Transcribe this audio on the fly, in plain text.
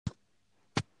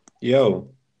Yo,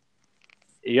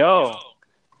 Yo,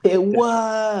 it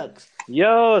works.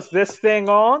 yo, is this thing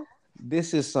on?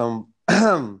 This is some.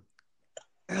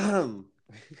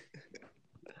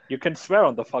 You can swear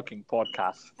on the fucking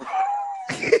podcast.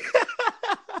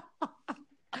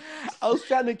 I was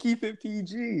trying to keep it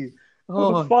PG. Who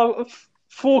the Oh,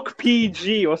 fuck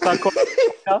PG? What's that called?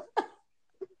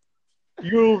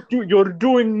 You're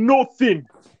doing nothing.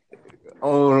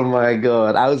 oh my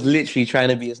God! I was literally trying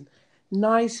to be as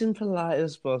nice and polite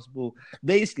as possible.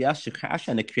 Basically, I was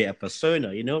trying to create a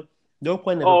persona. No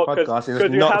point of a Oh, cause, podcast is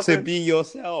cause you not have to an be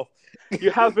yourself. you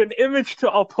have an image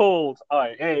to uphold.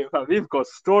 Alright, hey, man, we've got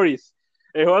stories.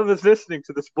 Hey, whoever's listening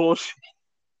to this bullshit,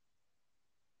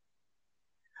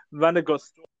 man, man,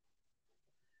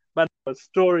 I got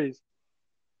stories.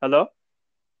 Hello?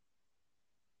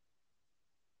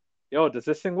 Yo, does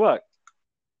this thing work?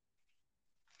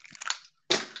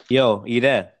 Yo, you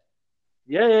there?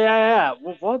 Yeah.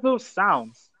 What are those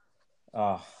sounds?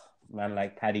 Oh man,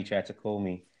 like Paddy tried to call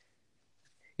me.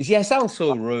 You see, I sound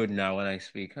so rude now when I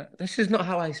speak. This is not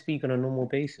how I speak on a normal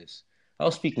basis.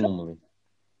 I'll speak normally.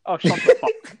 Oh, shut the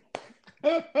fuck.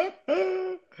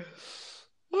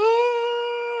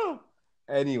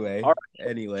 Anyway, All right,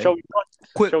 anyway,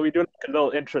 quick. shall we do like a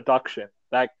little introduction?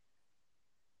 Like,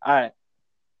 all right,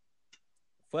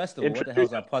 First of all, what the hell introduce.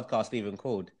 is our podcast even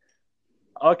called?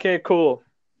 Okay, cool.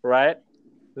 Right.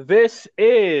 This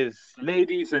is,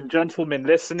 ladies and gentlemen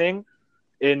listening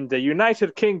in the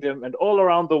United Kingdom and all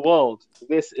around the world.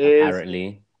 This is,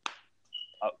 Apparently.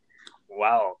 uh,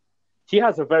 wow. He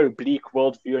has a very bleak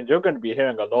worldview, and you're going to be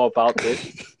hearing a lot about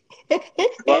this.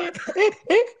 But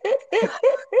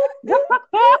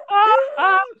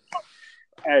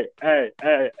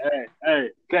hey,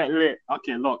 get lit.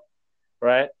 Okay, look,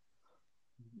 right.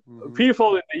 Mhm.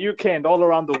 People in the UK and all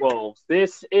around the world,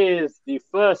 this is the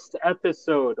first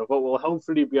episode of what will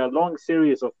hopefully be a long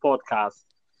series of podcasts.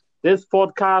 This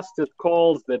podcast is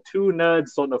called the Two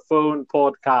Nerds on the Phone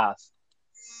podcast.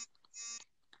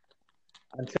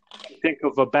 Until I can think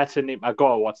of a better name, I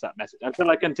got a WhatsApp message. Until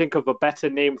I can think of a better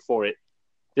name for it,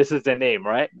 this is the name,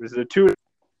 right? This is the Two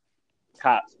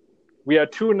Cats. We are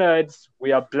two nerds.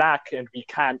 We are black and we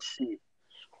can't see,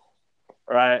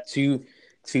 right?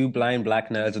 Two blind black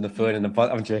nerds on the phone and the pod.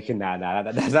 I'm joking.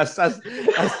 That's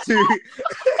too.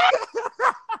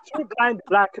 Two blind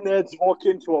black nerds walk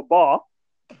into a bar.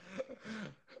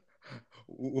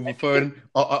 With a phone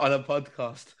on a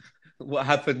podcast. What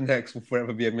happened next will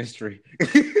forever be a mystery.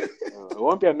 It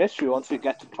won't be a mystery once we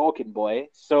get to talking, boy.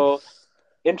 So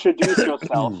introduce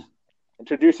yourself.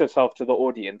 Introduce yourself to the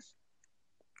audience.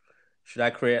 Should I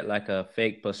create like a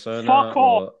fake persona Fuck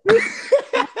off. or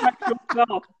Respect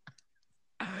yourself.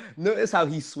 notice how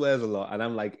he swears a lot and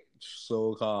I'm like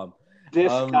so calm.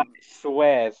 This guy Um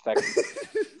swears. Like,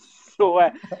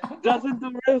 swear. Doesn't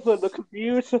the river look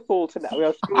beautiful tonight? We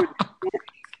are so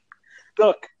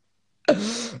look.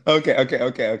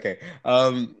 okay.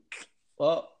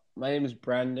 Well, my name is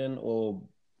Brandon or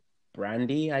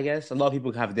Brandy, I guess. A lot of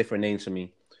people have different names for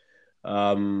me.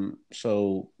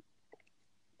 So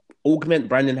augment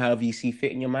Brandon however you see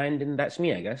fit in your mind, and that's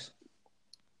me, I guess.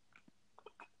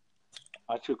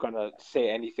 Aren't you gonna say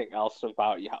anything else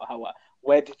about you?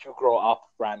 Where did you grow up,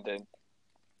 Brandon?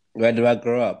 Where do I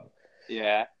grow up?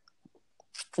 Yeah.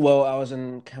 Well, I was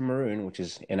in Cameroon, which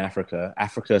is in Africa.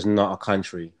 Africa is not a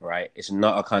country, right? It's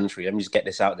not a country. Let me just get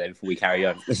this out there before we carry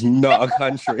on. It's not a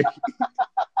country.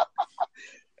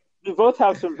 We both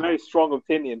have some very strong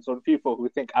opinions on people who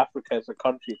think Africa is a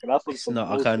country. And that's It's some not a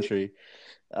bullshit. country.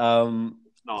 Um,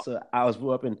 No. so I was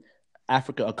brought up in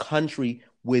Africa, a country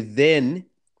within.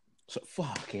 So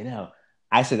fucking hell.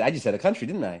 I just said a country,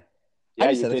 didn't I? I Yeah,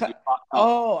 just you said a did. You country. fucked up.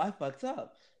 Oh, I fucked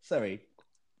up. Sorry.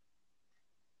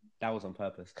 That was on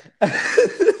purpose.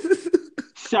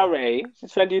 Sorry.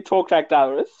 Since when do you talk like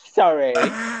that? Sorry.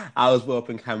 I was brought up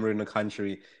in Cameroon, a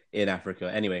country in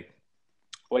Africa. Anyway,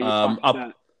 Where you from?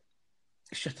 up.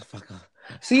 Shut the fuck up.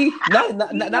 See, now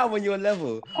I'm on your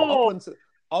level. Oh,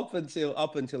 Up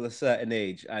until a certain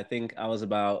age, I think I was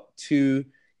about two.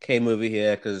 Came over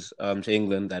here because to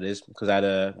England, that is, because I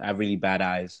have really bad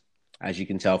eyes, as you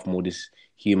can tell from all this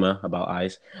humor about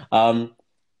eyes. I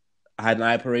had an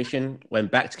eye operation.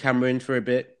 Went back to Cameroon for a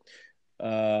bit.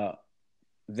 Uh,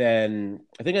 then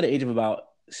I think at the age of about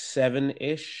seven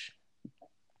ish,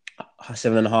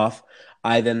 7.5,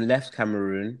 I then left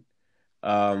Cameroon.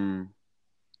 Um,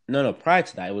 no, prior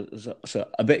to that, it was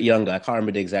a bit younger. I can't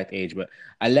remember the exact age, but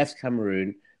I left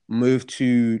Cameroon, moved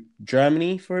to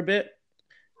Germany for a bit,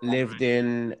 lived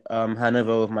in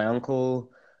Hanover with my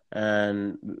uncle.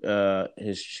 and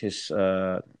his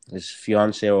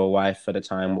fiance or wife at the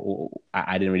time.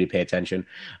 I didn't really pay attention.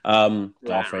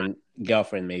 Right,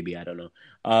 Girlfriend maybe, I don't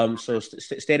know. So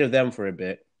stayed with them for a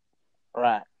bit.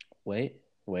 right. Wait.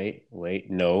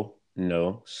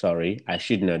 No. Sorry, I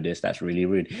should know this. That's really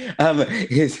rude.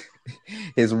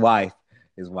 His wife,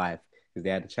 his wife, because they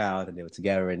had a child and they were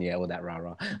together and yeah, all that rah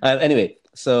rah. Anyway,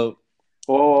 so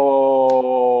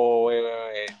Oh,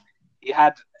 wait. You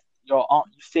had your aunt.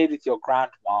 You stayed with your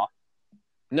grandma, and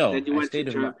no, then you I went to stayed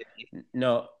with my Germany.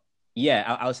 no,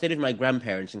 yeah, I stayed with my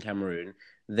grandparents in Cameroon.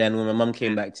 Then when my mum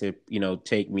came Yeah, back to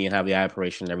take me and have the eye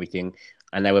operation and everything,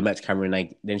 and I went back to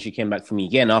Cameroon. Then she came back for me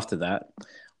again after that.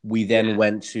 We then yeah,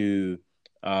 went to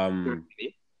um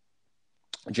Germany.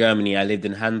 Germany. I lived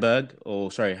in Hamburg,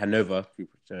 or sorry, Hanover,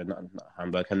 not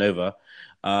Hamburg, Hanover.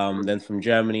 Then from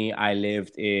Germany, I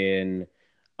lived in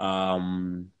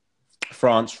um,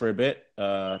 France for a bit,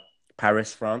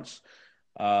 Paris, France,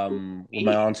 with my Me,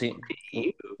 auntie.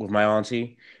 you. With my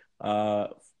auntie. Uh,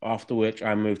 After which,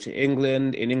 I moved to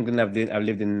England. In England, I've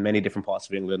lived in many different parts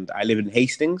of England. I lived in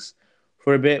Hastings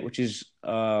for a bit, which is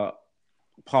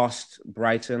past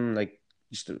Brighton, like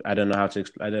just I don't know how to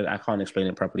explain. I can't explain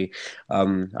it properly.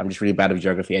 I'm just really bad with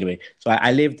geography anyway. So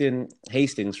I lived in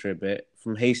Hastings for a bit.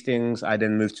 From Hastings, I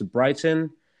then moved to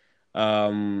Brighton.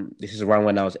 This is around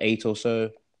when I was 8 or so.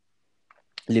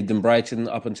 Lived in Brighton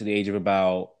up until the age of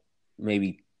about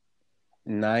maybe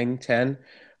 9, 10.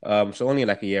 So only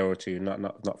like a year or two, not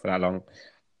for that long.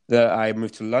 I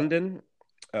moved to London.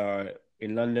 Uh,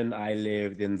 in London, I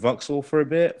lived in Vauxhall for a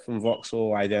bit. From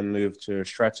Vauxhall, I then moved to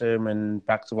Streatham and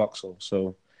back to Vauxhall.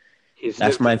 So He's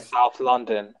that's lived in my South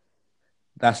London.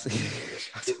 that's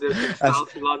He's lived in that's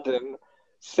South London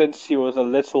since he was a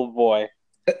little boy.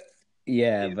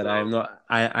 yeah. He's But I'm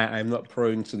not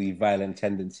prone to the violent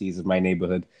tendencies of my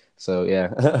neighborhood. So yeah.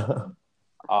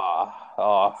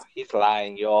 he's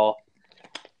lying, y'all.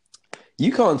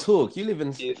 You can't talk. You live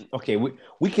in. He's Okay,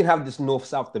 we can have this north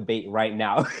south debate right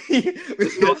now.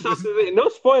 There's no no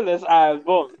spoilers.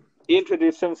 Boom. He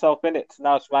introduced himself in it.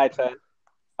 Now it's my turn.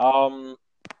 Um,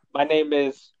 my name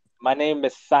is my name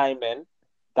is Simon.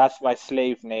 That's my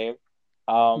slave name.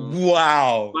 Um,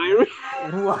 Wow. my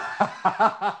Wow.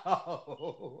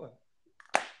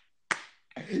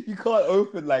 You can't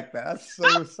open like that. That's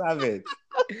so savage.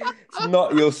 It's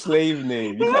not your slave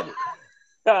name. You can't.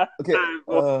 Okay.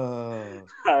 boom.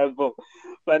 Boom.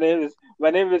 My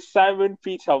name is Simon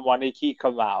Peter Waniki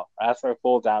Kamau. That's my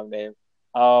full damn name.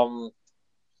 Um,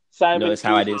 Simon Notice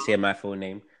how I Peter. didn't say my full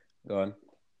name. Go on.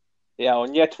 Yeah,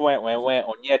 on yet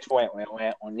on yet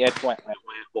on yet or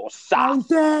I'm Sas.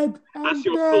 dead. That's I'm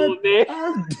your dead. full name.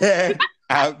 I'm dead.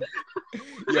 I'm...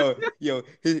 Yo,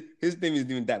 his name isn't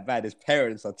even that bad. His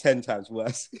parents are 10 times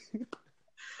worse.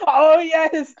 Oh yeah,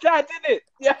 his dad did it.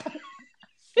 Yeah,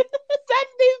 that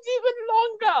name's even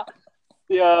longer.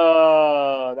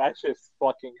 Yeah, that's just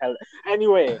fucking hell.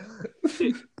 Anyway,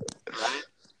 shit, right?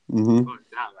 Mm-hmm. Oh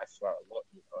damn, I swear a lot.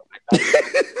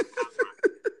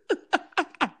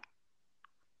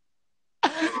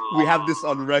 We have this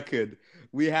on record.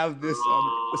 We have this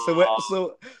on.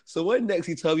 So when next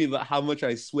you tell me about how much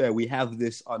I swear, we have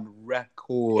this on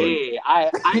record. Hey, I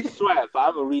swear, but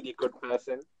I'm a really good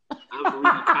person. I'm a really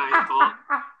kind heart.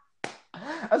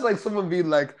 That's like someone being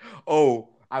like, "Oh,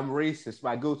 I'm racist, but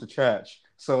I go to church."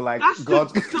 So like, That's God.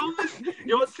 the dumbest.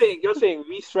 You're saying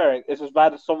me swearing is as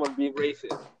bad as someone being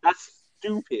racist. That's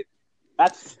stupid.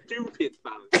 That's stupid,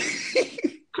 man.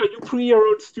 Can you pre your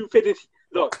own stupidity?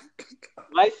 Look,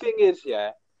 my thing is,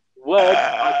 yeah, words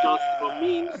are just a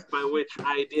means by which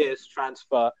ideas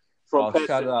transfer from Oh,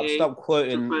 shut person up! A Stop to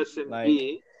quoting. person Like,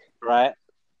 B, right?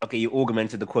 okay, you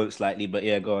augmented the quote slightly, but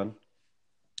yeah, go on.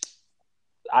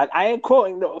 I ain't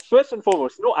quoting. No, first and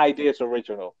foremost, no idea is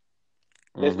original.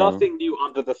 There's Mm-hmm. nothing new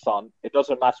under the sun. It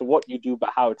doesn't matter what you do,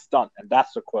 but how it's done, and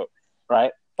that's the quote,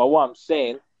 right? But what I'm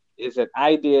saying is that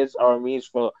ideas are a means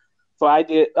for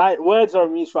idea. Words are a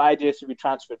means for ideas to be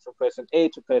transferred from person A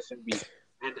to person B,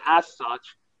 and as such,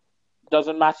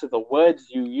 doesn't matter the words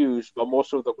you use, but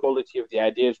most of the quality of the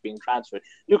ideas being transferred.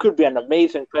 You could be an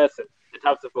amazing person and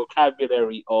have the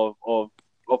vocabulary of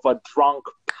a drunk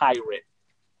pirate.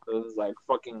 There's like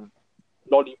fucking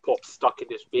lollipop stuck in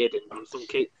his beard and some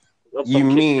kid, You some kids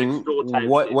next mean door type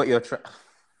what? shit. What you're trying?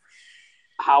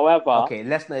 However, Okay,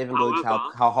 let's not even go into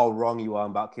however, how wrong you are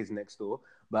about kids next door.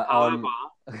 But however,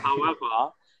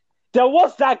 however, there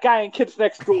was that guy in Kids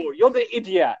Next Door. You're the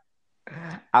idiot.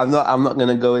 I'm not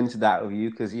gonna go into that with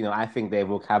you because I think their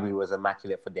vocabulary was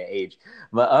immaculate for their age.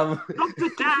 But Not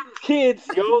the damn kids,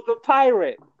 yo, the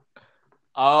pirate.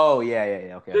 oh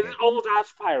yeah, okay, There's an old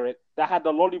ass pirate that had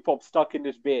the lollipop stuck in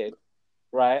his beard.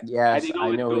 right? And Yes, you I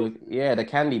know it know. goes. Yeah, the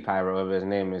Candy Pirate, whatever his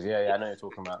name is. Yeah, I know what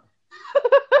you're talking about.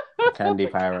 The Candy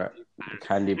The Pirate. candy The pirate.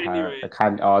 Candy Pirate. Anyway, The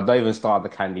Candy. Oh, don't even start the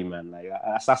Candy Man. Like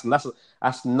that's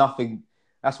nothing.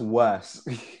 That's worse.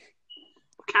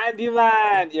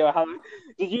 Candyman. Yo, how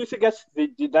did you used to get?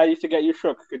 Did that used to get you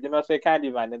shook? Could you not say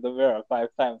Candyman in the mirror 5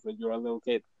 times when you were a little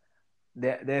kid?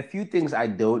 There are a few things I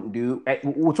don't do.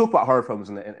 We'll talk about horror films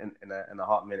in a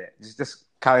hot minute. Just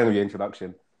carry on with your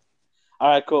introduction. All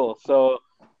right, cool. So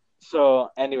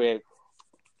anyway,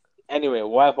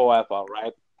 whatever,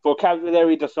 right?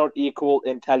 Vocabulary does not equal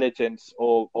intelligence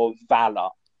or valor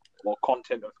or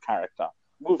content of character.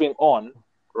 Moving on,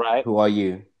 right? Who are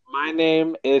you? My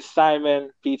name is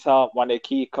Simon Peter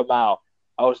Waneki Kamau.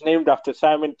 I was named after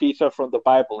Simon Peter from the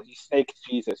Bible. He snaked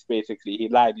Jesus, basically. He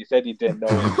lied. He said he didn't know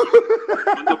him.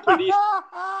 When the police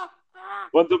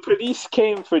when the police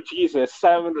came for Jesus,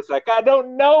 Simon was like, I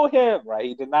don't know him. Right?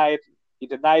 He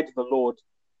denied the Lord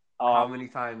How many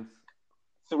times?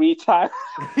 3 times.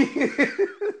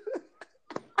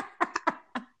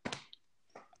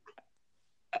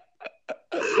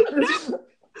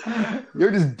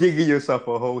 You're just digging yourself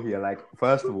a hole here. Like,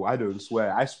 first of all, I don't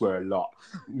swear. I swear a lot.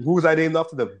 Who was I named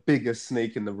after? The biggest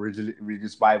snake in the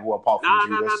religious Bible, apart from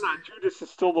Judas. Nah. Judas is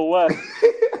still the worst.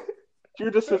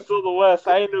 Judas is still the worst.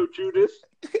 I ain't no Judas.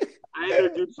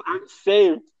 I'm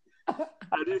saved.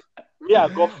 I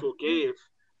got forgave.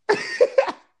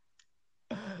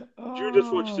 Judas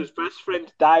watched his best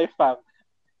friend die, fam,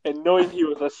 and knowing he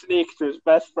was a snake to his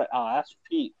best friend. Ah, that's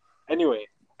Pete. Anyway,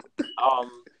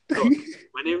 so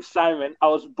my name's Simon. I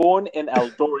was born in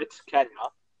Eldoret, Kenya.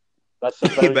 That's a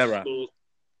very small.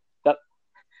 That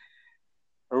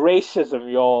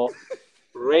racism, y'all.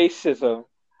 Racism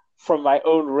from my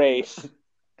own race.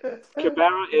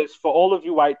 Kibera is, for all of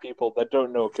you white people that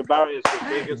don't know, Kibera is the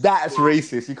biggest. That's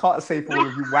racist. You can't say for all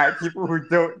of you white people who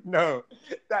don't know.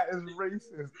 That is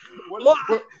racist.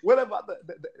 What about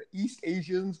the East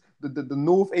Asians, the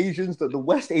North Asians, the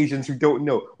West Asians who don't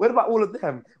know? What about all of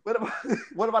them? What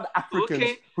about the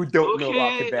Africans who don't know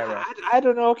about Kibera? I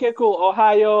don't know. Okay, cool.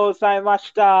 Ohio,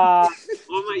 Zaimashita,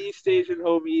 all my East Asian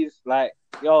homies. Like,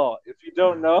 yo, if you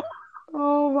don't know.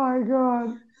 Oh my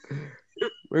God.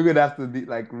 We're gonna have to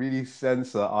really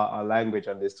censor our language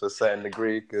on this to a certain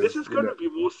degree. This is gonna be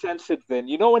more censored than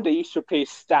when they used to play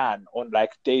Stan on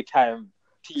like daytime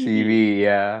TV,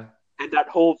 yeah. And that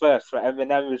whole verse where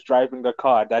Eminem is driving the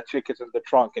car, that chick is in the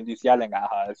trunk, and he's yelling at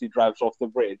her as he drives off the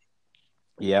bridge.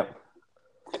 Yep.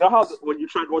 You know how when you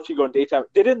tried watching on daytime,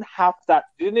 didn't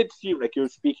it seem like you were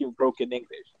speaking broken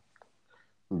English?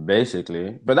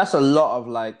 Basically, but that's a lot of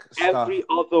every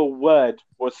other word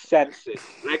was censored.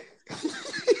 Like.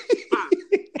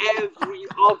 Every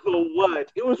other word.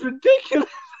 It was ridiculous.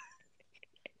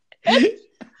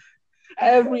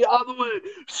 Every other word.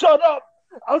 Shut up.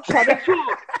 I'm trying to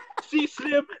talk. See,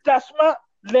 Slim, that's my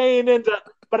laying in the...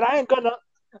 But I ain't gonna...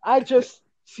 I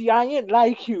ain't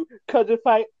like you. Because if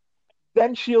I...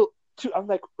 Then she'll... I'm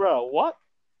like, bro, what?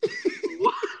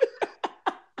 What?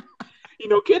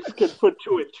 Kids can put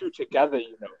 2 and 2 together,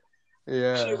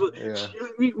 Yeah.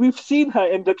 We've seen her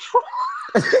in the trunk.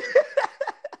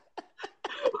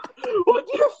 What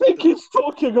do you think he's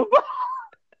talking about?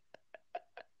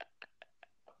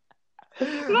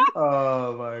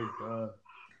 Oh my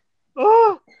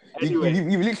God. Anyway.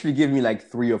 You literally give me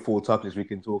 3 or 4 topics we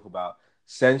can talk about.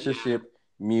 Censorship,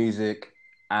 music,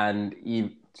 and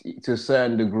to a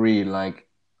certain degree,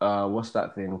 what's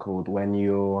that thing called when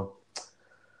you're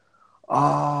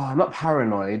not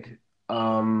paranoid.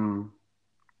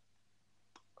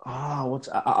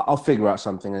 I'll figure out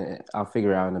something. I'll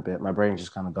figure it out in a bit. My brain's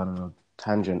just kind of gone on a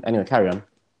tangent. Anyway, carry on.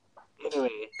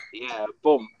 Anyway, yeah,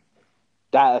 boom.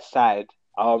 That aside,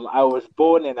 I was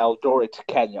born in Eldoret,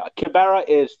 Kenya. Kibera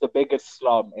is the biggest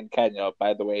slum in Kenya,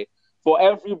 by the way. For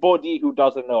everybody who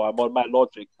doesn't know, I'm on my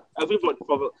logic.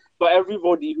 For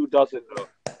everybody who doesn't know,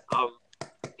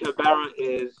 Kibera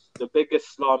is the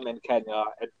biggest slum in Kenya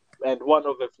and one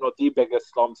of, if not the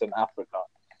biggest slums in Africa.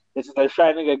 This is a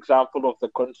shining example of the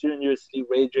continuously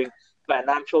raging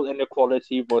financial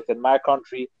inequality both in my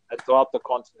country and throughout the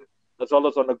continent, as well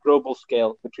as on a global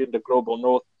scale between the global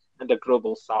north and the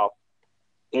global south.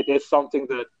 It is something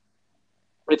that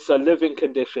it's a living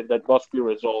condition that must be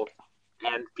resolved.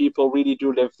 And people really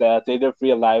do live there. They live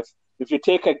real life. If you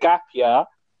take a gap year,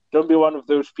 don't be one of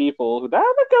those people who, I'm going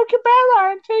to go to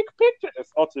Kibera and take pictures.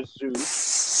 It's not a zoo.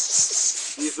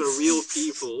 These are real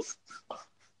people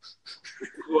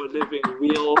who are living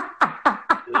real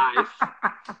life.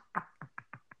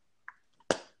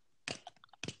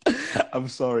 I'm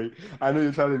sorry. I know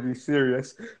you're trying to be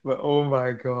serious, but oh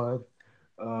my God.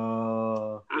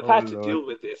 I've Oh had to Lord. deal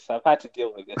with this. I've had to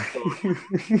deal with this. So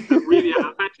really,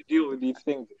 I've had to deal with these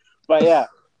things. But yeah,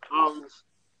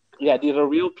 yeah, these are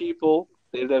real people.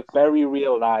 They live very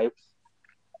real lives,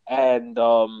 and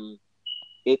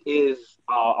it is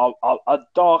a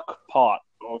dark part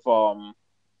of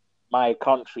my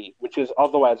country, which is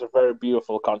otherwise a very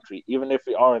beautiful country, even if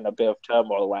we are in a bit of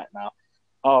turmoil right now,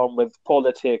 with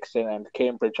politics and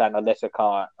Cambridge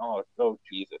Analytica. Oh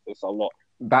Jesus, it's a lot.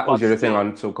 That was But the other thing I still,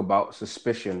 want to talk about,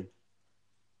 suspicion.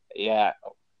 yeah,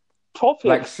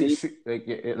 Like, topics.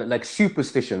 like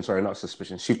superstition. Sorry, not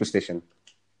suspicion. Superstition.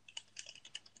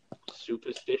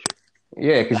 Superstition.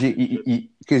 Yeah, because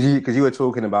you were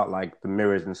talking about like the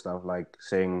mirrors and stuff, like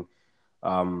saying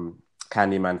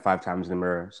Candyman 5 times in the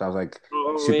mirror. So I was like,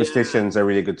 Oh yeah, superstition's a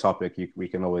really good topic. We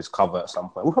can always cover at some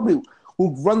point.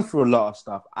 We'll run through a lot of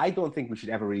stuff. I don't think we should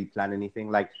ever really plan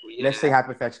anything. Like, let's say yeah.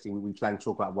 hypothetically, we plan to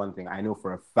talk about one thing. I know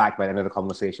for a fact by the end of the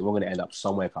conversation, we're going to end up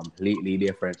somewhere completely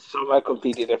different, Somewhere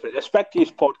completely different. Expect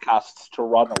these podcasts to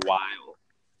run a while.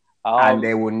 and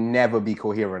they will never be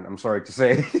coherent. I'm sorry to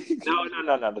say. No.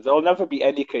 There'll never be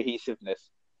any cohesiveness.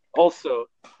 Also,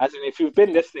 as in, if you've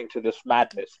been listening to this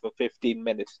madness for 15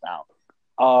 minutes now,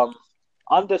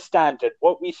 understand that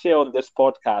what we say on this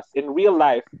podcast, in real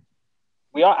life,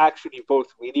 we are actually both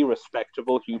really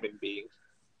respectable human beings.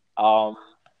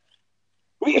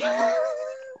 We,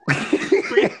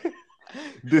 we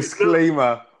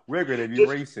Disclaimer: we're going to be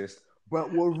racist,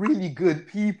 but we're really good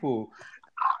people.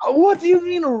 what do you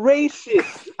mean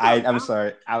racist? I'm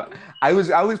sorry. I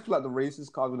always pull out the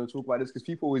racist card when I talk about this because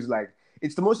people always like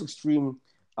it's the most extreme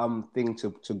thing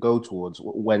to go towards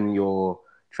when you're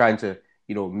trying to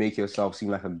make yourself seem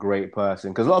like a great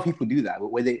person, because a lot of people do that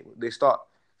where they start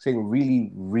saying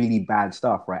really really bad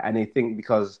stuff, right? And they think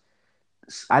because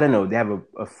I don't know, they have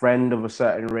a friend of a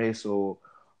certain race or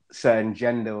certain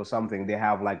gender or something, they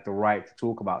have like the right to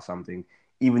talk about something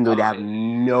even though they have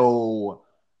no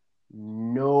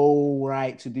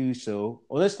right to do so,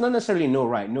 or there's not necessarily no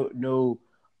right, no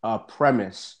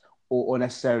premise or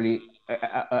necessarily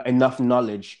enough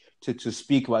knowledge to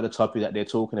speak about the topic that they're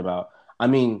talking about. I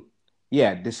mean,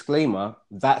 yeah, disclaimer.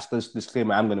 That's the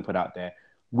disclaimer I'm going to put out there.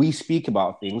 We speak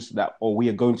about things that, or we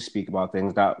are going to speak about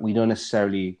things that we don't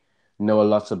necessarily know a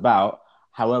lot about.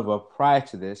 However, prior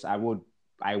to this, I will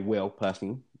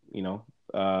personally,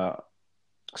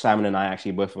 Simon and I,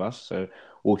 actually, both of us. So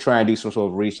we'll try and do some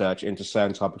sort of research into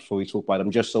certain topics before we talk about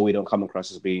them, just so we don't come across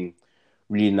as being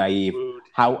really naive. Rude.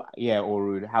 Or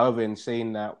rude. However, in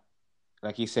saying that,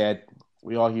 like you said,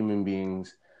 we are human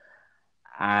beings,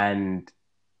 and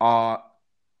our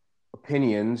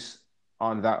opinions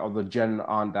aren't that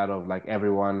of like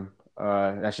everyone.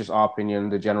 That's just our opinion.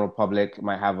 The general public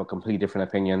might have a completely different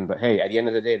opinion, but hey, at the end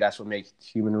of the day, that's what makes the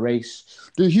human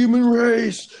race. The human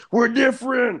race. We're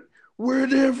different. We're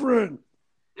different.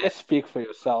 Let's speak for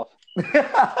yourself. Okay.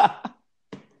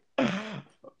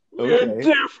 We're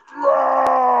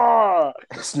different.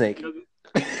 Snake.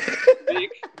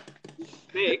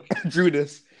 Snake.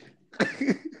 Judas.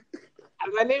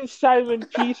 My name's Simon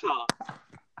Peter.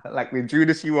 Like the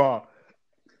Judas you are.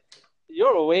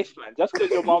 You're a waste man. Just because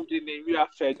your mom didn't name you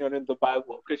after anyone in the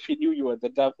Bible, because she knew you were the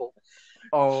devil.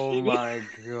 Oh my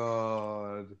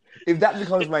god. If that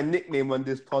becomes my nickname on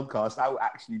this podcast, I will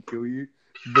actually kill you.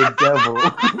 The devil.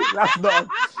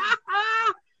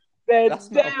 That's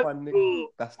not a fun nickname.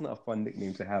 That's not a fun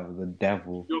nickname to have, the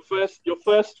devil. Your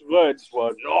first words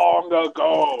were long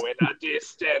ago in a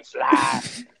distant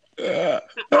land.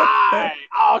 I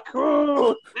are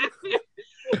cool.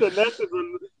 The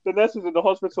nurses in the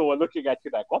hospital were looking at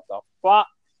you like, what the fuck?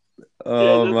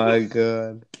 Oh my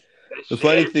god. The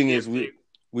funny thing is we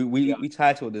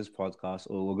titled this podcast,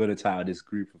 or we're going to title this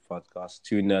group of podcasts,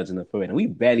 Two Nerds in a Throne, and we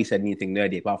barely said anything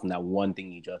nerdy apart from that one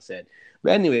thing you just said.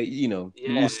 But anyway,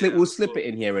 we'll slip it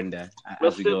in here and there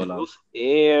as we go along.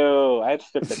 Ew, I'd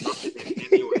slip it nothing in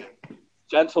anyway.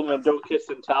 Gentlemen, don't kiss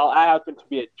and tell. I happen to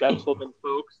be a gentleman,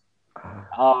 folks.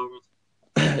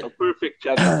 A perfect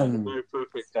gentleman, a very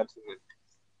perfect gentleman.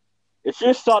 If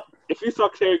you start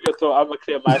clearing your throat, I'm gonna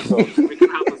clear my throat. We can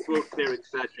have a throat clearing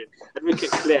session, and we can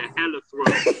clear hella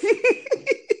throats.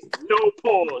 No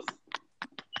pause.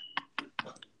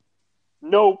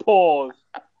 No pause.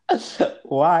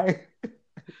 Why?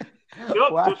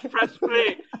 Nope, Why? just press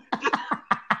play.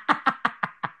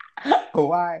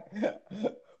 Why?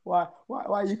 Why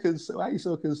are you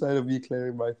so concerned of me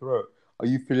clearing my throat? Are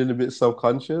you feeling a bit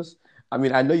self-conscious? I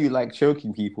mean, I know you like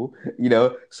choking people,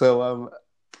 so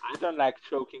I don't like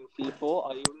choking people.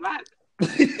 Are you mad?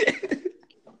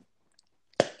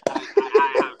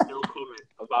 I have no comment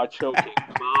about choking.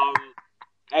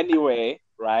 Anyway,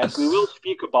 right? We will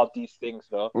speak about these things,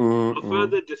 though. A Mm-mm.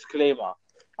 further disclaimer.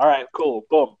 All right, cool.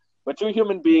 Boom. We're two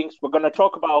human beings. We're going to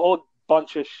talk about a whole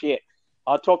bunch of shit.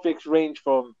 Our topics range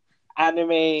from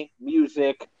anime,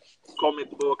 music, comic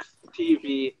books,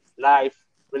 TV, life,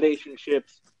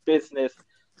 relationships, business,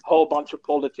 a whole bunch of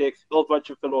politics, a whole bunch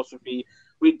of philosophy.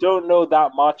 We don't know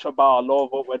that much about a lot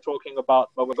of what we're talking about,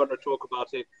 but we're going to talk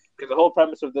about it because the whole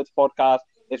premise of this podcast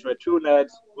is we're two nerds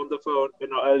on the phone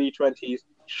in our early 20s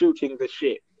shooting the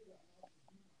shit.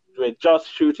 We're just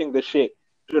shooting the shit.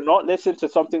 Do not listen to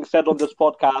something said on this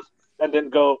podcast and then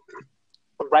go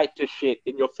write the shit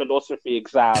in your philosophy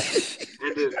exam.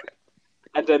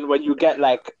 and then when you get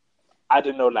like, I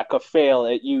don't know, like a fail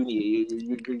at uni,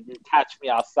 you catch me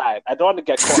outside. I don't want to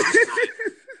get caught outside.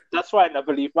 That's why I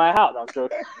never leave my house. I'm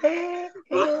joking.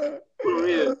 For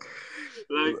real.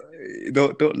 Like,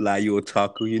 Don't lie, you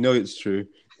otaku. You know it's true.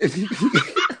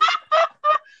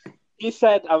 he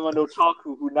said I'm an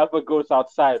otaku who never goes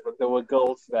outside, but there were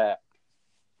girls there.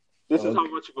 This is how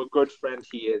much of a good friend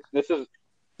he is. This is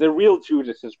the real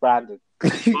Judas is Brandon.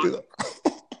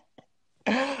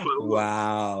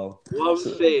 Wow. What I'm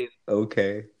saying.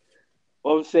 Okay.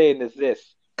 What I'm saying is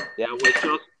this. Yeah,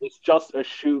 it's just a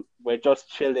shoot. We're just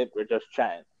chilling. We're just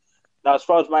chatting. Now, as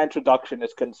far as my introduction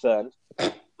is concerned,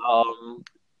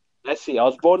 let's see. I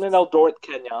was born in Eldoret,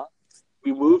 Kenya.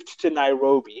 We moved to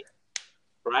Nairobi,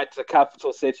 right? The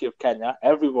capital city of Kenya.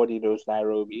 Everybody knows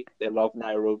Nairobi. They love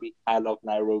Nairobi. I love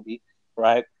Nairobi,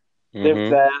 right?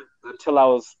 Lived there until I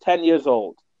was 10 years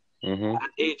old. At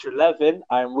age 11,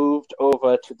 I moved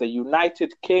over to the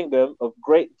United Kingdom of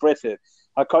Great Britain,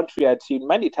 a country I'd seen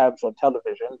many times on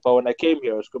television, but when I came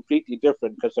here, it was completely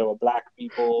different because there were black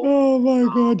people. Oh my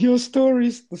God, the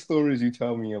stories you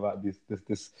tell me about this.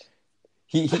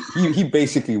 He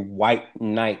basically white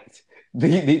knight the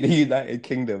United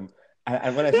Kingdom.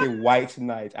 And when I say white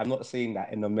knight, I'm not saying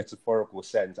that in a metaphorical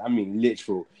sense. I mean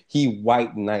literal. He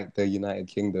white knight the United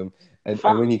Kingdom. And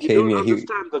when he came here, you don't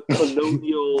understand the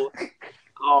colonial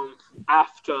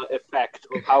after effect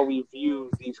of how we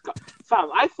view these. Fam,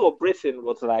 I thought Britain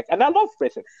was like, and I love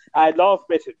Britain.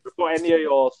 Before any of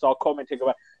y'all start commenting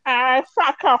about,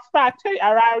 fuck off, that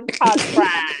around country.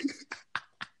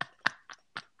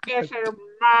 This is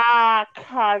my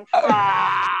country.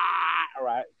 All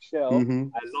right, chill.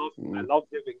 I love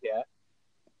living here.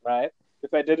 Right.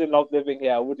 If I didn't love living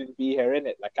here, I wouldn't be here in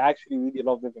it. Like, I actually really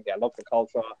love living here. I love the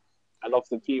culture. I love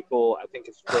the people. I think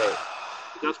it's great.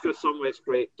 Just because somewhere is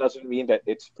great doesn't mean that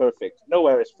it's perfect.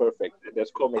 Nowhere is perfect, and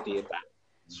there's comedy in that.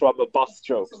 So I'm a bust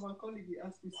joke. So my colleague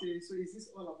asked me, so is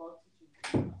this all about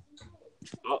teaching?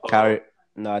 Carry.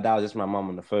 No, that was just my mom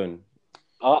on the phone.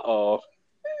 What?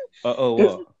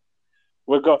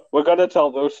 We're gonna tell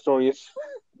those stories,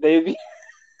 maybe.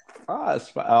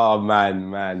 Oh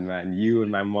man! You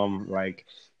and my mom, like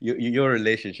your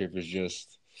relationship is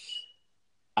just.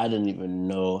 I don't even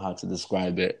know how to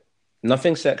describe it.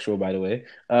 Nothing sexual, by the way.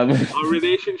 A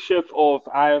relationship of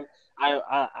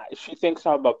she thinks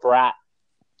I'm a brat.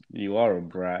 You are a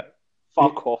brat.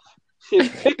 Fuck off.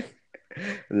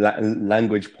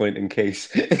 Language point in case.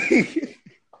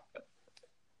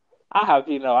 I have,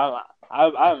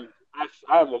 I'm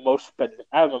a most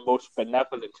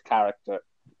benevolent character.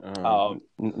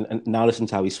 Now listen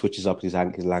to how he switches up his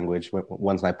language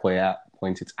once I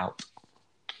point it out.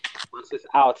 Once it's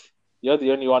out, you're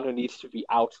the only one who needs to be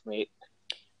out, mate.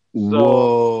 So,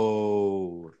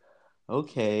 whoa.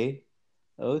 Okay.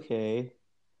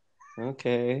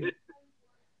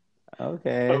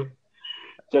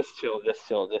 Just chill.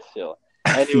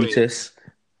 Anyway,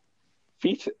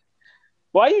 Fetus.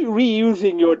 Why are you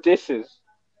reusing your disses?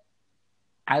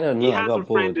 I don't know. He has a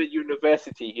friend at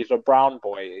university. He's a brown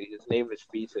boy. His name is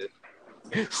Fetus.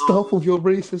 Stop with your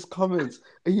racist comments.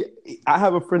 I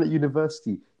have a friend at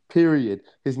university. Period.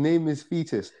 His name is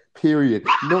Fetus. Period.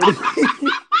 No.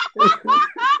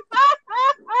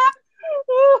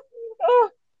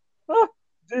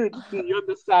 Dude, you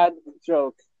understand the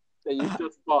joke that you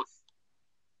just lost?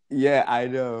 Yeah, I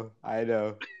know.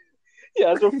 He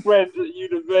has a friend at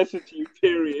university.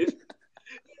 Period.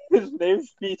 His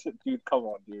name's Peter. Dude, come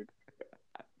on, dude.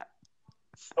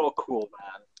 So cool,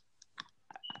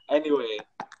 man. Anyway,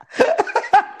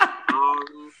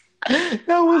 that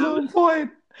was on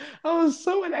point. I was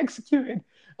so executed.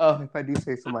 Oh, if I do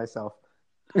say so myself.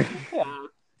 Yeah.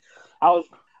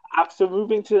 After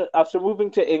moving to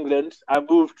England, I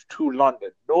moved to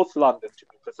London, North London to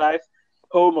be precise,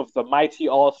 home of the mighty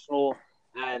Arsenal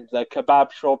and the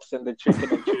kebab shops and the chicken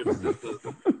and chips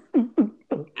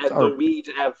and the weed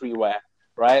everywhere,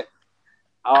 right?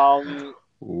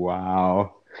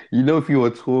 Wow. You know, if you're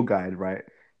a tour guide, right,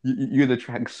 you'd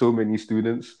attract so many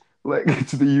students like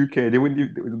to the UK. They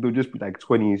wouldn't. They'll just be like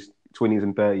twenties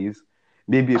and thirties,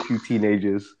 maybe a few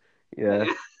teenagers. Yeah,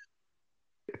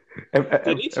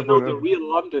 They need to know the everyone.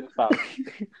 real London, fam.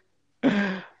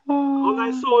 All I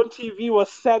Ah. saw on TV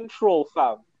was Central,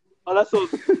 fam. All I saw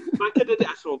was, back in the day,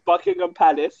 I saw Buckingham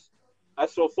Palace, I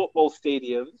saw football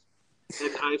stadiums,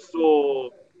 and I saw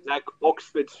like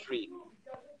Oxford Street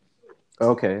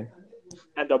Okay.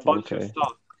 and a bunch of Okay.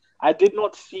 stuff. I did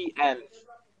not see ends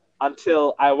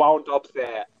until I wound up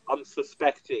there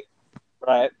unsuspecting,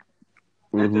 right?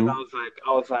 And then Mm-hmm.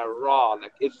 I was like, raw,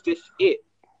 like, is this it?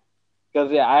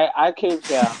 Because yeah, I came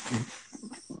here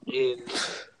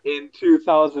in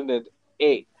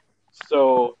 2008.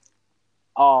 So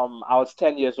I was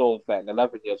 10 years old then,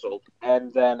 11 years old.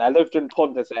 And then I lived in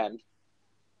Ponders End.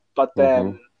 But Mm-hmm.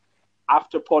 then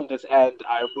after Ponders End,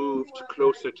 I moved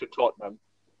closer to Tottenham.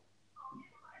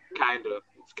 Kind of.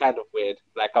 It's kind of weird.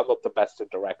 Like, I'm not the best in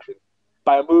direction.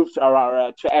 But I moved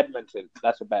around to Edmonton.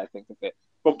 That's a bad thing to say.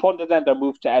 From Ponders End, I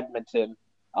moved to Edmonton.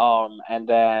 And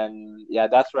then, yeah,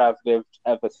 that's where I've lived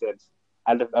ever since.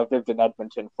 I've lived in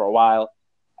Edmonton for a while.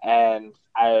 And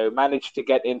I managed to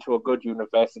get into a good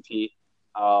university.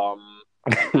 And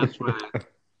that's where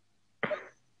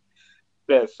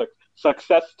there's a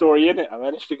success story in it. I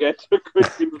managed to get to a good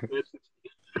university,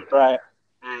 right?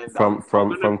 And I'm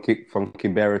gonna From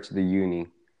Canberra to the uni.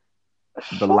 The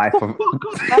shut life the of fuck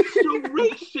up. That's so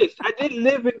racist. I didn't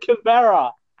live in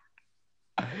Canberra.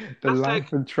 the That's like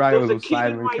life and there was trials a of kid in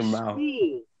Simon my Cowell.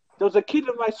 school. There was a kid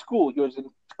in my school. He was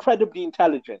incredibly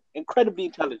intelligent. Incredibly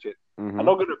intelligent. I'm Mm-hmm.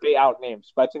 not gonna bait out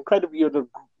names, but he was a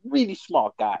really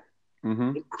smart guy.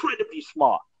 Mm-hmm. Incredibly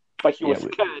smart. But he Yeah. was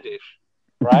Kurdish,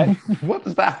 right? What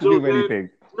does that have to do So with then anything?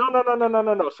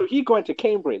 no. So he going to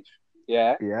Cambridge.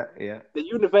 Yeah. Yeah. Yeah. The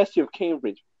University of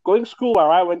Cambridge, going school where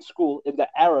I went to school in the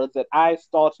era that I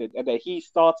started and that he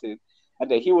started and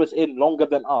that he was in longer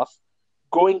than us,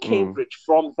 going Mm. Cambridge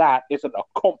from that is an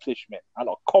accomplishment,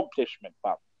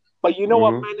 fam. But you know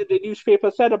what Mm-hmm. man in the newspaper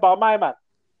said about my man?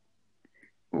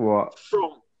 What?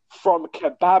 From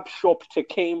kebab shop to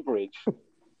Cambridge,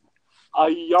 a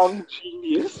young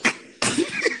genius.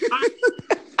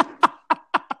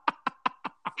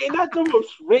 Ain't that the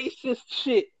most racist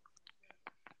shit?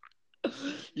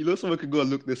 You know, someone could go and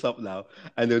look this up now,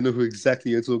 and they'll know who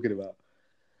exactly you're talking about.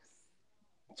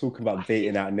 Talking about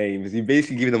baiting out names, you're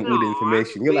basically giving them No, all the I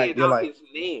information. haven't baited out his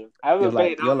name. I haven't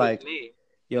baited You're out his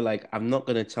like, name. I'm not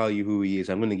gonna tell you who he is.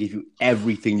 I'm gonna give you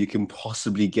everything you can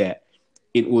possibly get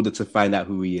in order to find out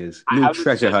who he is. I Little haven't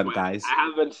treasure said hunt, where guys. I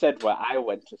haven't said where I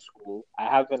went to school. I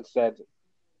haven't said.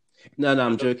 No, I I'm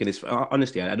don't, joking. It's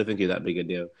honestly, I don't think it's that big a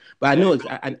deal. But I yeah, know, go.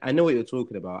 I know what you're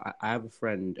talking about. I have a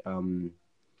friend.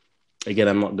 Again,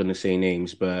 I'm not gonna say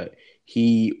names, but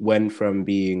he went from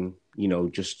being,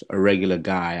 just a regular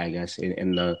guy, I guess,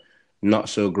 in the not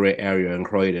so great area in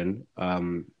Croydon. I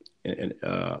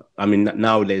mean,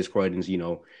 nowadays Croydon's,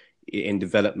 in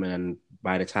development, and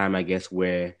by the time I guess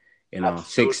we're in our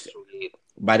That's so sixth, sweet.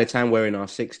 by the time we're in our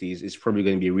 60s, it's probably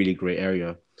going to be a really great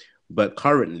area. But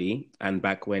currently, and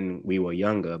back when we were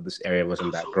younger, this area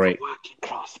wasn't Because that all the great. working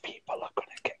class people are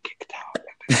gonna get kicked out.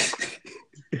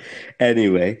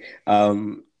 Anyway,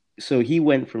 so he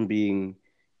went from being,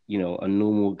 a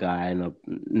normal guy in a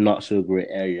not so great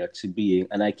area to being,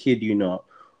 and I kid you not,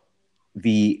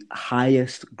 the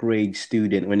highest grade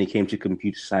student when it came to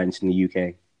computer science in the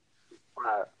UK.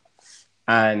 Right.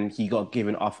 And he got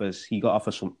given offers. He got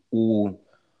offers from all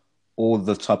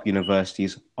the top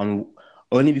universities on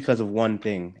only because of one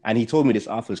thing. And he told me this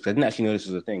offers because I didn't actually know this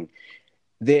was a thing.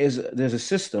 There's a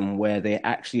system where they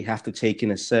actually have to take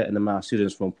in a certain amount of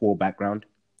students from a poor background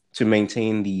to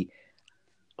maintain the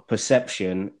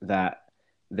perception that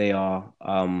they are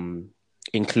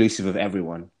inclusive of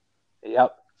everyone.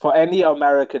 Yep. For any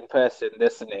American person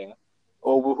listening,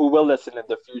 or who will listen in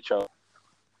the future,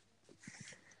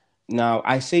 Now,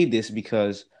 I say this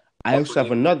because I also have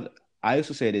possibly. another. I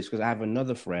also say this because I have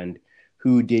another friend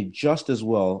who did just as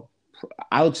well.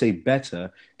 I would say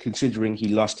better, considering he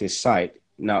lost his sight.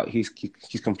 Now he's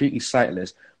completely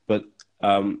sightless, but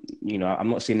I'm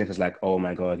not saying this as like, oh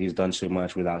my god, he's done so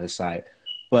much without his sight.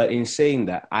 But in saying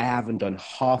that, I haven't done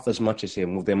half as much as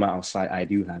him with the amount of sight I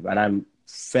do have, and I'm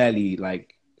fairly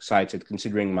like sighted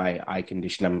considering my eye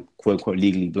condition. I'm quote unquote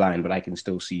legally blind, but I can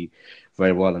still see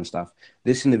very well and stuff.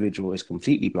 This individual is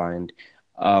completely blind,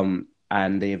 and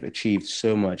they have achieved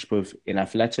so much both in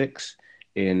athletics,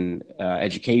 in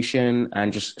education,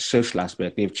 and just social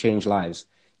aspect. They've changed lives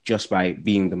just by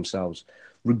being themselves.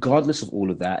 Regardless of all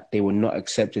of that, they were not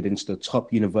accepted into the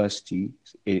top universities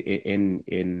in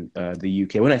the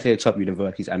UK. When I say top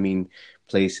universities, I mean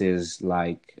places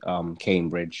like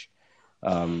Cambridge,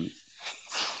 Um,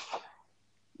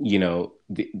 you know,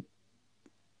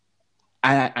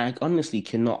 I honestly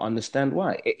cannot understand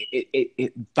why.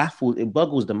 It baffles, it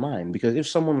boggles the mind because if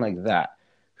someone like that,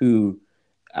 who,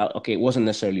 okay, it wasn't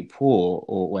necessarily poor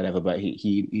or whatever, but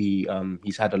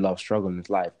he's had a lot of struggle in his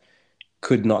life,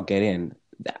 could not get in.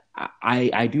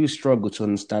 I do struggle to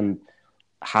understand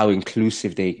how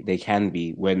inclusive they can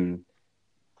be when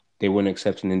they won't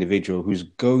accept an individual who's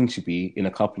going to be in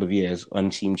a couple of years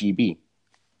on Team GB.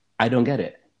 I don't get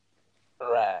it.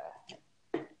 Right.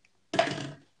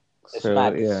 It's So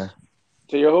mad. yeah.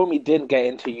 So your homie didn't get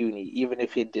into uni, even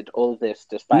if he did all this,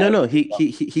 despite No,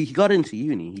 everything. he got into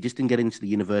uni. He just didn't get into the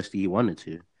university he wanted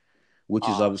to, which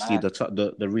is Oh, obviously man. the top,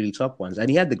 the really top ones, and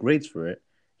he had the grades for it.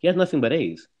 He had nothing but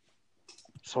A's.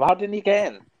 So how didn't he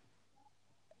get in?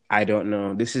 I don't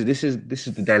know. This is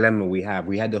the dilemma we have.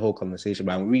 We had the whole conversation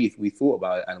about it. We thought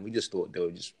about it, and we just thought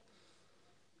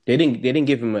they didn't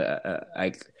give him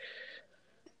a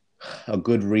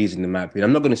good reason in my opinion.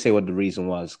 I'm not going to say what the reason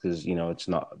was because it's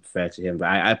not fair to him. But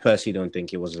I personally don't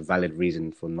think it was a valid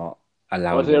reason for not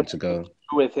allowing Was there him to go.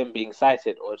 with him being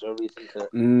cited, or was there a reason to?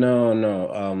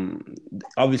 No.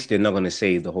 Obviously, they're not going to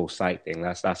say the whole site thing.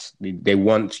 That's they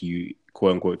want you,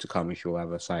 quote unquote, to come if you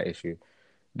have a site issue.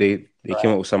 They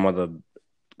came up with some other,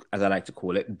 as I like to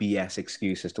call it, BS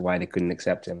excuse as to why they couldn't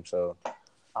accept him. So,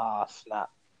 Snap.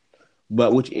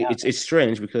 but it's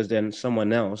strange because then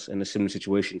someone else in a similar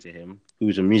situation to him,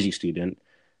 who's a music student,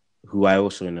 who I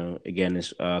also know again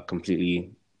is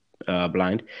completely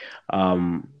blind,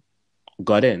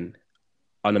 got in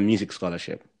on a music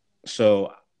scholarship.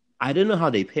 So I don't know how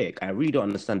they pick. I really don't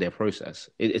understand their process.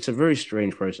 It's a very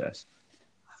strange process.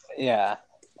 Yeah.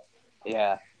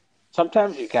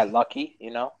 Sometimes you get lucky,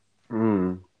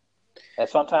 Mm. and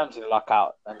sometimes you luck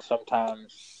out, and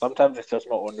sometimes it's just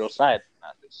not on your side.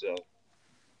 And so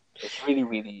it's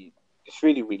really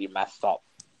messed up.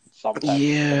 Sometimes.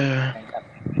 Yeah.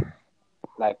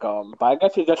 But I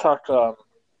guess you just have to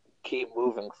keep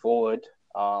moving forward.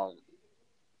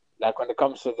 Like when it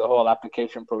comes to the whole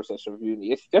application process of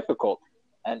uni, it's difficult,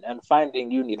 and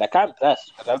finding uni. Like I'm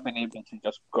blessed because I've been able to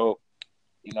just go,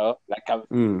 like I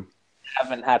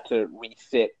haven't had to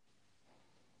refit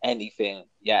anything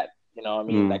yet. You know what I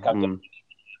mean? Like from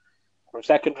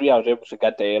secondary, I was able to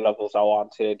get the A levels I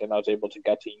wanted, and I was able to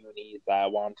get to uni that I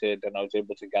wanted, and I was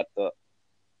able to get the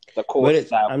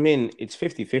course. I mean, it's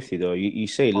 50-50 though. You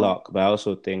say luck, but I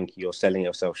also think you're selling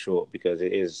yourself short because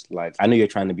it is like, I know you're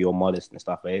trying to be all modest and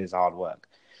stuff, but it is hard work.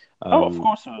 Of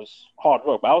course it was hard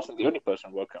work, but I wasn't the only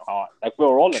person working hard. Like we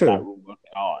were all in that room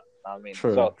working hard. I mean,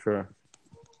 true.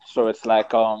 So it's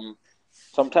like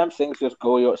sometimes things just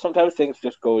go your way.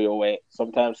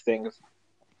 Sometimes things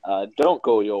don't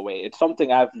go your way. It's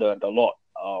something I've learned a lot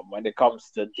when it comes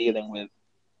to dealing with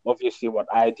obviously what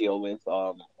I deal with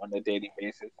on a daily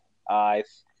basis.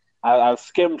 I've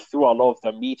skimmed through a lot of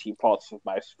the meaty parts of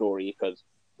my story because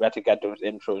we had to get those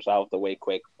intros out of the way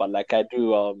quick. But like I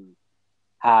do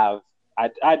I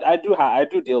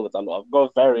do deal with a lot. I've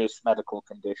got various medical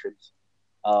conditions.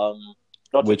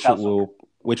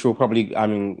 Which will probably, I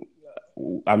mean,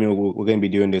 we're going to be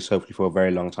doing this hopefully for a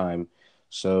very long time.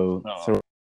 So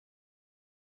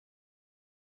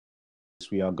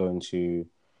we are going to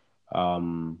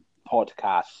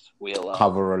podcast. We'll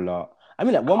cover a lot. I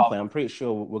mean, at one point, I'm pretty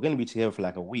sure we're going to be together for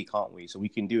like a week, aren't we? So we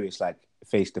can do this like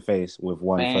face to face with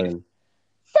one phone.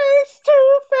 Face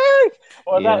to face.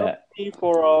 Well, that would be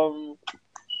for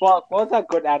what was that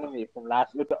good anime from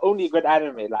last? It was the only good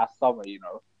anime last summer. We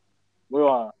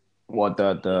were. What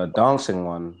the dancing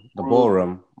one, the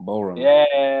ballroom.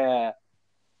 Yeah,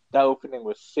 that opening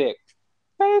was sick.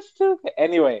 Face to face.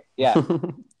 Anyway, yeah,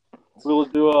 we'll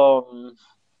do.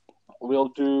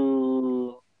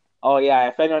 Oh yeah,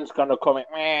 if anyone's gonna comment,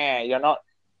 you're not.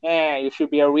 You should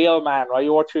be a real man. Why are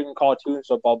you watching cartoons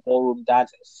about ballroom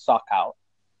dancing? Suck out.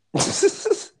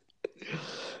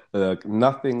 Look,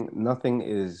 nothing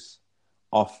is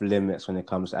off limits when it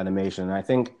comes to animation. And I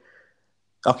think,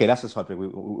 okay, that's the topic. We're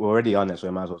already on it, so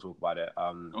we might as well talk about it.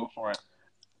 Go for it.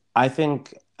 I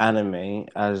think anime,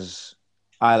 as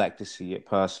I like to see it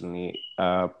personally,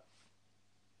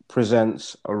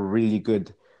 presents a really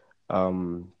good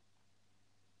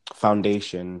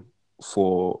foundation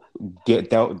for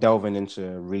delving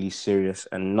into really serious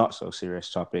and not so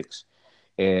serious topics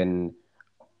in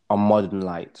a modern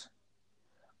light,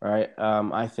 right?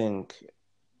 I think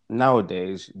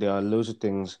nowadays there are loads of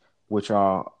things which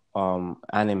are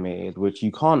animated, which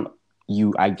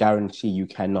I guarantee you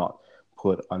cannot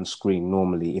put on screen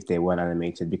normally if they weren't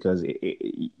animated because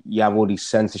you have all these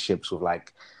censorships with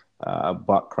like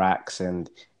butt cracks and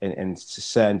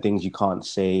certain things you can't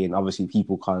say, and obviously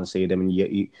people can't say them, and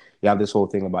you have this whole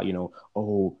thing about,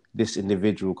 oh, this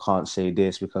individual can't say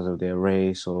this because of their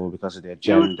race or because of their It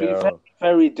would be gender. very,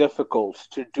 very difficult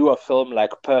to do a film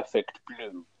like Perfect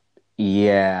Blue,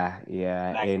 Yeah,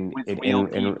 like in with in real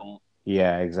in people.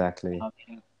 yeah, exactly.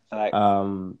 Okay. Like,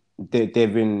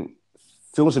 They've been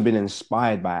films have been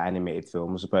inspired by animated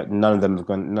films, but none of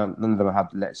them have,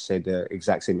 let's say, the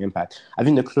exact same impact. I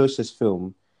think the closest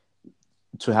film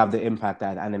to have the impact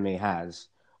that anime has,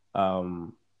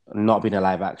 um, not being a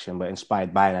live action but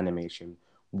inspired by an animation,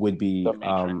 would The be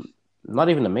Matrix. not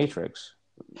even the Matrix.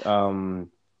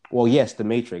 Well, yes, the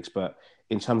Matrix, but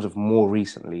in terms of more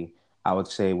recently, I would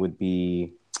say would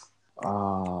be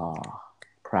ah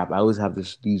crap. I always have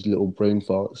these little brain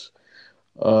thoughts.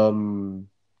 Um,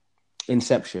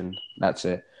 Inception. That's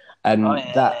it. Oh And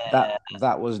yeah,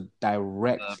 that was the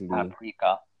directly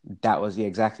Paprika. that was yeah,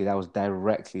 exactly, that was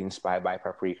directly inspired by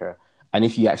Paprika. And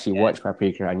if you actually Yeah, watch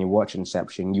Paprika and you watch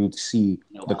Inception, you'd see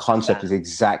you'll the concept understand is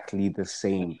exactly the the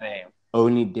same. same.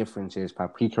 Only difference is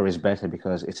Paprika is better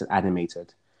because it's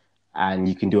animated, and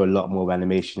you can do a lot more with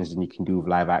animations than you can do with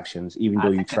live actions. Even though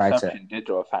I you think try to, Inception did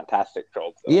do a fantastic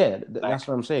job, though. yeah, Like, that's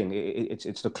what I'm saying.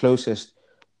 It's the closest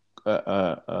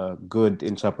good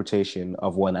interpretation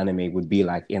of what an anime would be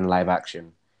like in live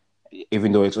action,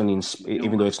 even though it's only it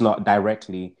even though was, it's not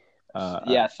directly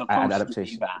yeah, an supposed to be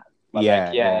adaptation. that, but like,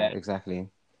 Yeah, yeah, exactly.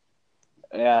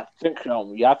 yeah. I think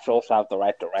you have to also have the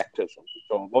right directors on the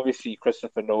film. Obviously,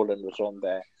 Christopher Nolan was on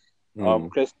there. Hmm.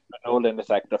 Christopher Nolan is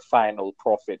like the final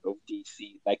prophet of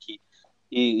DC. Like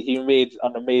he made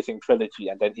an amazing trilogy,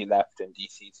 and then he left, and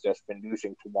DC's just been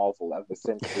losing to Marvel ever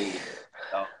since, really.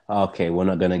 So, Okay, we're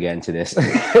not gonna get into this.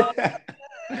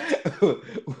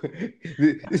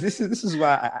 This is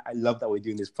why I love that we're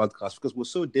doing this podcast, because we're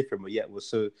so different, but yet we're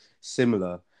so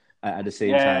similar at the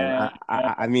same time. yeah,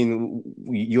 yeah. I mean,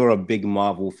 you're a big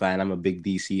Marvel fan. I'm a big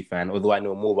DC fan. Although I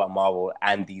know more about Marvel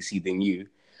and DC than you,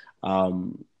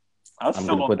 um, I'm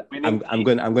still on the winning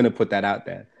team. I'm gonna put that out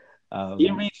there. He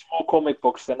Um, reads more comic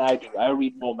books than I do. I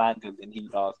read more manga than he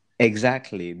does.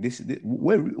 exactly.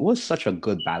 We're such a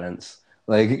good balance.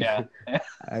 Like, Yeah.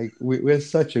 we're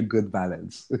such a good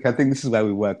balance. Like, I think this is why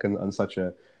we work on such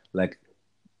a like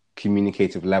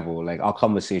communicative level. Like, our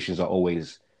conversations are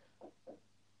always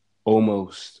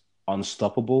almost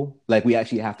unstoppable. Like, we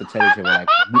actually have to tell each other, like,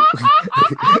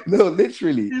 no,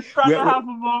 literally, He's trying to we're have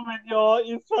a moment, y'all.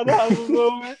 He's trying to have a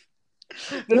moment.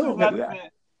 This no, is like the,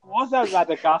 what's that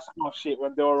Madagascar shit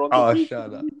when they were on the oh, beach?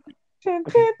 shut up.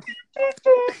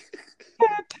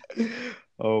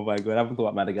 Oh my god, I haven't thought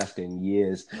about Madagascar in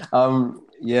years.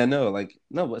 Yeah, no, like,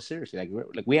 no, but seriously,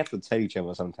 like we have to tell each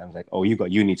other sometimes, like, oh, you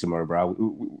got uni tomorrow, bro.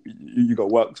 You got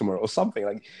work tomorrow, or something.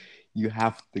 Like, you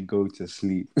have to go to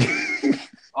sleep.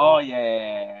 Oh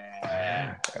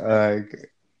yeah.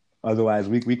 Like, otherwise,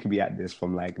 we could be at this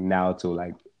from like now till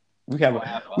like Forever.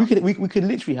 we could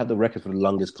literally have the record for the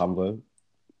longest convo. We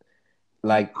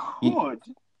Like, could,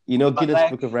 but Guinness like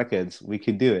Book of Records, we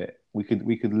could do it. We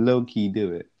could low key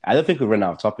do it. I don't think we run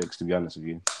out of topics, to be honest with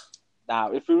you.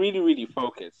 now, if we really, really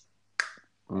focus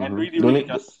and Hmm. really, really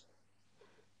just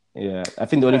Yeah, I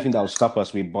think the only spend, thing that will stop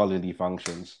us will be bodily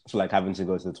functions. So, like, having to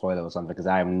go to the toilet or something, because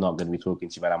I am not going to be talking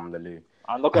to you while I'm on the loo.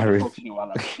 I'm not I gonna really, talk to you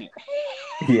while I'm shit.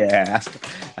 yeah,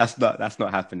 that's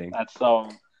not happening.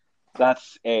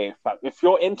 That's a fact. If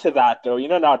you're into that, though,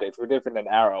 nowadays we live in an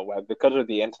era where, because of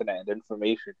the internet and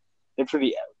information,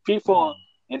 literally people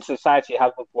in society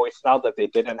have a voice now that they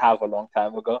didn't have a long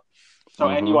time ago. So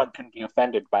Hmm. anyone can be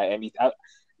offended by any.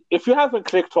 If you haven't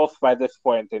clicked off by this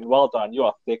point, then well done. You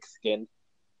are thick-skinned.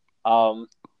 Um,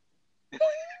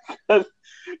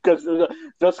 because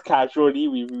just casually,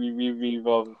 we've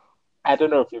I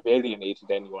don't know if you've alienated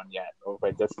anyone yet, or if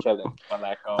we're just chilling, but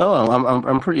like Oh,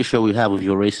 I'm pretty sure we have with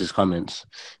your racist comments.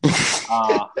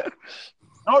 uh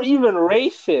not even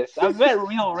racist. I've met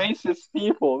real racist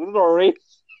people. These are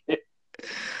racist.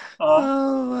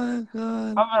 Oh my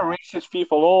god. I've met racist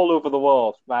people all over the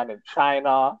world, man. In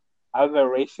China, I've met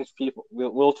racist people.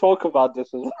 We'll talk about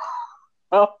this as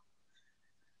well.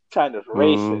 China's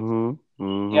racist.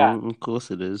 Yeah. Of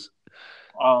course it is.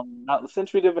 Now,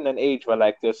 since we live in an age where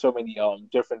like there's so many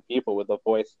different people with a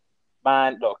voice,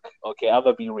 man. Look, okay, I'm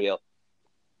gonna be real.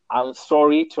 I'm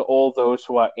sorry to all those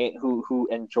who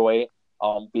enjoy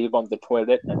being on the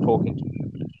toilet and talking to.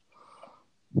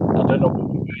 I don't know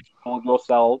what you guys call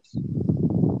yourselves.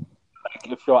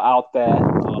 Like, if you're out there,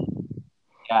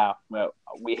 yeah, well,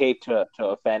 we hate to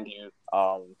offend you.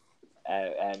 And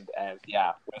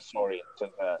yeah, we're sorry to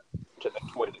the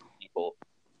toilet people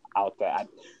out there.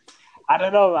 I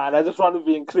don't know, man. I just want to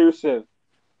be inclusive.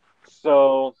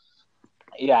 So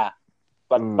yeah,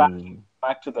 but Mm.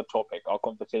 back to the topic. Our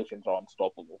conversations are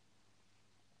unstoppable.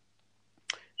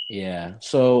 Yeah.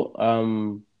 So,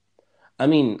 I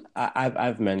mean,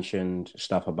 I've mentioned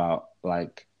stuff about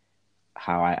like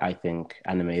how I think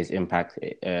anime has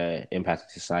impacted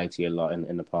society a lot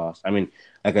in the past. I mean,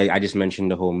 like I just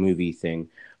mentioned the whole movie thing.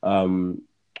 Um,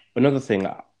 Another thing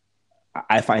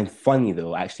I find funny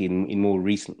though, actually, in more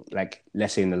recent, like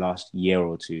let's say in the last year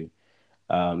or two,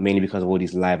 mainly because of all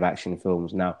these live action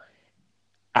films. Now,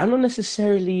 I'm not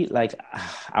necessarily like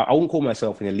I won't call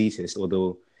myself an elitist,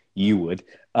 although you would.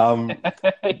 Um,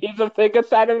 He's the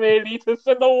biggest anime elitist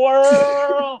in the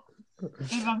world.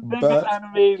 He's the biggest but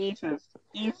anime elitist.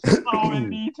 He's so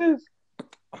elitist.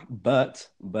 but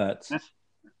This,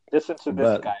 listen to this,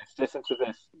 but guys. Listen to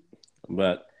this.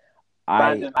 but I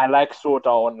Brandon, I like Sword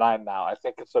Art Online now. I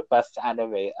think it's the best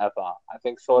anime ever. I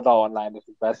think Sword Art Online is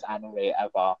the best anime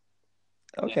ever.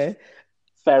 okay.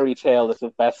 Fairy Tail is the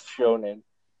best shonen.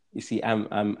 You see, I'm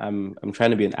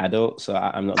trying to be an adult, so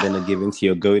I'm not gonna give into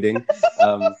your goading.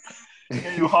 Um, Yu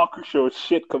Yu Hakusho is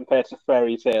shit compared to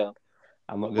Fairy Tail.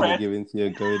 I'm not gonna Right? give into your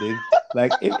goading.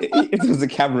 Like if there's a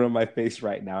camera on my face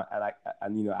right now,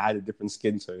 and you know I had a different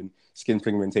skin tone, skin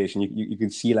pigmentation, you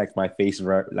could see like my face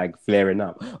like flaring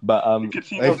up. But You can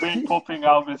see the like, vein popping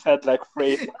out of his head like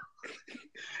Fraser.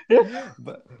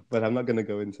 but I'm not gonna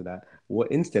go into that. What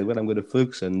I'm gonna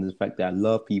focus on is the fact that a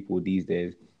lot of people these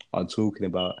days are talking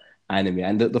about anime.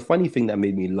 And the funny thing that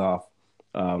made me laugh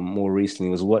more recently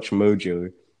was Watch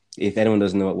Mojo. If anyone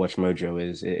doesn't know what Watch Mojo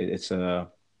is, it's a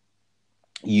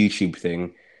YouTube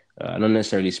thing. Not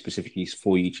necessarily specifically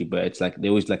for YouTube, but it's like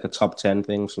there was like a top 10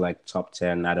 thing. So like top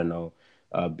 10, I don't know,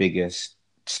 biggest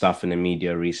stuff in the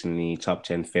media recently, top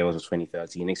 10 fails of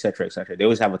 2013, etc., etc. They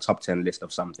always have a top 10 list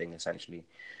of something essentially.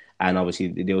 And obviously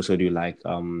they also do like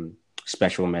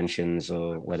special mentions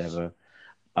or whatever.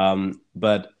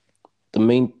 But the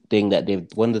main thing that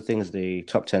one of the things the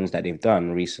top 10s that they've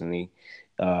done recently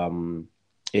um,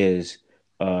 is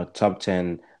top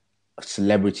 10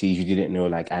 celebrities you didn't know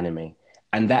like anime,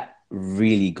 and that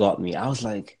really got me. I was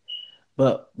like,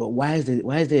 but why is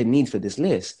there a need for this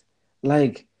list?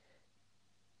 Like,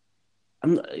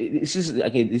 I'm not, it's just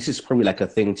okay. This is probably like a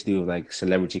thing to do with like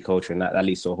celebrity culture, and that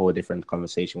leads to a whole different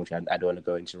conversation, which I don't want to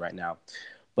go into right now.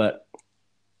 But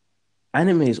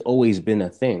anime has always been a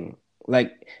thing.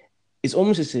 Like, it's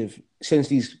almost as if since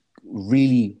these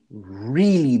really,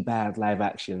 really bad live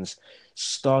actions,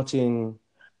 starting,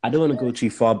 I don't want to go too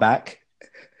far back.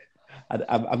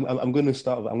 I'm going to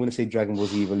start. I'm going to say Dragon Ball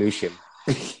Z Evolution.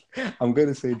 I'm going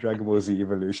to say Dragon Ball Z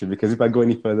Evolution because if I go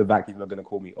any further back, people are going to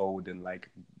call me old and like,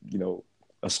 you know,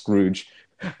 a Scrooge.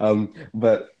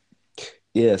 But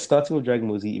yeah, starting with Dragon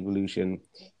Ball Z Evolution,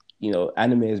 you know,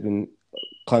 anime has been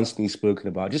constantly spoken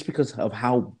about just because of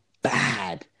how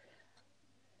bad,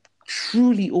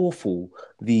 truly awful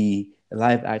the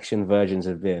live action versions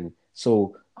have been.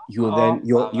 So I think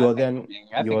you're you're being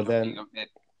then a bit.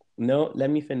 no, let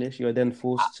me finish. You're then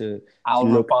forced to I'll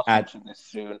look rebut you at to this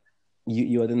soon.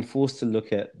 you are then forced to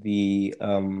look at the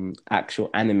actual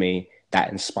anime that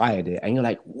inspired it, and you're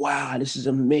like, wow, this is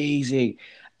amazing.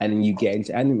 And then you get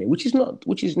into anime, which is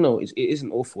no, it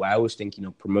isn't awful. I always think, you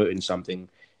know, promoting something.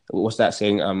 What's that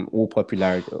saying? All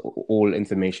popularity, all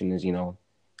information is, you know,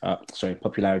 sorry,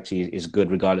 popularity is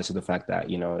good regardless of the fact that,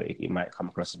 you know, it might come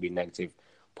across as being negative.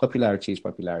 Popularity is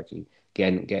popularity.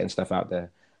 Getting stuff out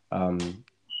there. Um,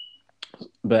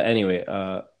 but anyway,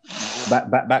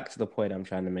 back to the point I'm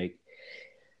trying to make.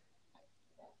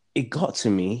 It got to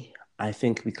me, I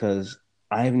think, because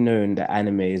I've known that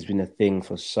anime has been a thing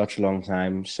for such a long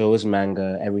time. So is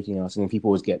manga, everything else. And people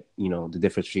always get, you know, the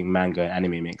difference between manga and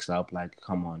anime mixed up. Like,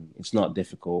 come on, it's not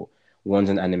difficult. One's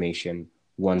an animation,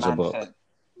 one's a Man book. said,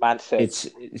 man said,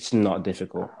 It's not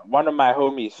difficult. one of my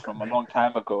homies from a long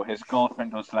time ago, his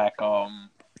girlfriend was like,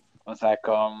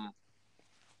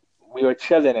 we were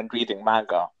chilling and reading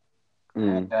manga.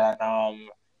 And Mm. then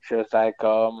she was like,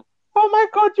 oh my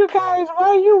god, you guys, why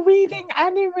are you reading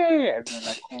anime? And we're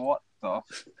like, what the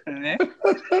flip?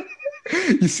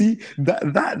 You see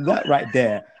that right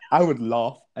there, I would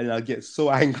laugh and I'd get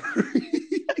so angry.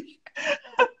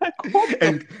 Like, what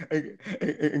the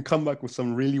And come back with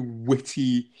some really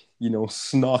witty, you know,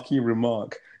 snarky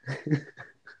remark.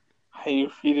 are you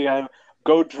feeling?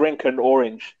 Go drink an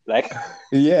orange. Like,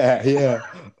 Yeah.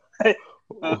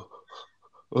 uh,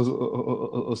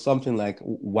 Or something like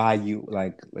why you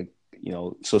like you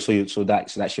know so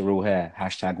that's your real hair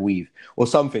hashtag weave or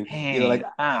something, you know, hey, like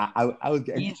fam, I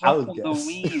ease I up would on get the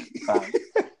weave, fam.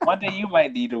 One day you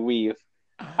might need a weave.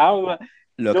 How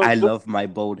Look, No, I no, love my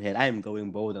bald head. I am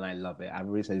going bald and I love it. I've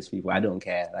always said this to people. I don't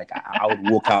care. Like I would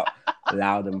walk out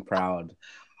loud and proud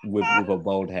with a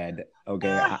bald head.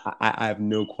 Okay, I have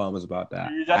no qualms about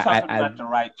that. you just haven't met the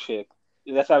right chick.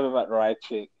 You just haven't met the right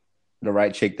chick. The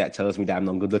right chick that tells me that I'm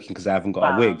not good looking because I haven't got a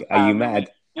Fam, wig. Are you fam, mad?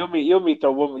 you'll meet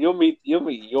a woman. You'll meet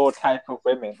your type of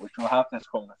women, which will have this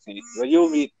conversation. You'll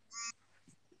meet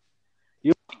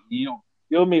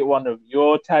one of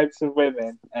your types of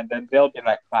women, and then they'll be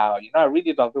like, "Wow, you know, I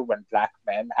really love it when black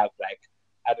men have like,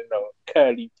 I don't know,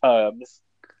 curly perms,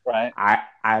 right?"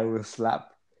 I will slap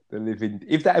the living.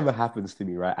 If that ever happens to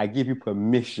me, right, I give you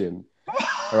permission.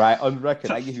 All right, on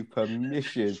record, I give you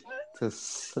permission to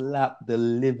slap the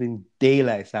living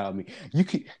daylights out of me.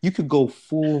 You could go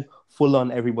full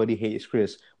on Everybody Hates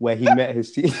Chris, where he met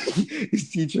his his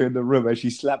teacher in the room and she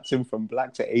slapped him from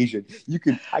black to Asian.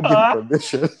 I give you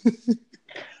permission.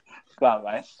 Fam,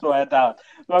 I swear down.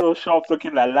 Man will show up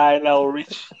looking like Lionel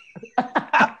Rich.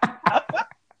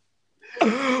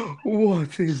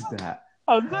 What is that?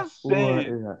 I'm just What saying.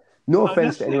 is that? No I'm offense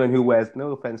just to saying. anyone who wears.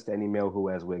 No offense to any male who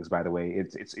wears wigs. By the way,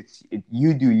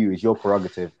 you do you. It's your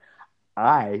prerogative.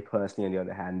 I personally, on the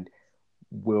other hand,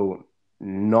 will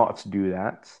not do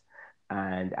that,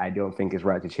 and I don't think it's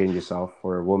right to change yourself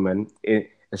for a woman,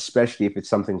 especially if it's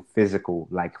something physical.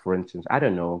 Like, for instance, I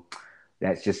don't know.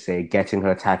 Let's just say getting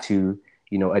her tattoo.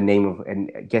 You know, a name of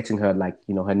and getting her like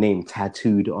her name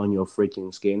tattooed on your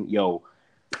freaking skin. Yo,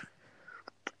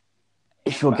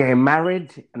 if you're getting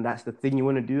married and that's the thing you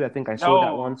want to do, I think I saw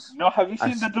that once. No, have you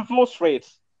seen the divorce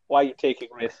rates? Why are you taking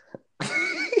risks?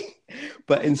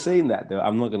 But in saying that, though,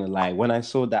 I'm not gonna lie. When I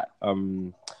saw that, I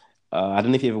don't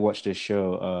know if you ever watched this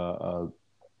show,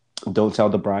 Don't Tell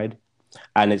the Bride,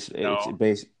 and it's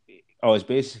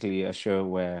basically a show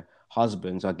where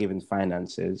husbands are given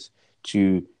finances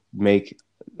to make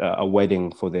a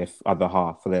wedding for their other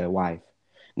half, for their wife.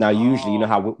 Now, usually, you know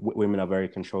how women are very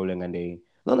controlling, and they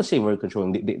not necessarily very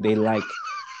controlling. They like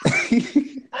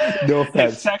no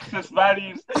offense. His sexist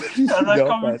values are not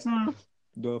coming through.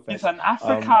 No offense. He's an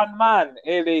African man.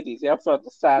 Hey, ladies, you have to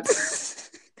understand.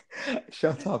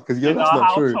 Shut up, because that's our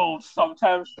not true. households,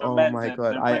 sometimes the men my they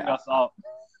God, bring us up.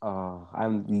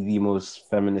 I'm the most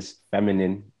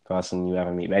feminine person you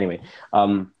ever meet. But anyway,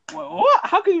 what?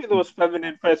 How can you be the most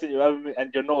feminine person you ever meet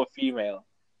and you're not a female?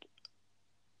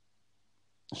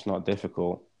 it's not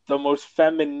difficult. The most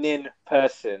feminine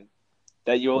person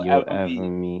that you'll ever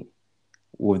meet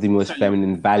with the most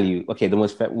feminine value. Okay,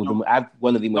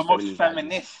 one of the most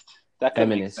feminist. That can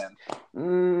make sense.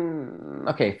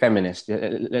 Okay, feminist.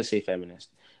 Let's say feminist.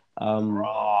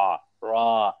 Raw.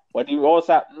 What was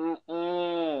that?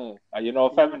 Are you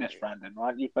not a feminist, Brandon?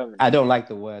 Aren't you feminist? I don't like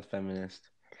the word feminist.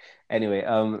 Anyway,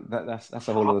 that's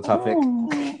a whole other topic.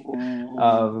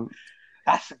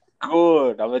 That's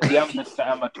good. I'm gonna DM this to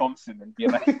Emma Thompson and be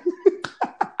like,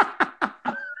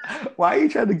 why are you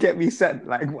trying to get me sent?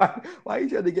 Like, why are you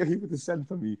trying to get people to send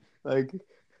for me? Like,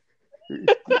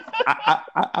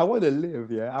 I want to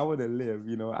live. Yeah, I want to live.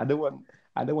 You know, I don't want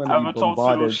to Emma be Thompson will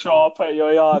bombarded. show up at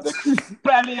your yard,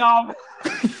 belly up.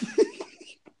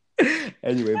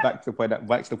 Anyway, back to the point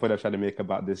I'm trying to make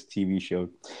about this TV show.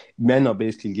 Men are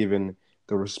basically given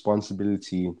the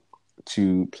responsibility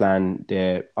to plan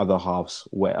their other halves,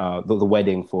 the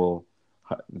wedding for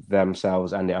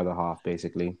themselves and their other half,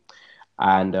 basically.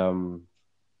 And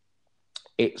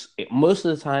it's most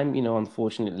of the time,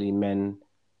 unfortunately, men.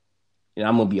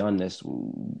 I'm gonna be honest.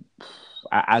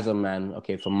 As a man,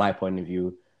 okay, from my point of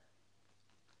view,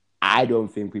 I don't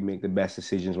think we make the best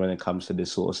decisions when it comes to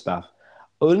this sort of stuff.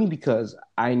 Only because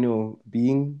I know,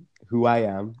 being who I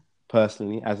am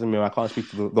personally, as a male, I can't speak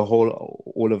to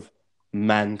all of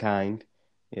mankind.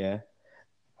 Yeah,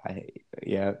 I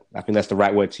think that's the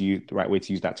right word to use. The right way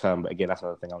to use that term. But again, that's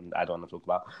another thing I don't want to talk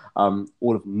about.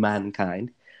 All of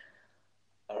mankind.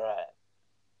 All right.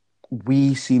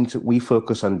 We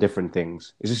focus on different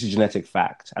things. It's just a genetic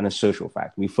fact and a social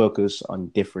fact. We focus on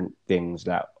different things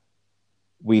that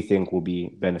we think will be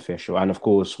beneficial. And of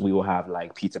course, we will have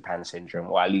like Peter Pan syndrome,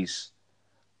 or at least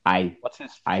What's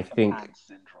his Peter Pan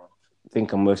syndrome? I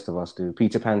think most of us do.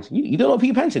 Peter Pan. You don't know what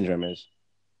Peter Pan syndrome is?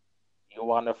 You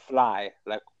want to fly?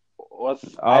 Like,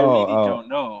 I really don't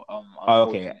know.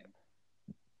 Okay.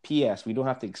 P.S. We don't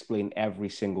have to explain every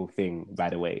single thing, by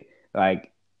the way.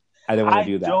 Like, I don't want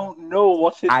to do that. I don't know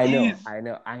what it is. I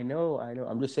know.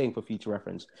 I'm just saying for future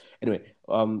reference. Anyway,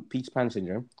 Peter Pan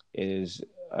syndrome is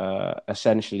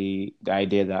essentially the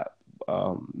idea that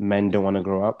men don't want to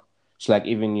grow up. So, like,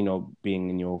 even, being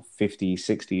in your 50s,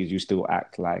 60s, you still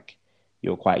act like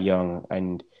you're quite young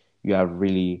and you have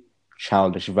really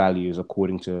childish values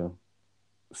according to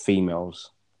females.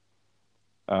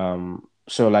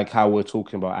 So like how we're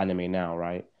talking about anime now,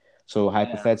 right? So Yeah.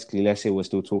 hypothetically, let's say we're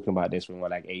still talking about this when we're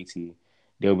like 80,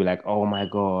 they'll be like, "Oh my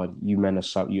God, you men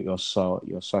are you're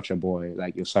such a boy,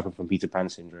 like you're suffering from Peter Pan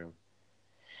syndrome."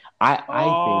 I think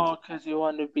Oh, because you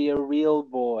want to be a real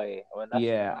boy. Well, that's a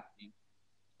yeah, movie.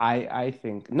 I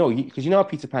think no, because you know how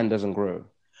Peter Pan doesn't grow.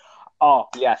 Oh,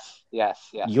 yes, yes,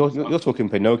 yes, You're yes. you're, you're Okay. talking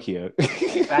Pinocchio.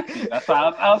 Exactly. That's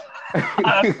why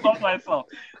I stopped myself.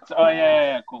 So, oh,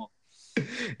 yeah, cool.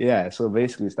 Yeah, so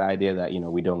basically it's the idea that,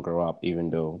 we don't grow up even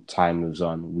though time moves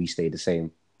on, we stay the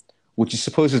same, which is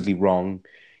supposedly wrong.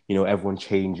 Everyone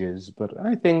changes, but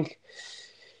I think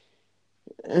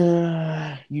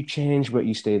you change, but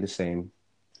you stay the same.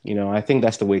 I think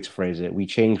that's the way to phrase it. We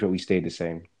change, but we stay the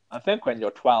same. I think when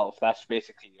you're 12, that's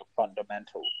basically your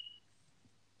fundamental.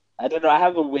 I don't know. I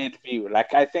have a weird view.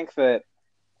 Like, I think that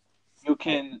you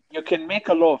can make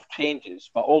a lot of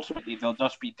changes, but ultimately they'll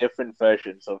just be different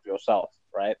versions of yourself,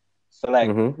 right? So like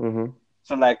Mm-hmm, mm-hmm.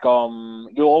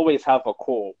 you always have a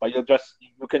core, but you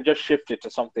can just shift it to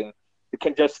something. You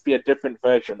can just be a different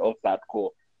version of that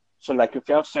core. So like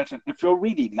if you're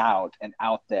really loud and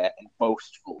out there and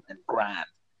boastful and grand,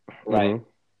 right? Mm-hmm.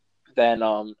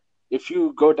 Then if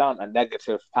you go down a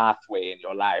negative pathway in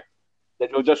your life, then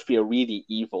you'll just be a really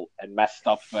evil and messed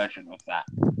up version of that.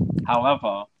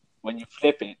 However, when you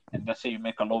flip it and let's say you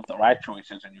make a lot of the right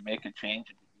choices and you make a change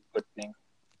and you do good things,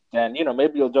 then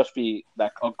maybe you'll just be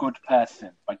like a good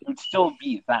person, but you'd still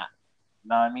be that. You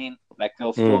know what I mean? Like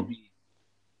there'll still Mm. be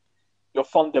your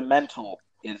fundamental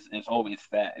is always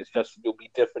there. It's just you'll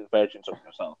be different versions of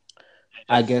yourself. You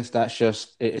I just guess that's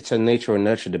just it's a nature and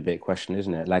nurture debate question,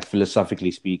 isn't it? Like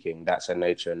philosophically speaking, that's a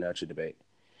nature and nurture debate.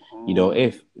 ooh,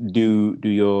 If do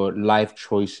your life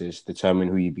choices determine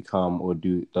who you become, or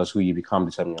does who you become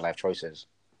determine your life choices?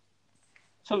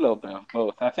 it's a little bit of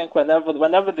both. I think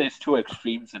whenever there's two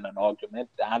extremes in an argument,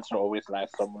 the answer always lies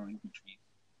somewhere in between.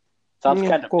 Sounds Yeah,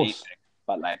 kind of of course. basic,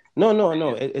 but like No, what no, it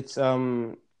no. is. It's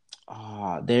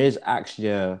there is actually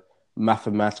a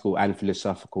mathematical and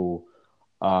philosophical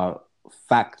uh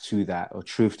fact to that, or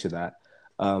truth to that.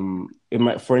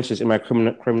 For instance, in my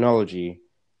criminology,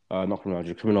 not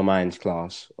criminology, criminal minds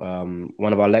class,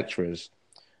 one of our lecturers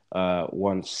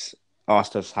once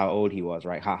asked us how old he was,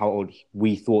 right? How old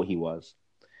we thought he was,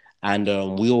 and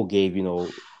we all gave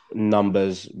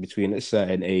numbers between a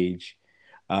certain age,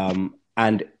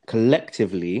 and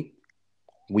collectively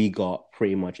we got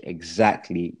pretty much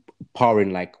exactly,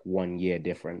 barring like 1 year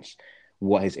difference,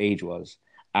 what his age was.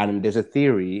 And there's a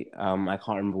theory, I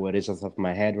can't remember what it is off the top of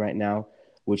my head right now,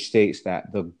 which states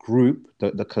that the group,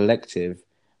 the collective,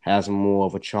 has more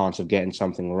of a chance of getting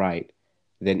something right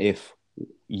than if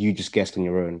you just guessed on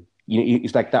your own.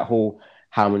 It's like that whole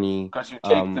how many. Because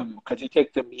you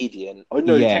take the median, or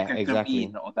no, you take Yeah, like the exactly.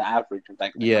 mean or the average of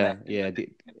like the Yeah, collective, yeah, and then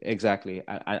exactly.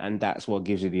 And that's what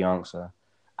gives you the answer.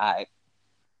 I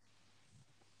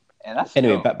and that's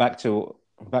Anyway, dope. back to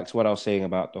what I was saying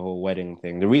about the whole wedding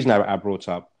thing. The reason I brought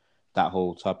up that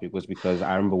whole topic was because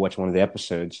I remember watching one of the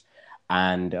episodes,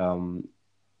 and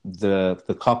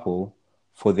the couple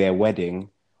for their wedding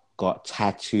got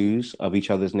tattoos of each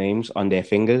other's names on their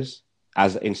fingers,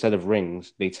 as instead of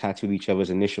rings, they tattooed each other's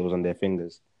initials on their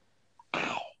fingers.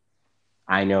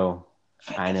 I know,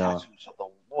 I Finger know, tattoos are the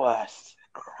worst.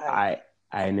 Christ. I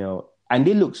I know. And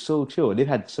they look so chill. They've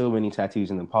had so many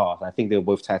tattoos in the past. I think they were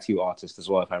both tattoo artists as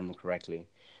well, if I remember correctly.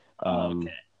 Okay. Um,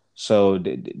 so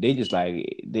they just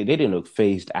like they didn't look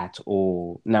phased at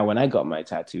all. Now, when I got my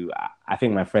tattoo, I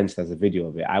think my friend has a video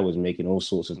of it. I was making all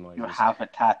sorts of You noises. have a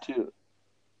tattoo.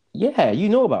 Yeah, you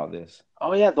know about this.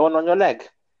 Oh yeah, the one on your leg.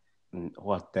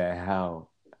 What the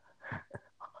hell?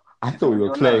 I Is it thought we on were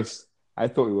your leg? close. I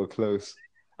thought we were close.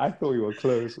 I thought we were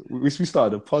close. We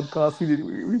started a podcast.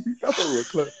 I thought we were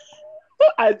close.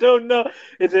 I don't know.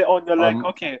 Is it on your leg? Um.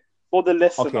 Okay. For the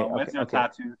listener, Okay. where's Okay. your Okay.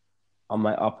 tattoo? On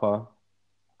my upper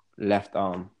left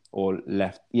arm, or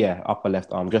left, yeah, upper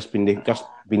left arm, just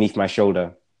beneath my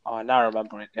shoulder. Oh, now I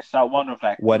remember it. It's that one of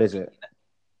like the What is bean. it?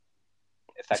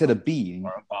 It's Is like it a a bean B?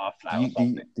 or a Do barfly or you do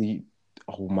something. you, do you,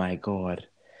 Oh my God.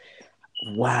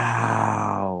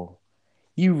 Wow.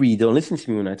 You really don't listen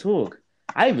to me when I talk.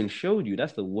 I even showed you.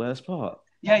 That's the worst part.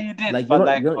 Yeah, you did, Like you're but not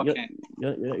like, you're you're okay,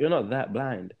 you're not that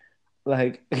blind.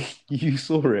 Like you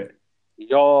saw it.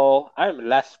 I'm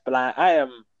less blind. I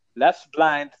am less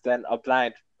blind than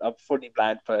a fully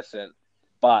blind person.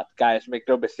 But guys, make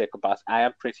no mistake about it, I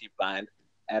am pretty blind,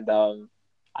 and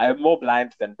I am more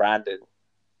blind than Brandon.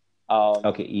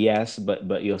 Okay, Um, yes,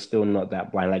 but you're still not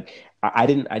that blind. Like I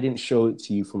didn't show it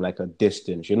to you from like a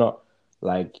distance. You're not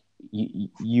like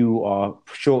you are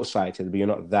short sighted, but you're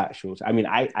not that short. I mean,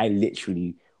 I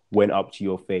literally went up to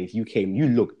your face. You came, you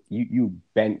looked, you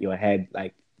bent your head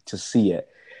like to see it.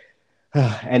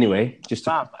 Anyway, just to,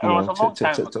 Fam, it was a long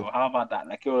time ago. How about that?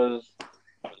 Like, it was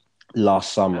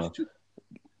last summer.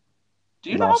 Do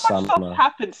you know how Last much stuff summer.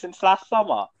 happened since last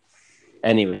summer?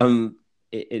 Anyway,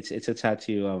 it's a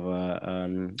tattoo of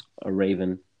a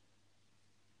raven.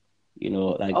 You know,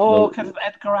 like Because of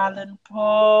Edgar Allan Poe.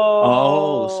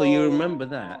 Oh, so you remember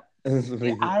that?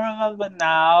 Yeah, I remember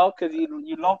now because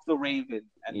you love the Raven.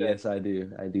 And Yes, I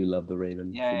do. I do love the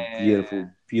Raven. Yeah, It's a beautiful,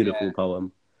 beautiful yeah.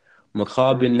 poem.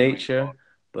 Macabre in Really great nature,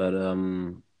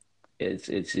 poem.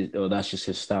 but that's just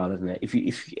his style, isn't it? If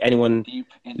anyone Deep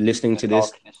listening into to the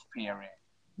this darkness period.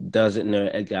 doesn't know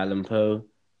Edgar Allan Poe,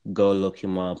 go look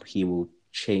him up. He will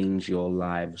change your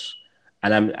lives.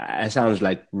 And it sounds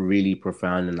like really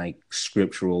profound and like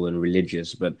scriptural and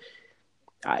religious, but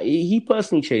he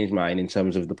personally changed mine in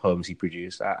terms of the poems he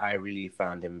produced. I really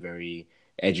found him very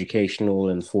educational,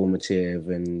 informative,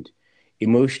 and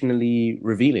emotionally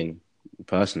revealing,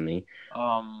 personally.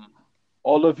 All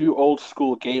of you old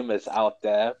school gamers out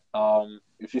there,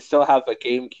 if you still have a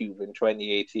GameCube in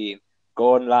 2018,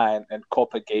 go online and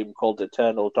cop a game called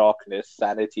Eternal Darkness: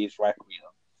 Sanity's Requiem.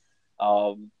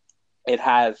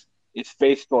 It's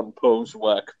based on Poe's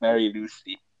work very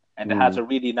loosely, and it has a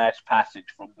really nice passage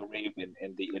from the Raven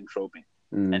in the intro bit,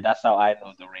 and that's how I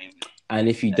know the Raven. And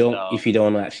if you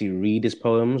don't actually read his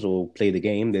poems or play the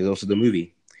game, there's also the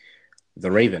movie, The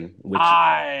Raven, which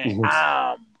I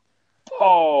am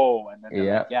Poe, and then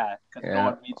Yeah. because no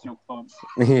one reads your poems.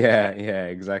 yeah,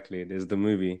 exactly. There's the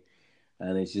movie,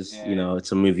 and it's just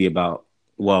it's a movie about,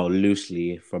 well,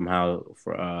 loosely from how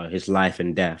for his life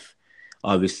and death.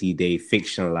 Obviously, they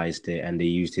fictionalized it and they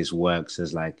used his works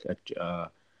as like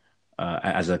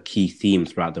as a key theme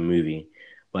throughout the movie.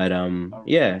 But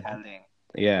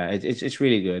it's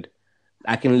really good.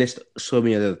 I can list so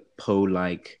many other Poe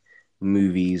like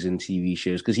movies and TV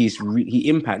shows because he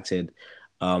impacted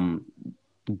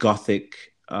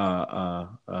Gothic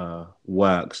works,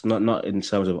 not in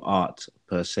terms of art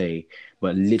per se,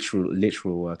 but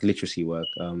literal work, literacy work.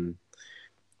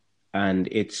 And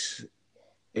it's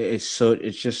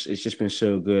just been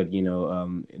so good,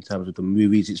 in terms of the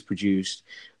movies it's produced,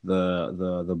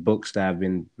 the books that have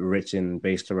been written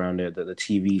based around it, the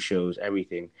TV shows,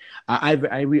 everything. I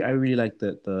really like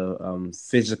the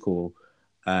physical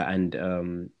and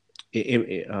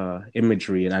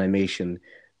imagery and animation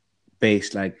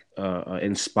based, like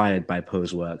inspired by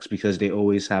Poe's works, because they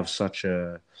always have such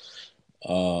an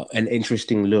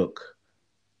interesting look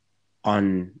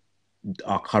on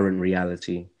our current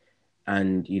reality.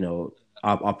 And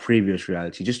our previous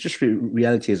reality, just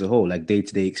reality as a whole, like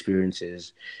day-to-day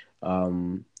experiences,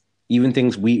 even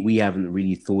things we haven't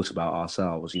really thought about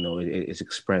ourselves. It's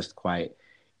expressed quite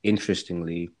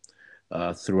interestingly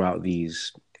throughout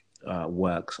these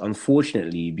works.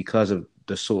 Unfortunately, because of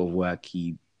the sort of work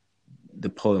he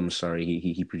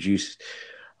produced,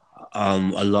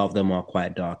 a lot of them are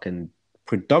quite dark and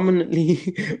predominantly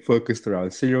focused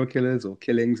around serial killers or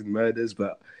killings and murders,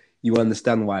 but you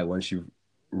understand why once you've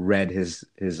read his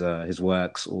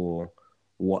works or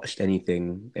watched any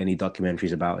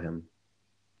documentaries about him.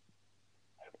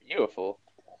 Beautiful.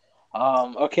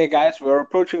 Okay, guys, we're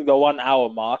approaching the 1 hour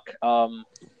mark.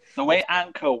 The way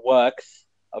Anchor works,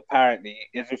 apparently,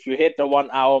 is if you hit the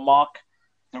 1 hour mark,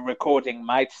 the recording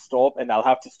might stop, and I'll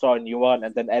have to start a new one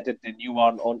and then edit the new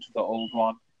one onto the old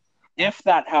one. If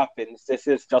that happens, this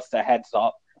is just a heads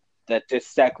up that this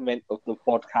segment of the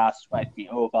podcast might be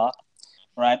over,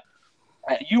 right?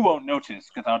 You won't notice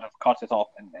because I would have cut it off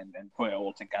and put it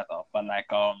all together. But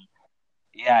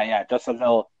just a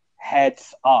little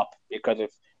heads up, because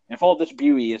if all this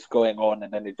beauty is going on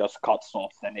and then it just cuts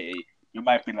off, then you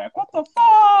might be like, what the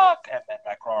fuck? And then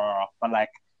but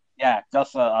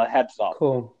just a heads up.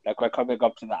 Cool. Like, we're coming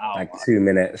up to the hour. Like 2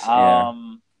 minutes.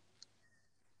 So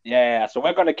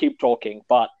we're gonna keep talking,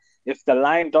 but if the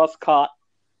line does cut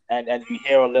and you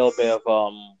hear a little bit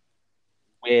of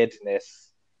weirdness,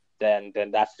 then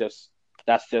that's just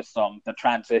the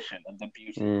transition and the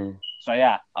beauty.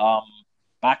 So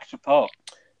back to Poe.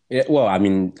 Yeah, well, I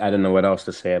mean, I don't know what else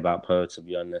to say about Poe, to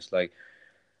be honest. Like,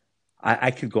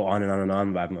 I could go on and on and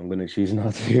on, but I'm going to choose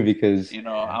not to because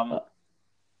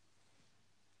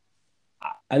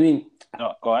I mean,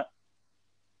 no, go ahead.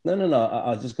 No.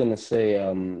 I was just gonna say,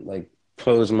 like,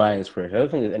 Poe's my inspiration. I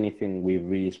don't think there's anything we've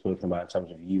really spoken about in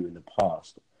terms of you in the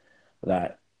past.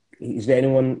 That is there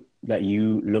anyone that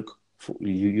you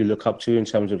look up to in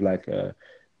terms of like a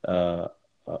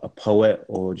poet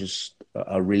or just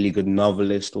a really good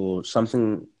novelist or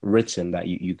something written that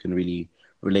you can really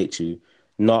relate to?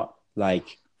 Not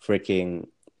like freaking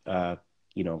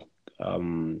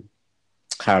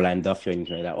Caroline Duffy or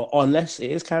anything like that, or unless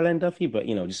it is Caroline Duffy, but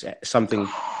just something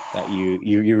that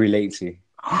you relate to.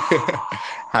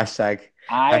 hashtag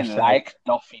I hashtag like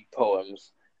Duffy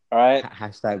poems. All right.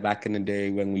 hashtag back in the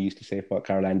day when we used to say fuck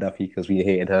Caroline Duffy because we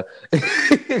hated her.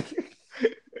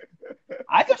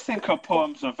 I just think her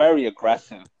poems are very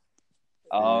aggressive.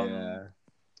 Yeah.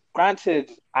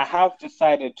 Granted, I have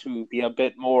decided to be a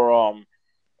bit more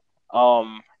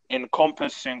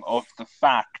encompassing of the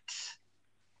fact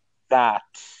that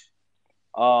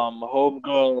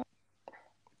homegirl.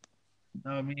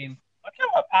 I mean, okay,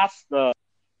 we're past the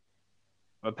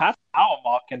hour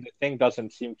mark, and the thing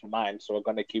doesn't seem to mind, so we're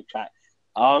gonna keep chatting.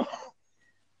 Um,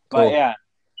 but Cool. yeah,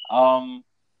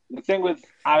 the thing with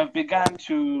I began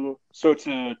to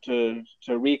to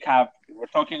recap. We're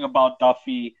talking about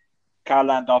Duffy,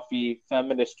 Caroline Duffy,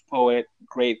 feminist poet,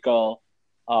 great girl.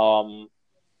 Um,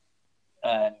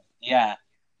 and yeah,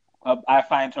 I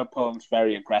find her poems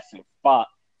very aggressive, but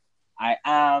I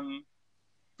am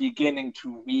beginning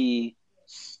to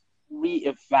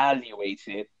reevaluate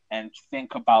it and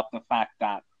think about the fact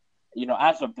that,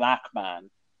 as a black man,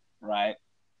 right?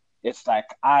 It's like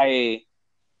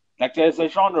there's a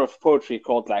genre of poetry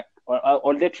called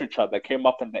or literature that came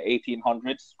up in the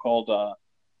 1800s called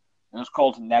it was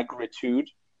called negritude,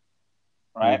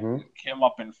 right? Mm-hmm. It came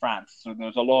up in France, so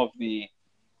there's a lot of the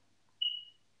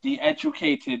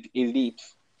educated elite,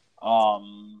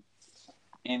 um,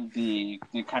 in the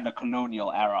kind of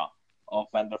colonial era of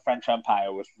when the French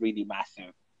Empire was really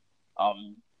massive.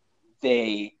 Um,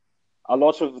 they a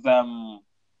lot of them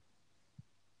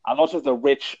a lot of the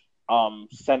rich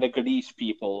Senegalese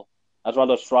people, as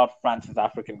well as throughout France's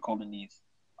African colonies,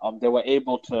 they were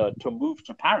able to move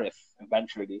to Paris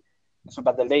eventually. So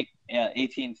by the late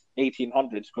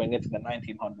 1800s, going into the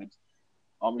 1900s,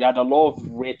 you had a lot of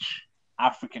rich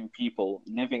African people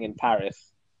living in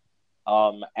Paris,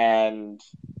 and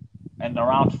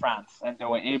around France, and they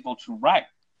were able to write,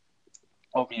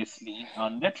 obviously,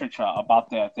 on literature about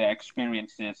their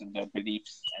experiences and their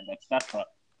beliefs and etc.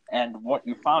 And what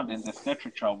you found in this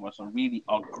literature was a really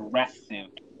aggressive,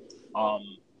 um,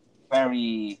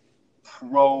 very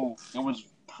it was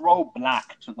pro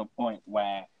black to the point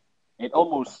where it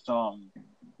almost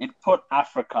it put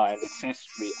Africa and its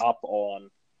history up on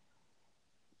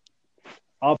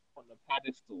a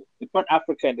pedestal. It put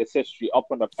Africa and its history up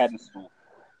on a pedestal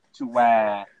to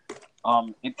where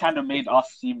it kind of made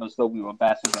us seem as though we were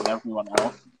better than everyone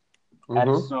else. And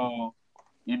Mm-hmm. so,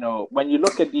 when you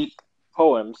look at these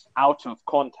poems out of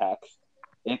context,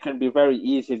 it can be very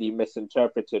easily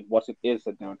misinterpreted what it is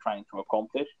that they were trying to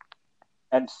accomplish.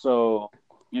 And so,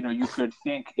 you could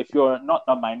think if you're not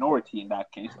a minority in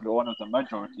that case, you're one of the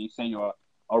majority, say you're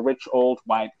a rich old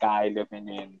white guy living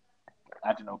in,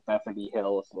 I don't know, Beverly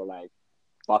Hills or like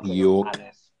Buckingham York.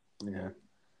 Palace, Yeah. right?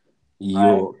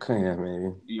 York. Yeah,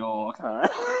 maybe. York, right?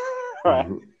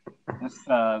 Mm-hmm.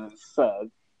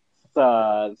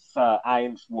 Sir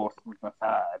Ainsworth the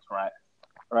third, right?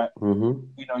 Right.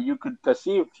 Mm-hmm. You could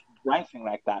perceive writing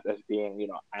like that as being,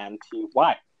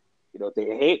 anti-white. They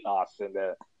hate us, and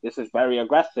this is very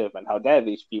aggressive, and how dare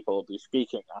these people be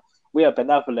speaking? We are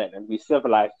benevolent, and we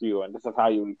civilized you, and this is how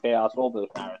you repay us. All those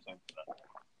narratives that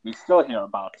we still hear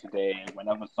about today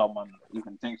whenever someone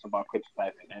even thinks about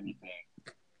criticizing anything.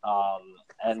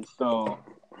 And so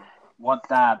what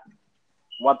that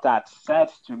says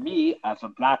to me as a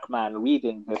black man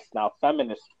reading this now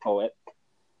feminist poet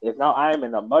is now I'm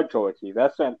in a majority.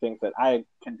 There's certain things that I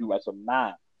can do as a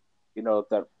man,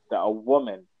 that a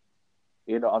woman,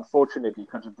 unfortunately,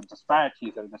 because of the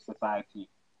disparities in the society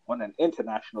on an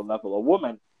international level, a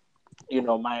woman,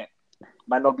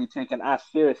 might not be taken as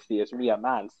seriously as me, a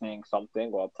man, saying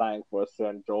something or applying for a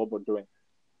certain job or doing,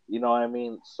 what I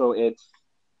mean? So it's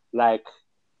like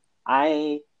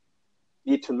I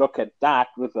need to look at that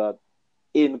with a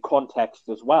in context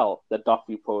as well, the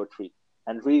Duffy poetry,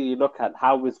 and really look at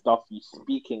how is Duffy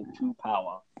speaking to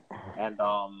power, and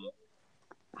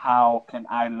how can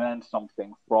I learn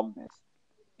something from this?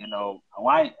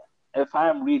 Why? If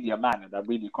I'm really a man and I'm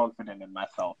really confident in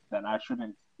myself, then I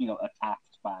shouldn't feel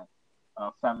attacked by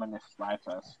a feminist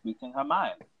writer speaking her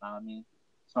mind. I mean,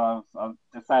 so I've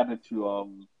decided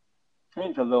to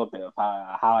change a little bit of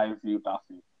how I view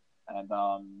Duffy, and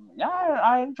yeah,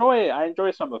 I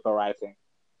enjoy some of her writing.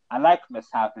 I like Miss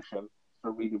Havisham. It's a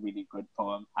really really good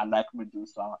poem. I like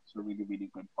Medusa. It's a really really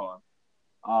good poem.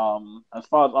 As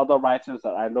far as other writers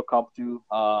that I look up to,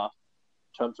 in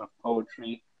terms of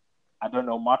poetry, I don't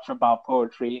know much about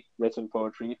poetry, written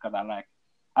poetry, because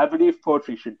I believe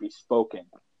poetry should be spoken,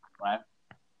 right?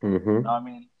 Mm-hmm. I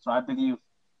mean, so I believe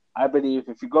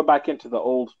if you go back into the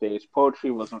old days, poetry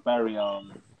was a very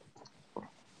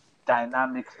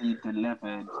dynamically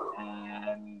delivered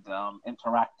and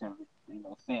interactive,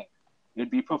 thing. It'd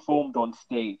be performed on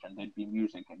stage, and there'd be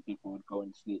music, and people would go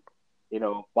and see,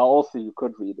 But also, you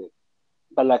could read it.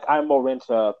 But like, I'm more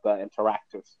into the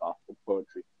interactive stuff with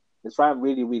poetry. That's why I'm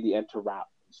really, really into rap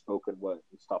and spoken word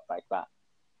and stuff like that,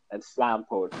 and slam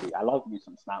poetry. I love me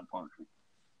some slam poetry.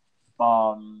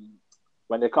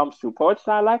 When it comes to poets,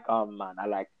 I like man, I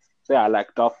like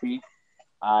Duffy.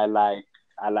 I like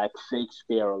I like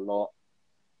Shakespeare a lot.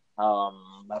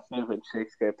 My favorite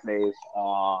Shakespeare plays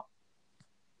are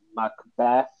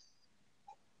Macbeth.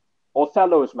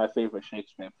 Othello is my favorite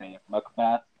Shakespeare play.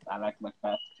 Macbeth, I like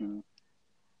Macbeth too.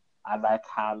 I like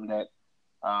Hamlet.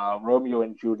 Romeo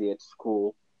and Juliet's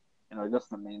cool. Just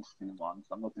the mainstream ones.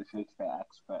 I'm not a Shakespeare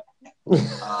expert.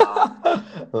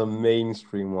 The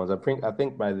mainstream ones. I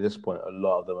think by this point, a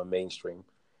lot of them are mainstream.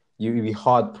 You'd be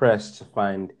hard pressed to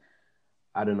find,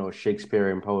 I don't know,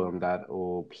 Shakespearean poem that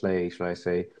or play, should I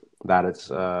say, that it's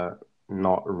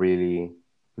not really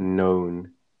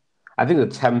known. I think The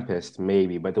Tempest,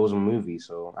 maybe, but there was a movie,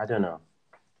 so I don't know.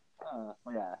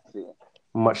 Yeah, I see.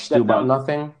 Much still, but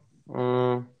nothing.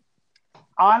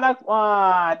 I like.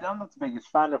 I'm not the biggest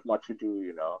fan of Much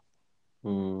Ado.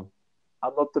 Mm.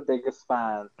 I'm not the biggest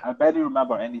fan. I barely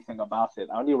remember anything about it.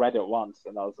 I only read it once,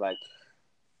 and I was like,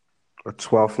 A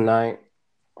Twelfth Night.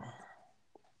 I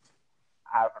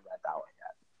haven't read that one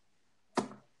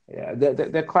yet. Yeah,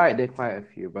 they're quite a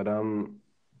few, but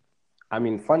I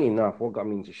mean, funny enough, what got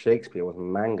me into Shakespeare was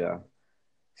manga.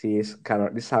 See, it's kind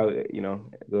of this is how it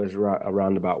goes a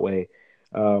roundabout way.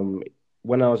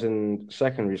 When I was in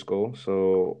secondary school,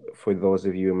 so for those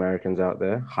of you Americans out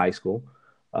there, high school,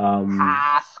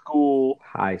 High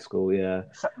school. Yeah.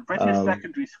 British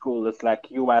secondary school is like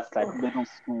US, like middle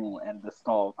school and the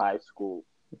start of high school.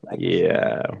 Like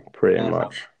Yeah, pretty there's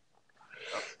much.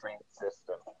 a strange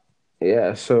system.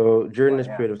 Yeah, so during this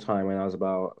period of time when I was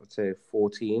about, let's say,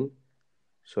 14,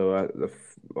 so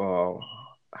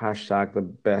hashtag the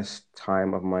best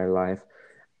time of my life.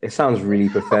 It sounds really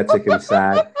pathetic and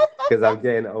sad because I'm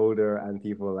getting older and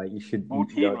people are like, you should.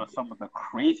 14 was some of the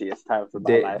craziest times of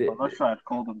my life. I'm not sure I'd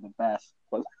call them the best.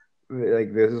 But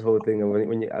like there's this whole thing of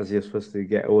when you, as you're supposed to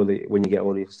get older, when you get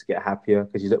older, you're supposed to get happier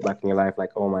because you look back in your life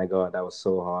like, oh my God, that was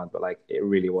so hard, but like it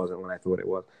really wasn't when I thought it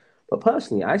was. But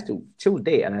personally, I still till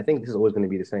date, and I think this is always going to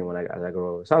be the same as I grow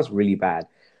older. It sounds really bad,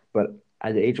 but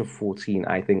at the age of 14,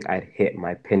 I think I'd hit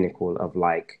my pinnacle of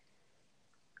like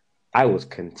I was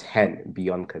content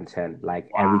beyond content.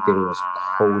 Like everything was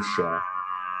kosher.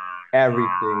 That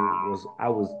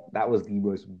was the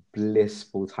most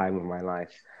blissful time of my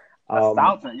life.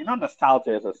 Nostalgia,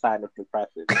 nostalgia is a sign of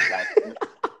depression.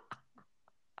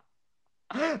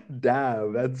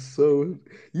 Damn, that's so.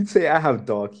 You'd say I have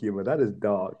dark humor. That is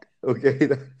dark. Okay,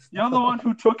 you're the one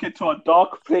who took it to a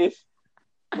dark place.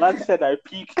 Man said I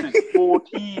peaked at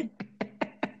 14.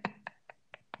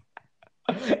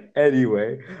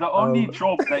 Anyway, the only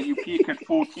job that you peak at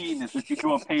 14 is if you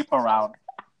do a paper round.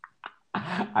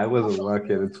 I wasn't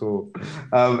working at all.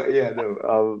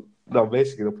 No.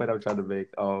 Basically, the point I'm trying to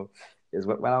make is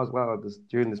when I was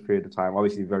during this period of time,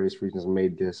 obviously various reasons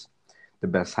made this the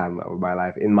best time of my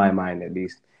life, in my mind at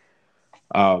least.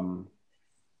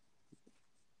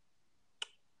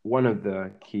 One of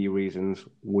the key reasons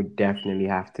would definitely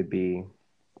have to be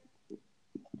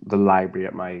the library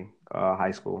at my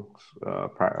high school.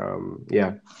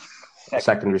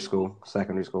 Secondary school.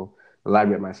 The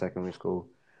library at my secondary school,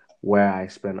 where I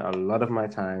spent a lot of my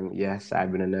time. Yes,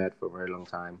 I've been a nerd for a very long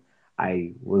time.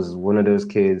 I was one of those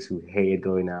kids who hated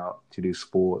going out to do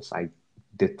sports. I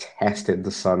detested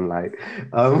the sunlight.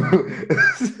 I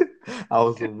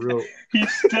was a real. He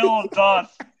still does.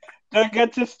 Don't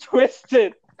get this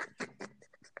twisted.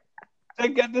 I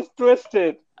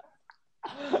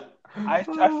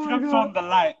flipped on the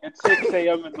light at 6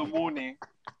 a.m. in the morning,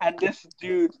 and this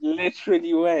dude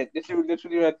literally went.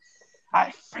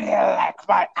 I feel like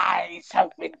my eyes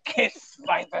have been kissed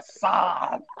by the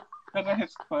sun. Those are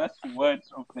his first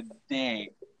words of the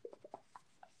day.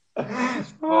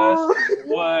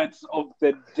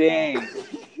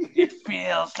 It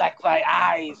feels like my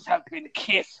eyes have been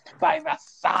kissed by the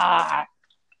sun.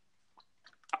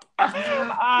 I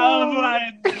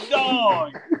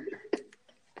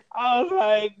was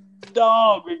like,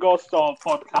 dog, we go start a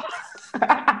podcast.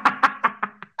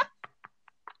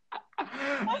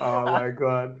 Oh my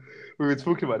God. We were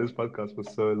talking about this podcast for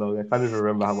so long. I can't even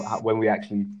remember when we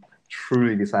actually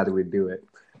truly decided we'd do it.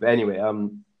 But anyway,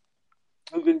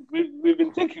 we've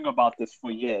been thinking about this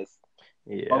for years.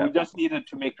 Yeah. But we just needed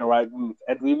to make the right move.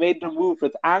 And we made the move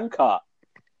with Anchor.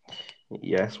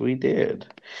 Yes, we did.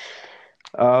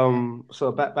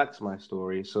 So back to my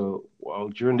story. So, well,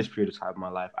 during this period of time in my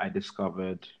life, I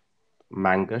discovered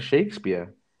manga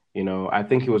Shakespeare. I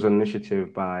think it was an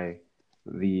initiative by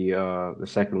the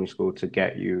secondary school to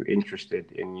get you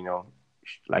interested in,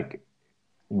 like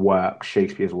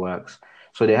Shakespeare's works.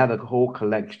 So they had a whole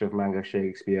collection of manga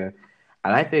Shakespeare,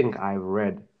 and I think I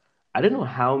read, I don't know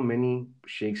how many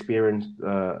Shakespearean,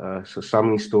 so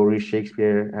many stories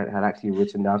Shakespeare had actually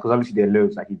written down, because obviously there are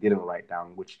loads that he didn't write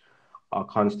down, which are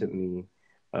constantly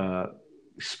uh,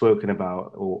 spoken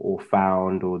about or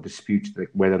found or disputed, like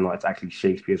whether or not it's actually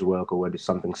Shakespeare's work or whether it's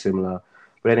something similar.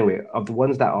 But anyway, of the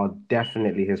ones that are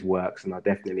definitely his works and are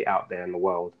definitely out there in the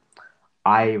world,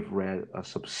 I've read a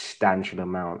substantial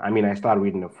amount. I mean, I started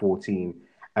reading at 14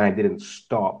 and I didn't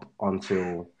stop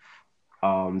until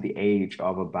the age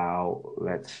of about,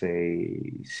 let's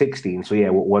say, 16. So yeah,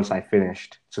 once I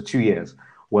finished, so 2 years,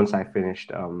 once I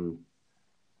finished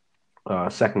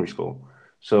secondary school.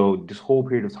 So this whole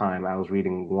period of time, I was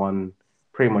reading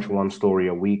pretty much one story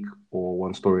a week or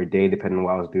one story a day, depending on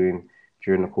what I was doing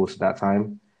during the course of that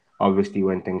time. Obviously,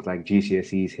 when things like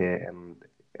GCSEs hit and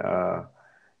uh,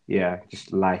 yeah,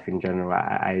 just life in general,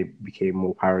 I became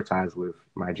more prioritized with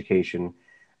my education,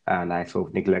 and I sort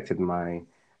of neglected my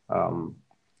um,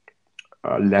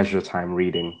 leisure time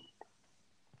reading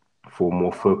for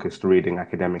more focused reading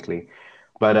academically.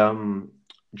 But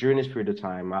during this period of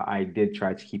time, I did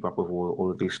try to keep up with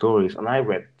all of these stories, and I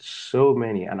read so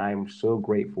many, and I'm so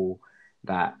grateful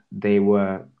that they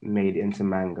were made into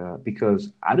manga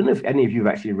because I don't know if any of you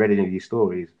have actually read any of these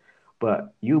stories,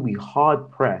 but you'll be hard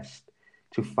pressed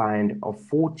to find a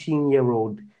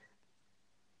 14-year-old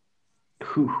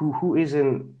who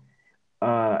isn't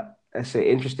let's say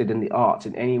interested in the arts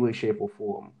in any way, shape, or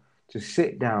form to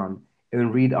sit down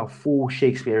and read a full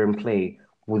Shakespearean play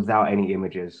without any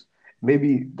images.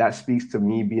 Maybe that speaks to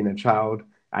me being a child.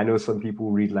 I know some people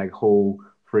read like whole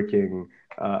freaking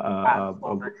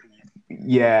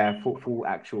yeah, full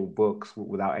actual books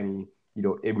without any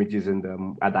images in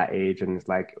them at that age, and it's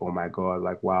like, oh my god,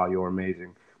 like wow, you're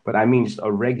amazing. But I mean, just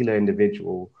a regular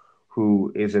individual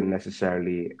who isn't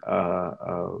necessarily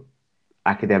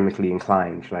academically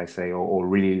inclined, should I say, or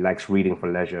really likes reading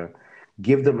for leisure,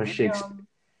 give It them a really Shakespeare,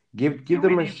 it give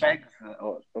them a really begs.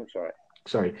 Oh, I'm sorry.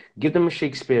 sorry, give them a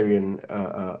Shakespearean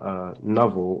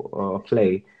novel or a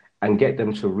play, and get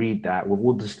them to read that with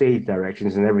all the stage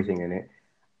directions and everything in it,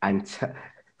 and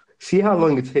see how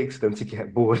long it takes them to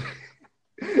get bored.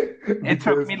 It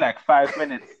took because me like 5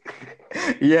 minutes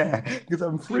yeah,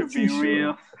 because to be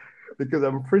real.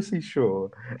 I'm pretty sure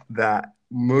that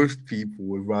most people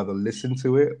would rather listen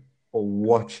to it or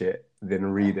watch it than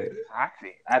read it.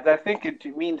 Exactly. And I think it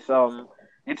means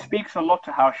it speaks a lot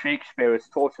to how Shakespeare is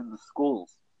taught in the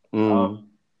schools. Mm. Um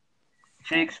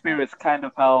Shakespeare is kind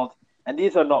of held, and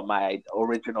these are not my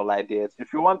original ideas.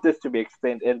 If you want this to be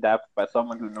explained in depth by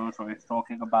someone who knows what he's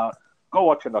talking about, go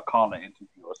watch an Akala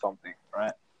interview or something,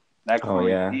 right? Like Oh for real.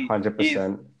 yeah,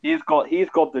 100%. He's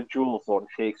got the jewels on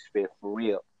Shakespeare for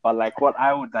real. But like what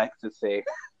I would like to say,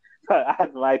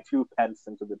 add my 2 pence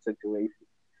into the situation,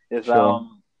 is Sure.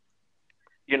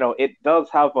 it does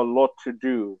have a lot to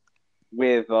do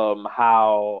with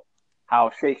how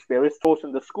Shakespeare is taught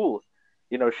in the schools.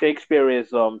 Shakespeare is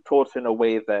taught in a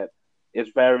way that is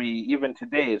very, even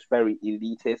today, is very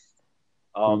elitist.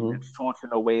 Hmm. It's taught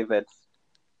in a way that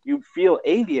you feel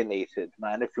alienated,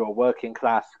 man. If you're a working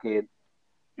class kid,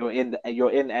 you're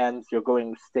in ends, you're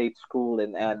going state school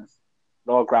in ends,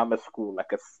 not grammar school,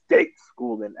 like a state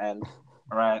school in ends,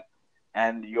 right?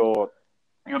 And you're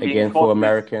being Again, for taught this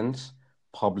Americans,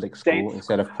 public state school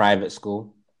instead of private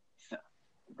school.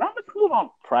 grammar school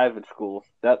or private schools.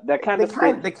 They're kind of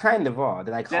state. They kind of are.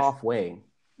 They're like This halfway.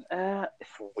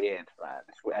 it's weird, man.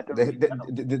 It's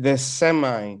weird. They're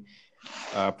semi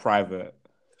private,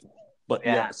 but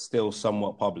Yeah, yet still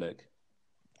somewhat public.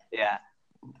 yeah.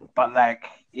 But like,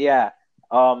 yeah,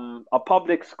 a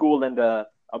public school in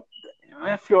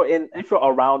if you're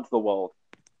around the world,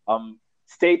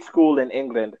 state school in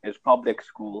England is public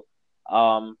school.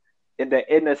 Um, in the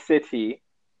inner city,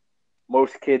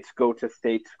 most kids go to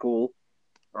state school,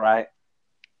 right?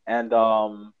 And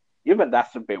even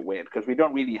that's a bit weird because we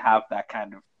don't really have that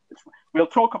kind of. We'll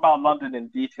talk about London in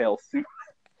detail soon.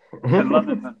 Because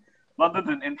London's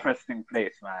an interesting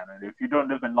place, man. And if you don't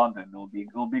live in London,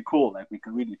 it'll be cool. Like we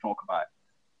can really talk about it.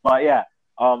 But yeah,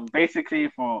 basically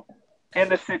for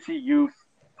inner city youth,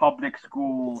 public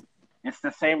school, it's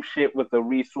the same shit with the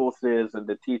resources and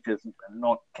the teachers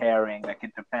not caring. Like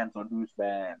it depends on who's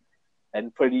there,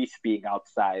 and police being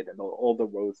outside and all the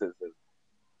roses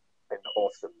and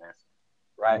awesomeness,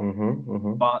 right? Hmm.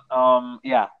 Hmm. But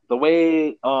yeah, the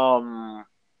way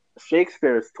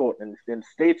Shakespeare is taught in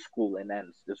state school and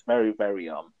ends is very, very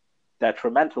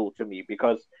detrimental to me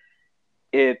because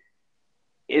it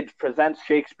it presents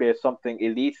Shakespeare as something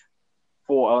elite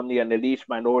for only an elite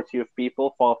minority of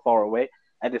people far, far away,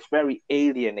 and it's very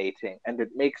alienating, and it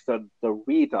makes the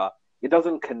reader, it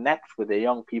doesn't connect with the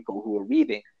young people who are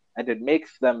reading, and it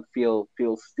makes them feel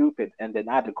stupid and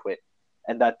inadequate,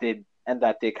 and that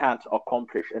they can't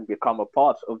accomplish and become a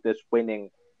part of this winning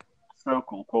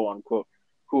circle, quote unquote,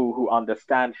 who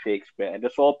understand Shakespeare, and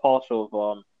it's all part of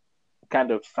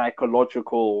kind of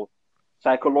psychological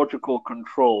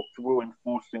control through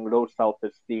enforcing low self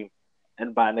esteem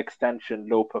and by an extension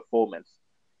low performance.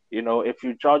 You know, if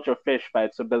you judge a fish by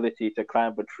its ability to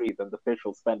climb a tree, then the fish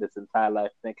will spend its entire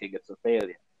life thinking it's a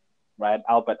failure. Right?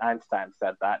 Albert Einstein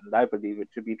said that, and I believe it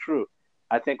to be true.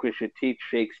 I think we should teach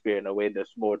Shakespeare in a way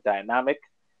that's more dynamic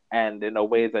and in a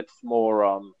way that's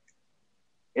more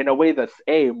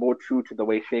true to the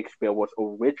way Shakespeare was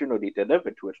originally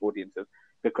delivered to its audiences.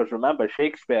 Because remember,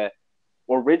 Shakespeare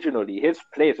originally his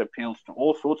plays appeals to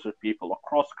all sorts of people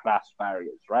across class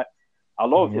barriers, right? A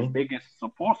lot of his Mm-hmm. biggest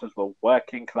supporters were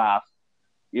working class,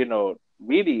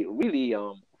 really, really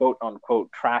quote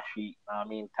unquote trashy,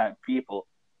 type people,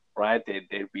 right?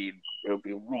 They'd be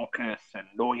raucous and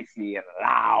noisy and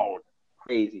loud,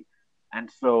 crazy, and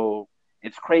so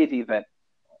it's crazy that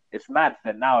it's mad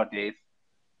that nowadays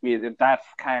that's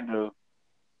kind of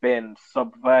been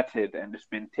subverted and it's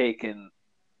been taken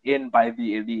in by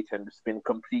the elite and it's been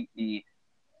completely.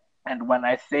 And when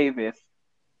I say this,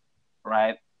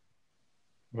 right,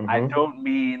 I Mm-hmm. don't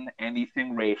mean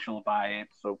anything racial by it,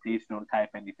 so please don't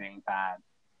type anything bad,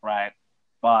 right?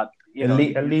 But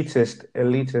Elitist is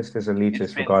it's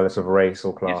elitist been regardless of race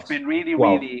or it's class. been really,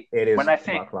 Well, really. it When is I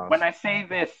say about class. when I say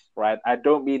this, right, I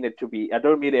don't mean it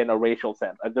in a racial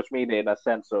sense. I just mean it in a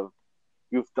sense of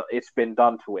it's been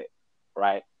done to it,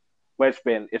 right? Where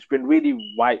it's been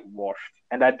really whitewashed,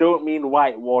 and I don't mean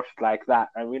whitewashed like that.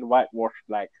 I mean whitewashed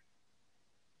like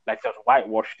just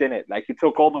whitewashed in it. Like you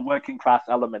took all the working class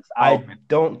elements out of I it.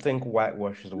 don't think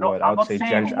whitewash is a No, word. I I'm would not say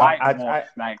saying gentr.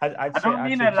 whitewashed. Like I don't I'd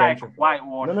mean say it like gentrified. No,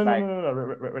 whitewashed. no, no, no, Like no, no.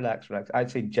 Relax, relax. I'd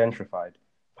say gentrified,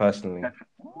 personally.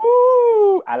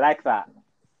 woo, I like that.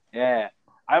 Yeah,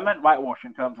 I meant whitewash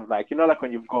in terms of like like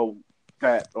when you've got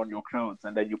dirt on your clothes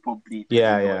and then you put bleach and you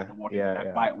Yeah, throw it in yeah, the washing, yeah, like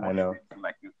yeah. I whitewashed know. it. So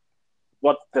like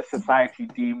what the society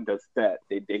deemed as dirt,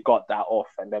 they got that off,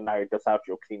 and then now you just have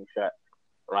your clean shirt,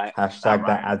 right? That Hashtag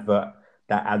rhymes.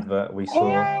 that advert we saw.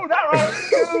 Oh, that rhymes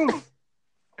too.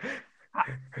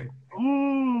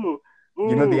 Ooh,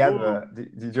 You know the ooh. advert?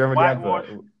 Did you remember the Whitewash,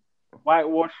 advert?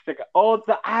 whitewash sticker. Oh,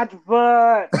 the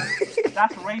advert.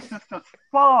 That's racist as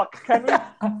fuck. Can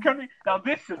we? Now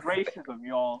this is racism,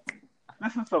 y'all.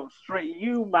 This is some straight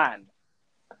you man.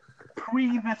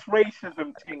 Pre this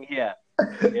racism thing here.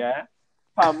 Yeah.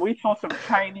 We saw some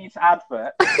Chinese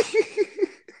advert.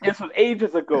 This was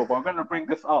ages ago, but I'm gonna bring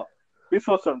this up. We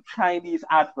saw some Chinese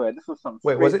advert. This was some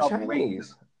Wait, was straight it up racism.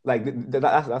 Chinese? Like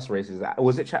that's racist.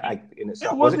 Was it like in It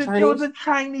itself? Was it wasn't. It was Chinese? a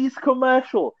Chinese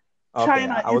commercial. Okay,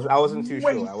 China is I wasn't too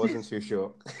sure. I wasn't racist. too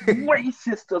sure.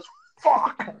 Racist as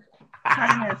fuck.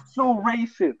 China is so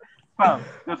racist.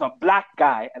 There's a black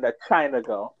guy and a China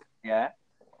girl. Yeah.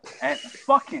 And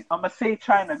fuck it, I'm gonna say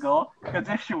China girl because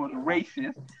this shit was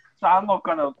racist. So I'm not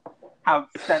gonna have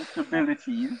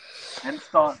sensibilities and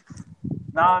start.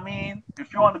 Now I mean,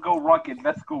 if you want to go rugged,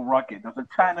 let's go rugged. There's a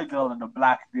China girl and a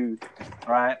black dude,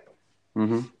 right?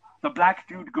 Mm-hmm. The black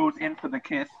dude goes in for the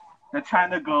kiss. The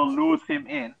China girl lures him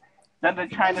in. Then the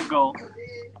China girl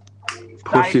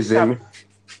Pushes him.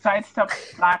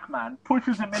 sidesteps black man,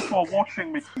 pushes him into a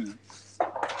washing machine.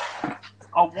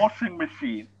 A washing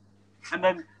machine. And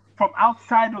then from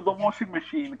outside of the washing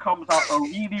machine comes out a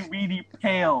really, really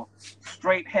pale,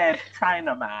 straight-haired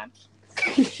China man.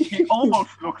 He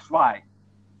almost looks white.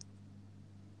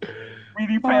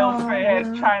 Really pale,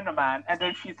 straight-haired China man. And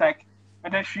then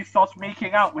she starts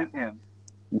making out with him.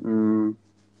 Mm.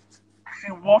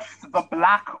 She washed the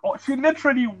black. She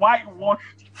literally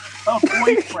whitewashed her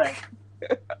boyfriend.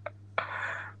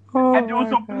 And there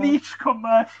was a bleach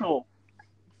commercial.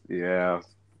 Yeah.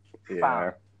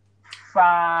 Yeah.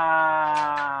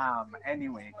 Fam.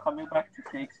 Anyway, coming back to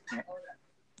Shakespeare.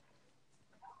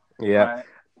 Yeah. Right?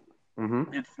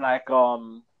 Mm-hmm. It's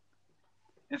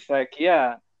like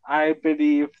yeah, I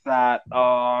believe that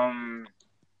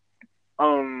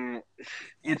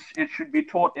it should be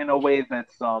taught in a way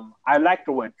that's I like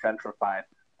the word gentrified.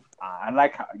 I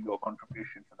like your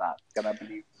contribution to that. And I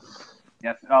believe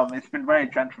yes, it's been very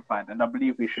gentrified, and I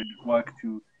believe we should work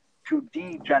to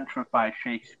de-gentrify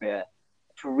Shakespeare,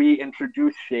 to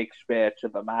reintroduce Shakespeare to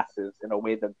the masses in a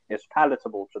way that is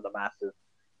palatable to the masses,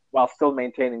 while still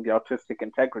maintaining the artistic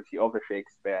integrity of a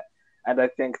Shakespeare. And I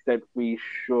think that we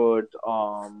should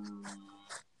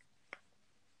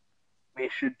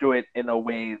do it in a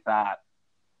way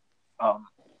um,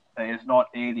 that is not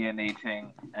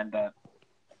alienating and that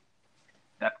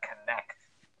connects.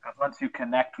 Because once you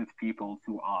connect with people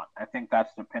through art, I think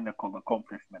that's the pinnacle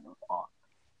accomplishment of art.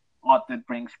 Art that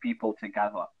brings people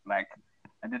together,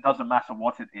 and it doesn't matter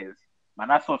what it is. Man,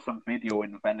 I saw some video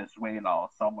in Venezuela or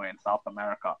somewhere in South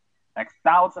America, like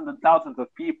thousands and thousands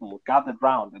of people gathered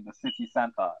round in the city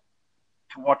center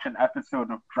to watch an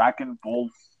episode of Dragon Ball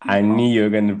Super. I knew you were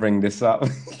going to bring this up.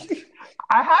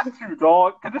 I had to,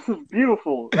 dog, because this is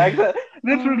beautiful.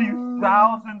 Literally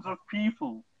thousands of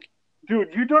people.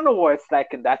 Dude, you don't know what it's like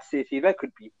in that city. There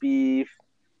could be beef.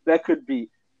 There could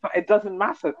be... But it doesn't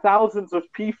matter. Thousands of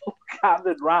people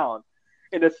gathered round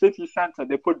in a city center.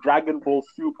 They put Dragon Ball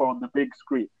Super on the big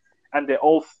screen. And they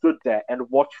all stood there and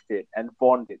watched it and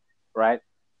bonded, right?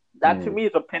 That, to me,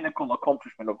 is a pinnacle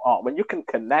accomplishment of art. When you can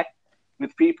connect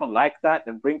with people like that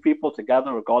and bring people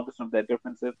together regardless of their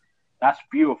differences, that's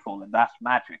beautiful and that's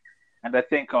magic. And I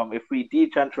think if we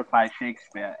de-gentrify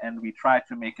Shakespeare and we try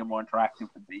to make it more interactive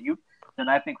with the youth, then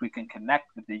I think we can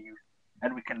connect with the youth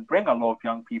and we can bring a lot of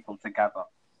young people together.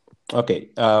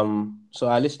 Okay, so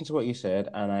I listened to what you said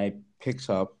and I picked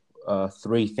up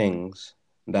 3 things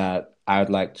that I would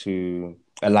like to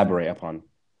elaborate upon.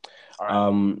 All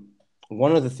right.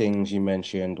 One of the things you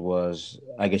mentioned was,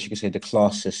 I guess you could say, the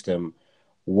class system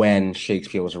when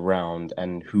Shakespeare was around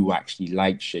and who actually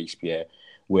liked Shakespeare,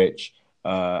 which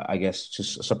I guess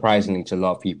just surprisingly to a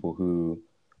lot of people who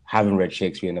haven't read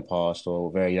Shakespeare in the past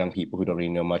or very young people who don't really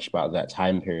know much about that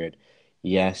time period,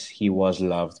 yes, he was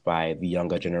loved by the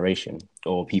younger generation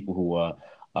or people who were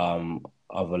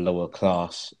of a lower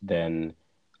class than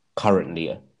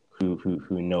currently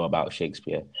who know about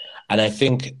Shakespeare. And I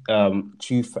think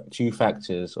two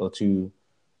factors or two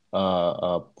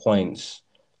points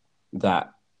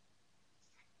that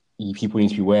people need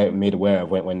to be made aware of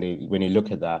when they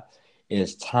look at that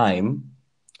is time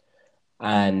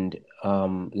and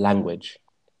language.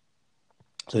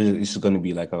 So this is going to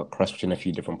be like a cross between a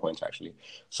few different points, actually.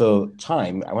 So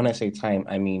time, when I say time,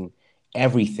 I mean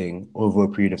everything over a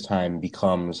period of time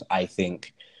becomes, I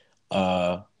think,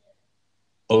 what's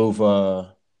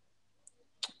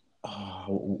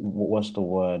the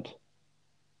word?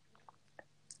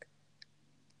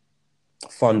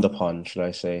 Frowned upon, should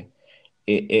I say?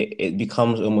 It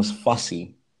becomes almost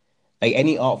fussy. Like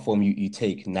any art form you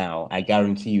take now, I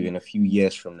guarantee you in a few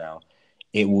years from now,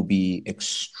 it will be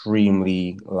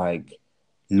extremely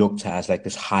looked at as like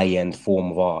this high-end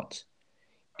form of art.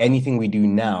 Anything we do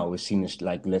now is seen as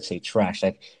like, let's say, trash.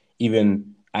 Like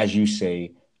even as you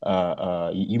say,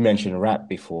 you mentioned rap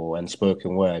before and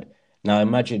spoken word. Now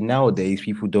imagine nowadays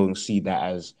people don't see that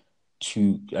as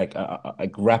too like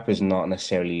rap is not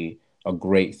necessarily a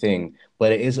great thing,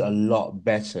 but it is a lot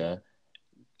better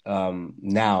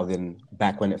now than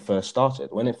back when it first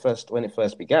started. When it first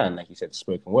began, like you said,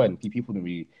 spoken word, and people didn't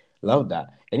really love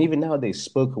that. And even nowadays,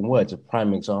 spoken word's a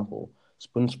prime example.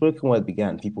 When spoken word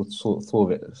began, people thought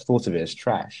of it as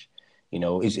trash. You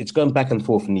know, it's going back and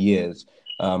forth in the years.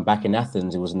 Back in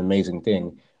Athens, it was an amazing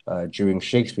thing. During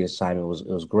Shakespeare's time, it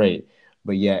was great.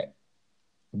 But yet,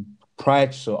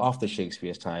 after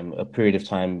Shakespeare's time, a period of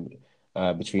time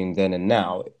between then and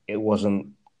now, it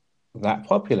wasn't that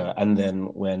popular. And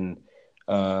then when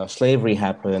slavery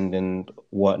happened and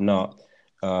whatnot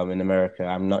in America,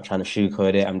 I'm not trying to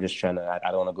sugarcoat it. I'm just trying to.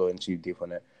 I don't want to go in too deep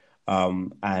on it.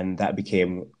 And that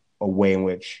became a way in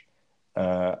which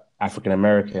African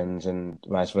Americans and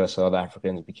vice versa, other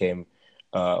Africans became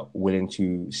willing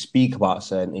to speak about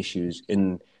certain issues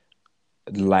in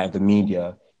the light of the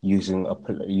media, using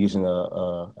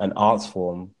an arts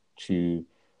form to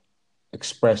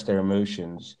express their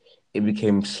emotions. It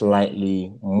became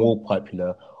slightly more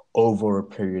popular over a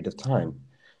period of time.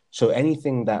 So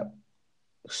anything that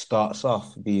starts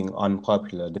off being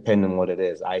unpopular, depending on what it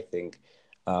is, I think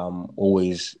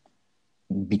always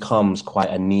becomes quite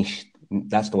a niche.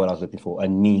 That's the word I was looking for, a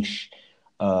niche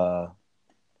a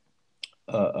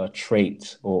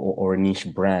trait or a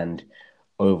niche brand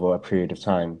over a period of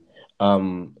time.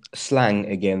 Slang,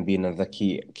 again, being another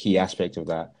key aspect of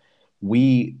that.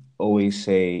 We always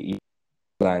say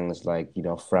slang is like,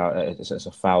 it's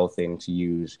a foul thing to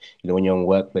use. When you're in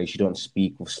workplace, you don't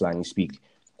speak with slang. You speak,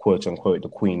 quote unquote, the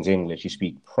Queen's English. You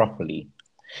speak properly.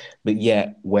 But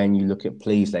yet, when you look at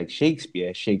plays like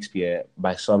Shakespeare,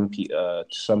 by some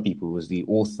people, was the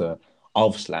author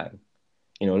of slang.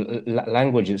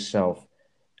 Language itself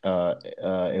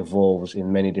evolves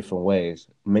in many different ways.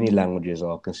 Many languages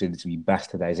are considered to be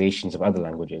bastardizations of other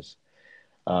languages.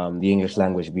 The English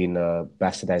language being a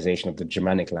bastardization of the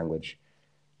Germanic language,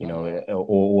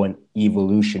 or an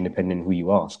evolution, depending on who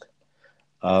you ask.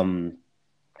 And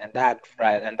that's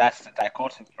the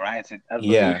dichotomy, right? It's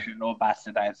Yeah, evolution or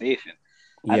bastardization.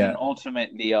 And then yeah.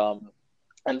 ultimately,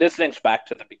 and this links back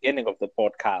to the beginning of the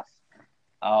podcast,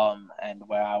 and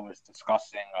where I was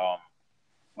discussing,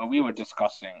 when we were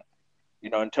discussing,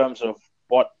 in terms of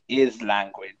what is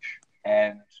language.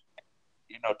 And,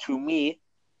 to me,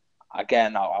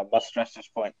 again, I must stress this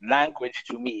point, language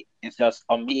to me is just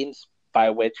a means by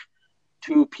which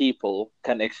two people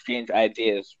can exchange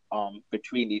ideas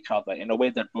between each other in a way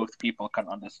that both people can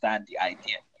understand the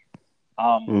idea.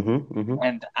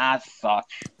 And as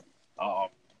such, um,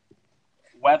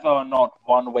 whether or not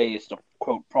one way is the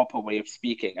quote proper way of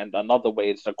speaking and another way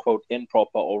is the quote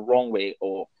improper or wrong way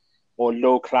or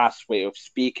low class way of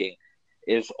speaking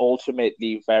is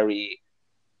ultimately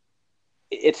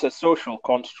it's a social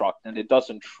construct and it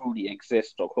doesn't truly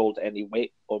exist or hold any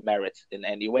weight or merit in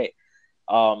any way.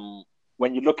 Um,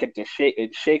 when you look at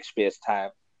in Shakespeare's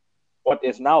time, what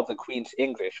is now the Queen's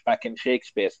English back in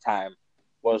Shakespeare's time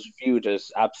was viewed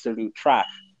as absolute trash.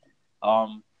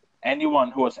 Um,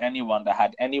 anyone that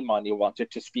had any money wanted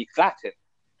to speak Latin,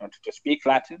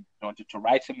 wanted to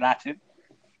write in Latin.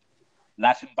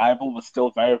 Latin Bible was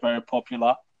still very, very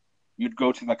popular. You'd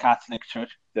go to the Catholic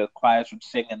Church, the choirs would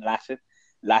sing in Latin.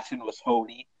 Latin was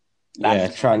holy. Yeah, Latin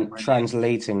was brilliant.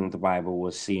 translating the Bible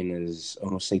was seen as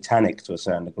almost satanic to a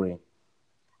certain degree.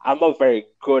 I'm not very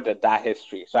good at that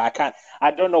history, so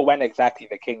I don't know when exactly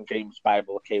the King James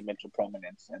Bible came into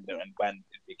prominence and when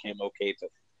it became okay to.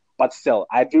 But still,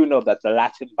 I do know that the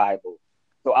Latin Bible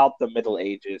throughout the Middle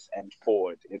Ages and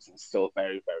forward is still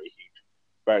very,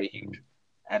 very huge.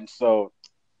 And so,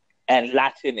 and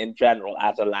Latin in general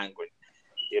as a language,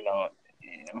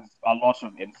 a lot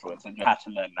of influence, and you had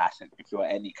to learn Latin if you were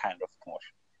any kind of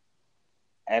posh.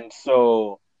 And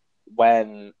so,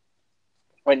 when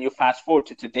you fast forward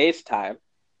to today's time,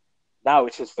 now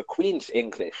it is the Queen's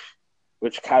English,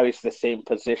 which carries the same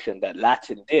position that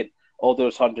Latin did all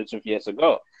those hundreds of years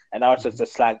ago. And now it's just the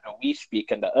slang that we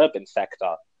speak in the urban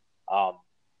sector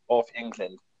of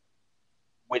England,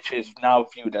 which is now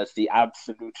viewed as the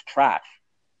absolute trash,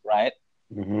 right?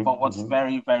 But what's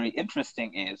very, very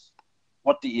interesting is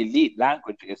what the elite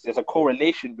language is. There's a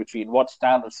correlation between what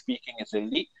style of speaking is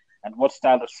elite and what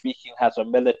style of speaking has a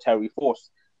military force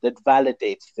that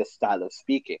validates this style of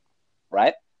speaking,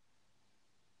 right?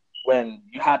 When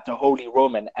you had the Holy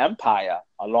Roman Empire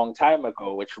a long time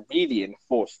ago, which really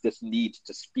enforced this need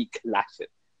to speak Latin,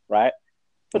 right?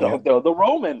 But they were the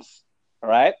Romans,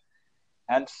 right?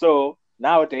 And so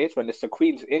nowadays, when it's the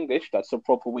Queen's English, that's the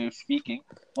proper way of speaking.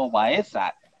 Well, why is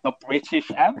that? The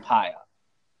British Empire,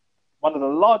 one of the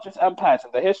largest empires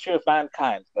in the history of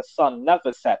mankind, the sun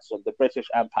never sets on the British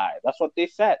Empire. That's what they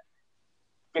said.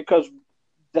 Because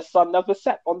the sun never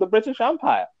set on the British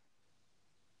Empire.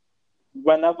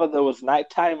 Whenever there was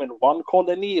nighttime in one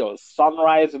colony or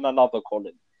sunrise in another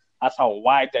colony. That's how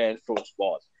wide their influence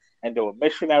was. And there were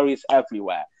missionaries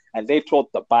everywhere. And they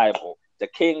taught the Bible, the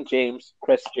King James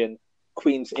Christian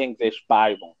Queen's English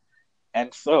Bible.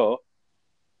 And so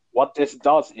what this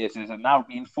does is it now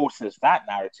reinforces that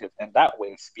narrative and that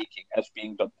way of speaking as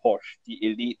being the posh, the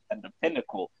elite, and the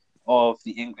pinnacle of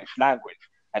the English language.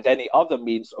 And any other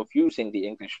means of using the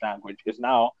English language is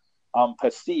now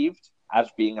perceived as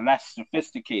being less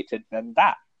sophisticated than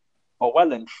that. But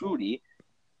well and truly,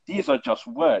 these are just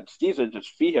words. These are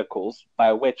just vehicles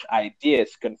by which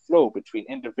ideas can flow between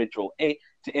individual A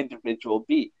to individual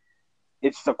B.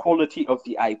 It's the quality of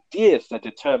the ideas that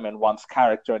determine one's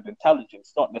character and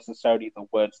intelligence, not necessarily the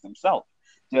words themselves.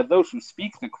 There are those who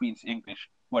speak the Queen's English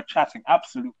who are chatting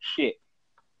absolute shit,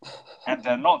 and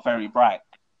they're not very bright,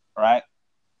 right?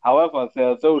 However, there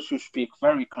are those who speak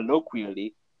very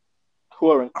colloquially who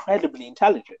are incredibly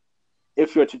intelligent,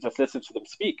 if you were to just listen to them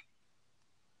speak.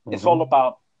 It's all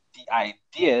about the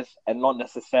ideas and not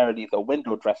necessarily the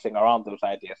window dressing around those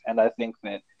ideas. And I think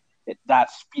that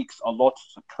that speaks a lot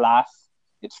to class.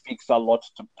 It speaks a lot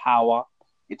to power.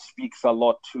 It speaks a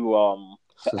lot to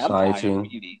society. Empire,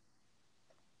 really.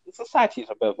 Society is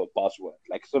a bit of a buzzword.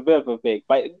 Like, it's a bit of a big,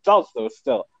 but it does though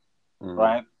still,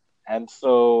 right? And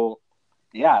so,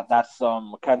 yeah, that's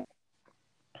kind of.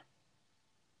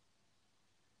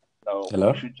 So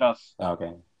Hello? we should just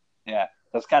Okay. yeah,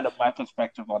 that's kind of my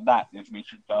perspective on that. Is we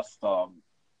should just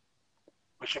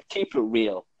we should keep it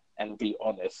real and be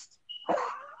honest,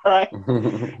 right?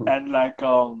 And like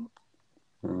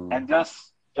and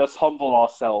just humble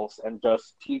ourselves and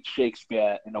just teach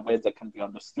Shakespeare in a way that can be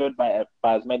understood by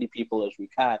as many people as we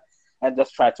can, and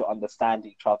just try to understand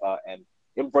each other and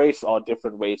embrace our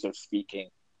different ways of speaking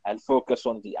and focus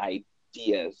on the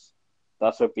ideas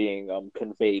that are being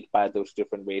conveyed by those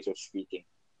different ways of speaking,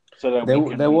 so that we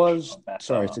can There reach was, a better.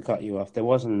 sorry to cut you off. There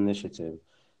was an initiative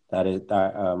that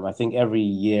I think every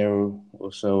year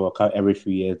or so, or every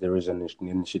few years, there is an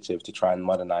initiative to try and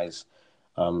modernize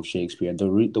Shakespeare.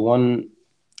 The one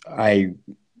I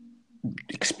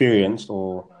experienced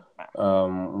or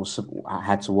I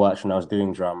had to watch when I was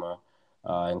doing drama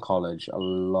in college a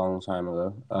long time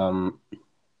ago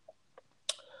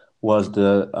was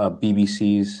the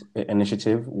BBC's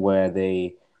initiative, where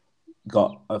they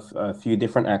got a few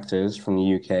different actors from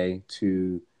the UK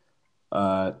to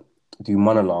do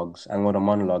monologues. And what a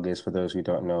monologue is, for those who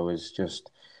don't know, is just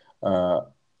uh,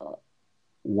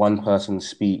 one person's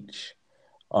speech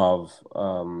of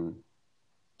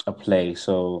a play.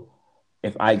 So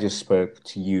if I just spoke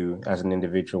to you as an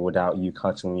individual without you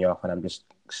cutting me off, and I'm just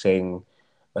saying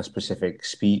a specific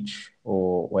speech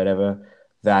or whatever,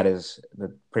 that is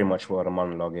pretty much what a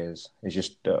monologue is. It's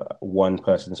just one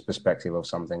person's perspective of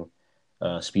something,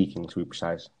 speaking, to be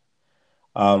precise.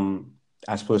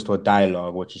 As opposed to a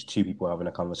dialogue, which is two people having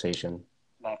a conversation.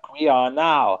 Like we are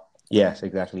now. Yes,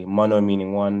 exactly. Mono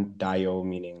meaning one, dio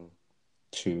meaning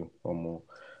two or more.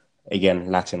 Again,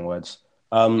 Latin words.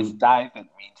 It's dive, it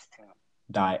means two.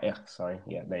 Sorry.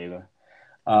 Yeah, there you go.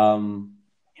 You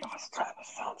was trying to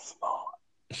sound smart.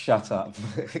 Shut up.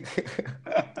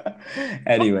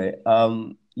 Anyway,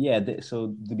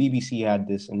 so the BBC had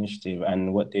this initiative,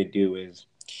 and what they do is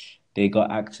they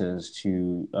got actors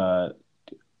to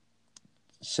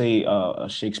say a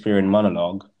Shakespearean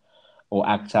monologue or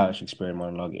act out a Shakespearean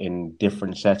monologue in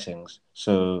different settings.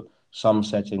 So some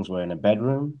settings were in a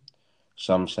bedroom,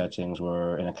 some settings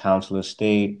were in a council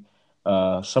estate,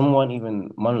 some weren't even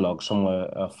monologues, some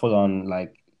were full on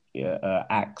like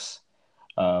acts,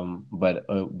 but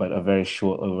a very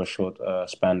short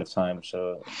span of time.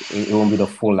 So it won't be the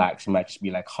full act; it might just be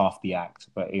like half the act,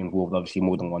 but it involved obviously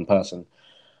more than one person.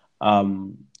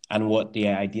 And what the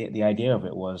idea of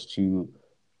it was to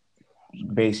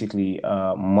basically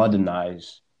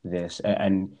modernize this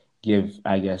and give,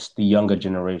 I guess, the younger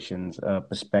generations a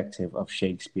perspective of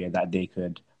Shakespeare that they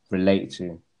could relate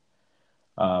to.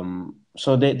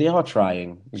 So they are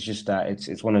trying. It's just that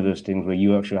it's one of those things where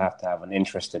you actually have to have an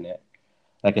interest in it.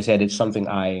 Like I said, it's something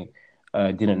I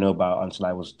didn't know about until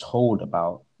I was told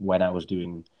about when I was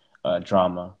doing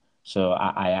drama. So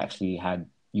I actually had,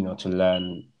 to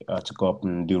learn to go up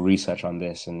and do research on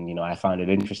this, and I found it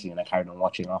interesting, and I carried on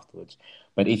watching afterwards.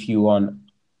 But if you want,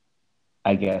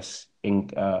 I guess,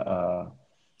 inclined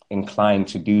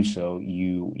to do so,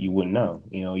 you wouldn't know.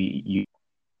 You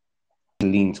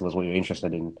lean towards what you're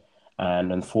interested in,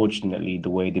 and unfortunately, the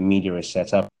way the media is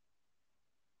set up,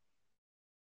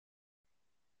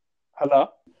 Hello?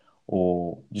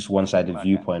 or just one-sided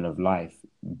viewpoint of life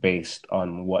based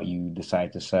on what you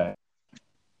decide to say.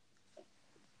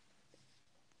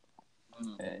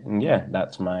 And yeah,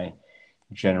 that's my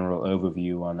general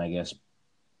overview on, I guess,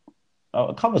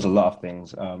 it covers a lot of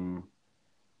things.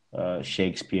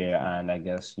 Shakespeare and, I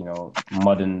guess,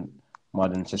 modern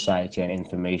society and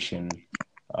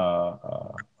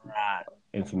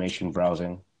information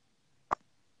browsing.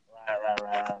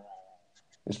 Right.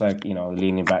 It's like,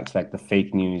 leaning back to like the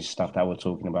fake news stuff that we're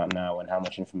talking about now, and how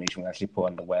much information we actually put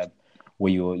on the web.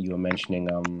 Where you were mentioning,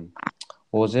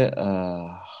 what was it?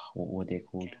 What were they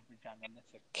called?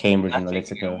 Cambridge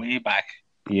Analytica. Way back.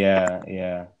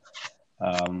 Yeah.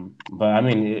 But I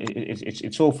mean,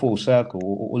 it's all full circle.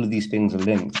 All of these things are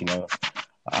linked, And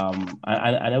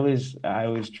I always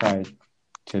try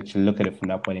to look at it from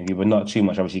that point of view, but not too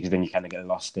much, obviously, because then you kind of get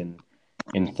lost in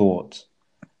thought.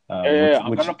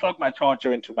 I'm gonna plug my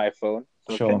charger into my phone.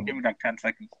 So sure. Can you give me like 10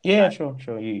 seconds? Yeah, sure.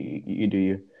 You do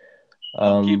you.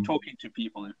 Keep talking to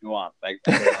people if you want. Like,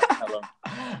 tell them.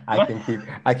 I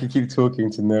can keep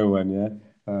talking to no one. Yeah.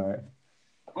 All right.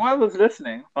 Whoever's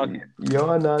listening, okay.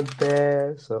 You're not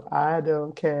there, so I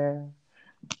don't care.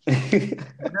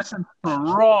 Listen to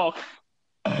rock.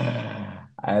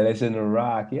 I listen to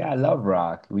rock. Yeah, I love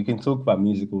rock. We can talk about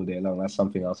music all day long. That's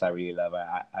something else I really love.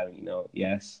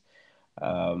 Yes.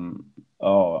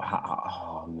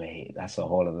 Mate, that's a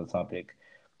whole other topic.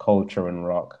 Culture and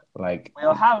rock. Like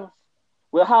we'll have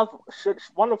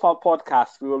one of our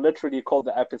podcasts. We will literally call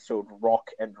the episode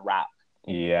 "Rock and Rap."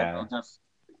 Yeah. Because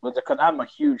I'm a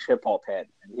huge hip hop head,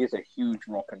 and he's a huge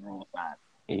rock and roll fan.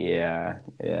 Yeah.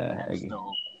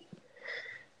 So,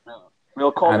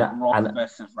 we'll call it rock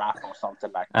versus rap or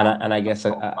something like that. And I guess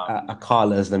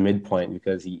Akala is the midpoint,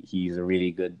 because he's a really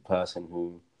good person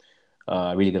who,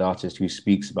 really good artist who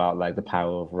speaks about like the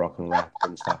power of rock and rap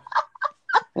and stuff.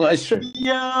 Well, it's true.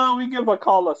 Yeah, we give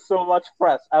Akala so much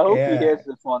press. I hope he Yeah. hears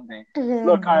this one day.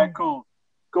 Look, alright, cool.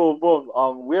 Cool, boom.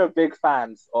 We're big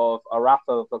fans of a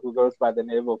rapper who goes by the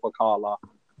name of Akala.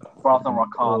 Brother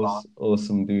Akala.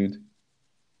 Awesome, dude.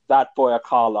 That boy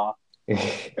Akala.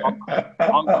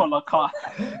 Uncle Akala.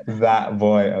 That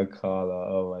boy Akala.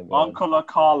 Oh my god. Uncle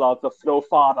Akala, the flow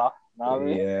father. Know what I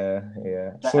mean? Yeah.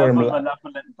 The Saw him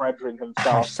ever-malevolent brethren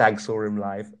himself. Hashtag saw him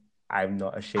live. I'm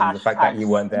not ashamed of the fact that you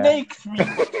weren't there. Snakes me.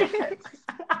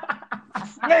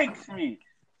 Snakes me.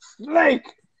 Snake.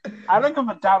 I don't give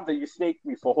a damn that you snaked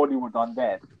me for Hollywood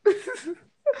Undead.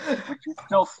 But you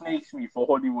still snaked me for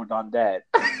Hollywood Undead.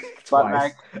 But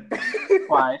Twice.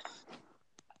 twice.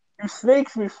 You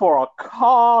snaked me for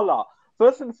Akala.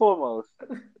 First and foremost,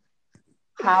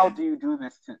 how do you do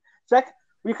this to... Second,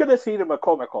 we could have seen him at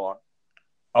Comic-Con.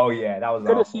 Oh yeah, that was Could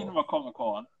have awful. seen him at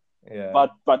Comic-Con. Yeah.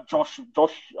 But Josh,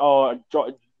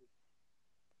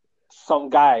 some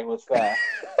guy was there.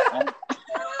 And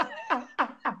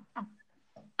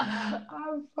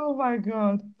oh my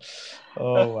god.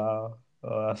 Oh wow.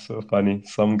 Oh, that's so funny.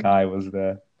 Some guy was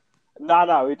there.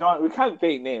 no, we can't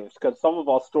say names because some of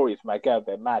our stories might get a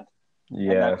bit mad.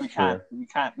 Yeah, And, like,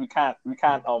 we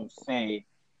can't say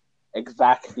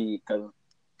exactly because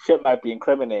shit might be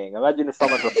incriminating. Imagine if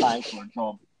someone's applying for a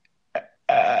job.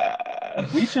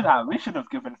 We should have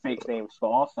given fake names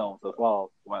for ourselves as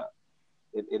well. Well,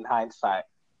 in hindsight,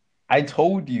 I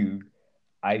told you.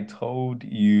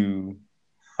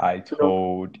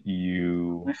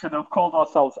 we should have called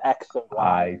ourselves X and Y.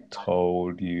 I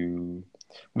told you.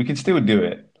 We could still do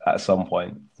it at some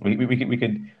point. We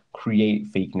could create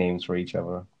fake names for each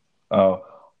other.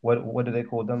 What do they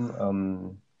call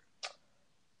them?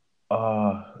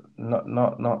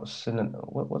 Not synonym.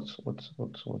 What's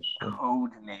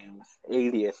Code names,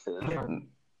 aliases.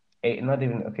 not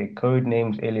even okay. Code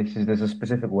names, aliases. There's a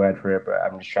specific word for it, but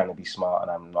I'm just trying to be smart,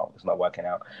 and I'm not. It's not working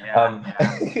out. Yeah.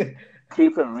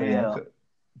 Keep it real.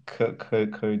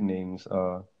 Code names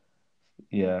are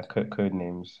code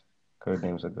names. Code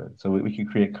names are good. So we could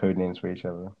create code names for each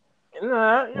other.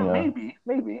 Maybe.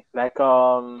 Like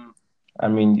I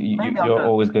mean, Maybe you're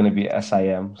always going to be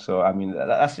SIM. So I mean,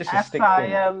 that's just a stick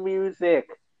thing. SIM music.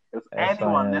 If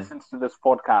anyone SIM. listens to this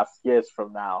podcast years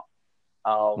from now,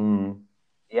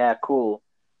 yeah, cool.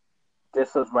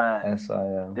 This is where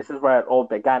SIM. This is where it all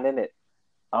began, innit?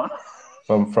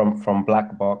 From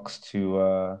black box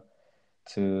to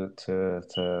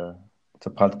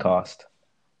podcast.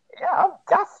 Yeah,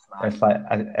 that's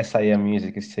nice. SIM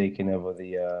music is taking over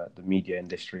the media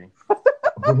industry.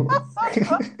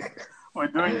 We're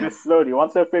doing this slowly.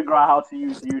 Once I figure out how to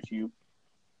use YouTube.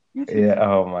 Yeah.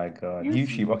 Oh my God. YouTube.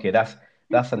 YouTube. Okay, that's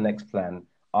the next plan.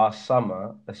 Our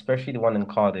summer, especially the one in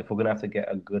Cardiff, we're gonna have to get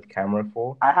a good camera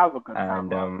for. I have a good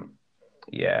And camera.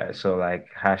 yeah. So like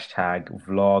hashtag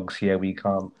vlogs. Here we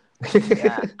come.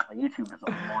 Yeah, YouTube is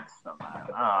a monster, man.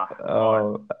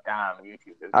 Oh, Damn,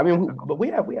 YouTube is I mean, difficult. but we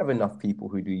have enough people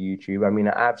who do YouTube. I mean,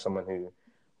 I have someone who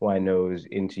I know is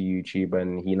into YouTube,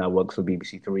 and he now works for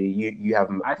BBC Three. You have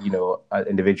an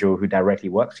individual who directly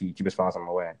works for YouTube, as far as I'm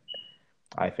aware.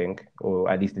 I think, or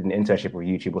at least did an internship with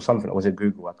YouTube or something. Or was it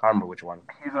Google? I can't remember which one.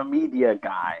 He's a media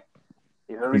guy.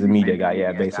 He's a Media really guy, big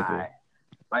yeah, media basically. guy.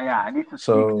 But yeah, I need to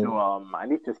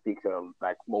speak to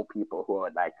like more people who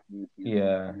are like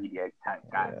YouTube media type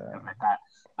guys and stuff like that.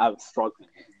 I'm struggling.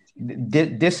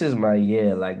 This is my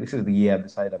year. Like, this is the year I've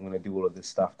decided I'm going to do all of this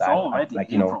stuff. It's already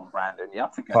April, Brandon. You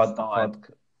have to get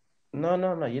started. No.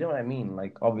 You know what I mean?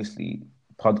 Like, obviously,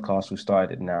 podcasts, we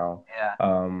started it now. Yeah.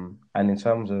 And in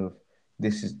terms of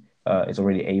this is it's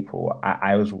already April.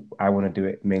 I want to do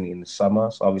it mainly in the summer.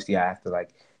 So obviously, I have to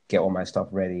like get all my stuff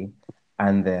ready.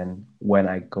 And then when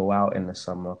I go out in the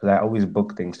summer, because I always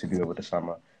book things to do over the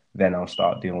summer, then I'll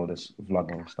start doing all this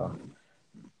vlogging stuff.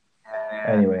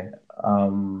 Anyway,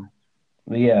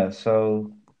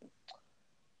 so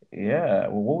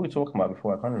what were we talking about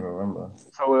before? I can't even remember.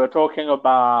 So we were talking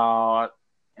about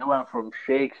it went from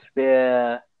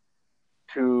Shakespeare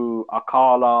to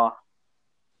Akala.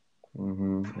 We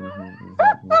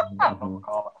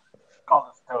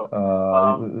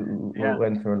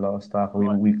went through a lot of stuff.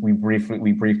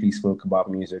 We briefly spoke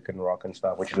about music and rock and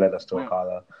stuff, which led us to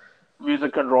Akala.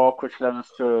 Music and rock, which led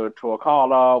us to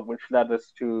Akala, which led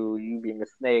us to you being a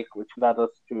snake, which led us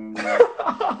to.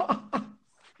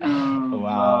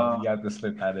 Wow, you have to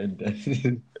slip that in there.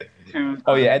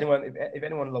 Oh yeah, if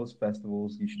anyone loves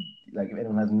festivals, you should if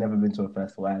anyone has never been to a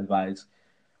festival, I advise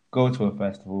go to a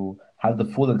festival, have the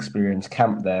full experience,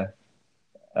 camp there.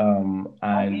 And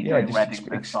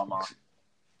this summer.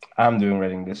 I'm doing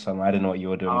Reading this summer. I don't know what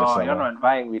you're doing this summer. You're not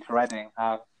inviting me to Reading.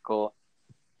 Cool.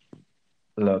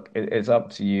 Look, it's up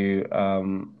to you.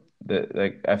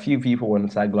 Like a few people want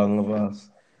to tag along with us,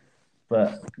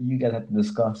 but you guys have to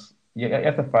discuss. You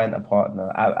have to find a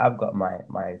partner. I've got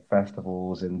my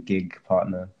festivals and gig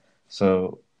partner,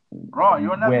 so Bro,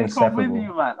 you'll we're never come with inseparable.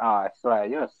 you, man. Ah, I swear,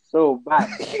 you're so bad.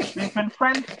 We've been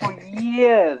friends for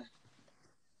years.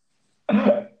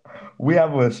 We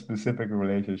have a specific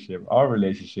relationship. Our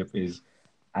relationship is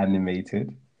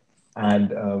animated and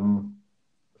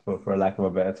for lack of a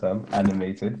better term,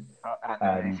 animated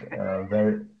Anyway. and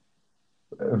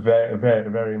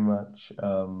very much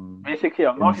Basically,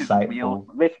 I'm not his real.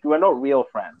 insightful. Basically, we're not real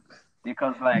friends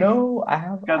because, No,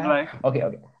 I because have. like, Okay,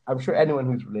 okay. I'm sure anyone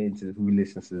who's related to who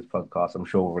listens to this podcast, I'm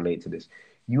sure will relate to this.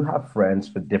 You have friends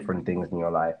for different things in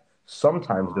your life.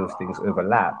 Sometimes those things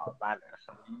overlap, oh, man,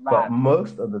 but mad.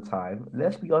 most of the time,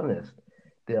 let's be honest,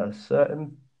 there are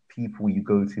certain people you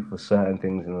go to for certain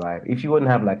things in life. If you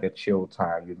wouldn't have like a chill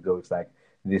time, you'd go to like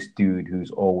this dude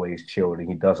who's always chilled and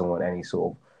he doesn't want any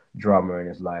sort of drama in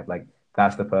his life. Like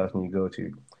that's the person you go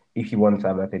to. If you want to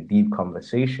have like a deep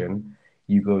conversation,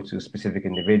 you go to a specific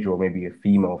individual, maybe a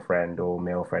female friend or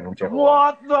male friend, whichever one.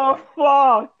 What the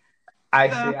fuck? I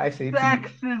say The I say fe-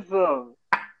 sexism.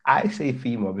 I say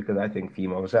female because I think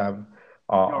females are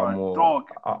You're a more dog.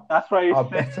 That's why you are say.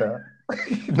 better.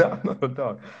 No, not at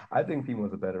all. I think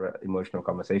females are better at emotional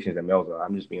conversations than males are.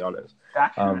 I'm just being honest.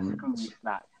 That's your Um, Scooby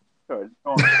snack. You're a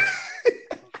dog.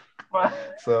 But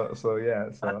so yeah.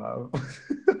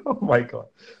 Oh my God.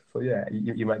 So yeah,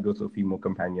 you might go to a female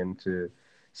companion to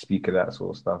speak of that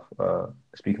sort of stuff.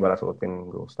 Speak about that sort of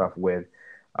thing or stuff with,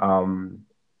 um,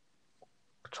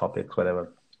 topics,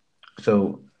 whatever.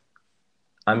 So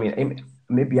I mean,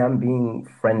 maybe I'm being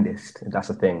friendist. That's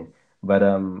the thing. But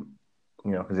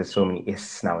because there's so many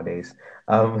ists nowadays.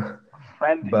 Um,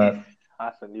 friend is. but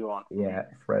That's a new one for me. yeah,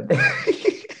 friend.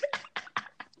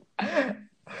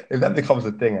 If that becomes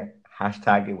a thing,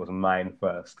 hashtag it was mine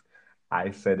first.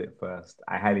 I said it first.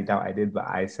 I highly doubt I did, but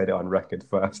I said it on record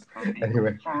first. Okay.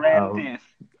 Anyway, Friend is.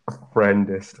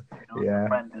 friendist. Do some Yeah,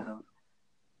 friendism.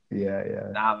 yeah.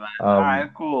 Nah, man. All Um, right,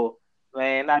 cool.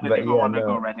 Man, I didn't but even yeah, want to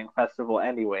go no. Reading Festival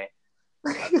anyway.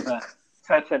 A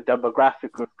certain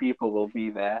demographic of people will be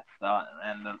there,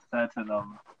 and a certain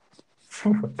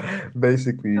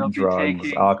Basically, they'll be drugs,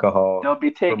 taking alcohol, they'll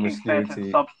be taking certain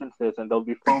promiscuity. substances and they'll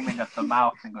be foaming at the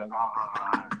mouth and going,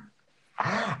 ah.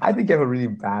 I think you have a really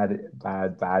bad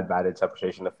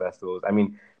interpretation of festivals. I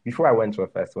mean, before I went to a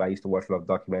festival, I used to watch a lot of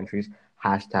documentaries.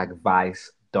 Hashtag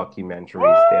Vice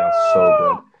documentaries. They are so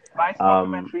good. Woo! Vice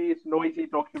Um, documentaries, noisy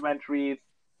documentaries.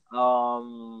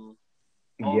 Um,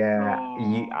 yeah,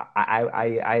 also,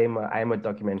 I am a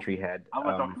documentary head. I'm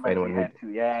a For anyone documentary head too.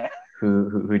 Yeah,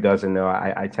 who doesn't know,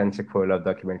 I tend to quote a lot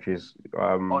of documentaries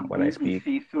on when I speak.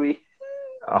 BBC Three.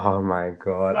 Oh my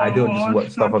God, I I don't just watch watched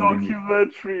a stuff on BBC.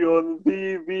 documentary on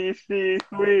BBC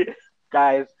Three.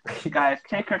 Guys,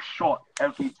 take a shot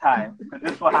every time because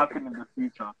this will happen in the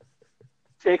future.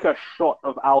 Take a shot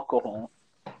of alcohol.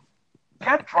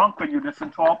 Get drunk when you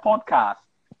listen to our podcast.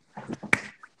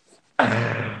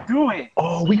 Do it.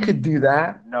 Oh, we could do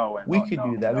that. No, we're We not. could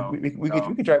No, do that. no, We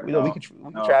could try. No, no, we could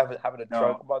no, try having a no,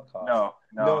 drunk podcast. no,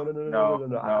 No, no, no, no, no, no, no, no, no,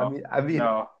 no. no, I mean,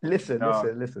 no, listen, no,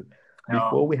 listen. no,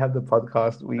 Before we have the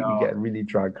podcast, we no, get really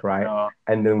drunk, right? no,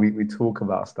 And then we talk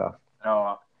about stuff.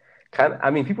 no, I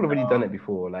mean, people have already done no. it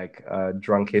before, like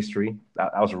drunk history.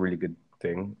 That was a really good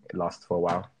thing. It lasted for a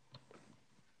while.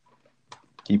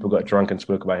 People got drunk and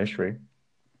spoke about history,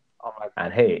 Oh my God.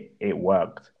 and hey, it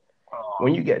worked.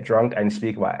 When Oh, you get drunk and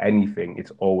speak about anything,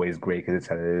 it's always great because it's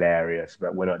hilarious.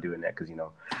 But we're not doing that because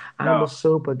I'm a no,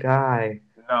 sober guy.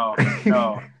 no,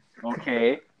 no.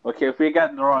 Okay, okay. If we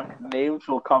get drunk, names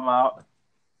will come out,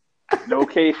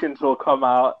 locations will come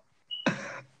out,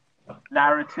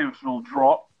 narratives will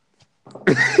drop.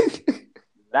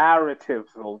 Narratives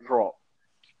will drop.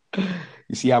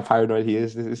 You see how paranoid he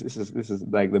is? This is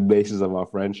like the basis of our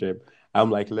friendship. I'm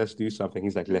like, let's do something.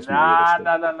 He's like, let's be Nah,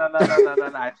 realistic.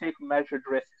 no. I take measured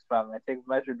risks, fam. I take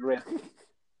measured risks.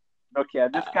 Okay,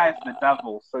 this guy's the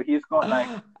devil, so he's got like,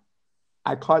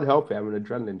 I can't help it. I'm an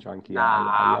adrenaline junkie. I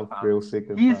nah, love fam. thrill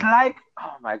seekers. He's like,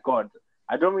 oh my God.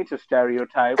 I don't mean to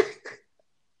stereotype,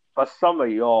 but some of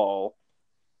y'all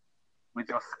with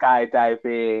your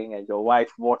skydiving and your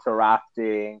white water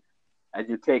rafting, and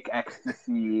you take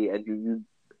ecstasy, and you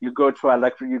go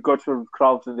to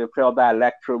clubs and they play all that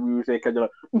electro music, and you're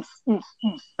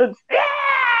like,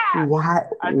 Why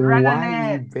you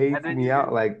adrenaline, bait me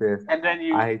out like this? and then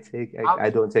you, I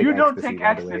don't take you don't ecstasy, take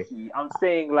by the way. ecstasy. I'm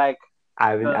saying like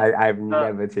I've the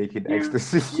never taken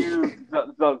ecstasy.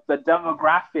 the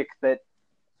demographic that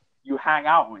you hang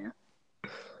out with.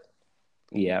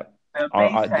 Yeah. the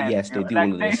bass heads, yes, they do like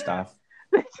all of this stuff.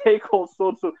 they take all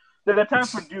sorts of. There's a time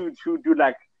for dudes who do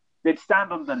like they'd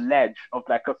stand on the ledge of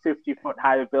like a 50-foot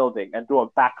high building and do a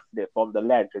backflip on the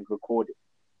ledge and record it.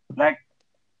 Like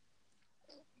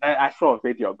I saw a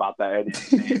video about that earlier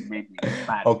today. It made me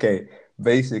mad. Okay,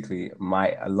 basically,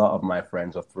 a lot of my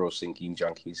friends are throw sinking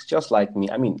junkies, just like me.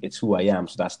 I mean, it's who I am,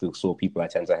 so that's the sort of people I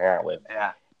tend to hang out with.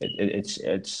 Yeah.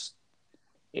 It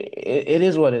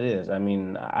is what it is. I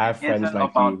mean, I have friends Isn't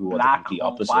like about you who are the black complete or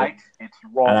opposite. white. It's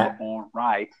wrong And or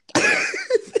right.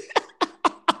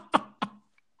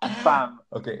 Fam.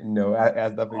 Okay, no, I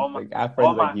have nothing. Oh my, Like, I have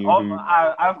friends like you who.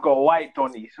 I've got white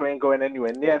Donnies who ain't going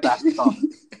anywhere near that stuff.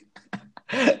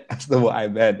 That's not what I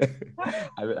meant.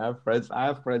 I mean, I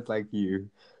have friends like you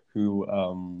who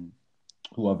are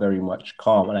very much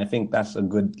calm, and I think that's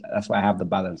why I have the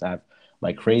balance. I have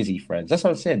my crazy friends. That's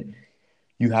what I said.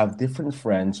 You have different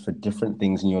friends for different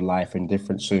things in your life and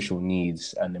different social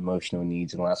needs and emotional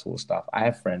needs and all that sort of stuff. I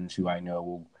have friends who I know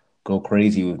will go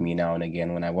crazy with me now and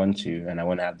again when I want to, and I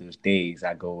want to have those days.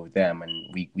 I go with them,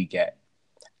 and we get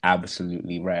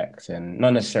absolutely wrecked, and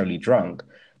not necessarily drunk,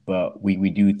 but we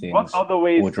do things. What other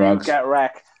ways or do drugs. you get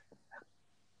wrecked?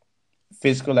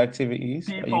 Physical activities?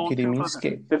 Are you kidding me?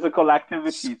 Physical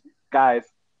activities, guys.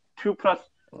 2 plus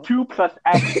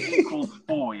X equals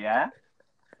 4. Yeah.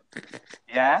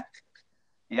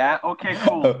 Okay,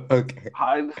 cool. Okay.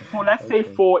 So let's say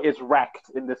 4 is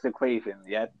wrecked in this equation.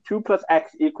 Yeah. 2 plus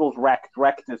X equals wrecked.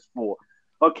 Wrecked is 4.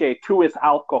 Okay. 2 is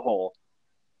alcohol.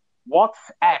 What's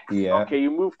X? Yeah. Okay,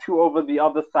 you move 2 over the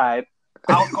other side.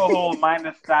 Alcohol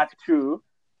minus that 2.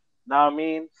 Now I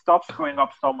mean, stop screwing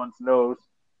up someone's nose.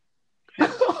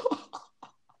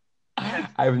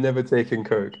 I've never taken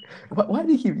coke. Why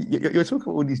do you're talking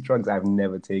about all these drugs I've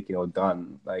never taken or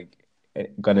done, like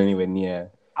gone anywhere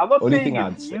near? I'm not saying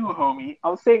it's you, homie.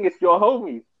 I'm saying it's your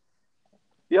homies.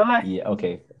 You're like, yeah,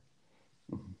 okay,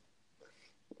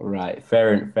 right,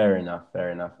 fair enough.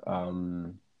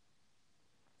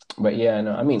 But yeah,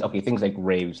 no, I mean, okay, things like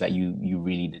raves that you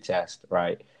really detest,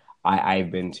 right?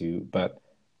 I've been to, but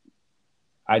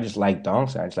I just like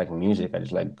dancing. I just like music. I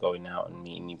just like going out and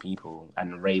meeting new people.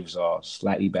 And raves are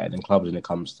slightly better than clubs when it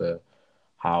comes to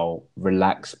how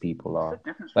relaxed people are.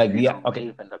 Like, yeah,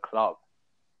 okay, in the club.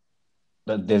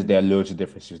 There are loads of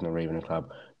differences in a rave and a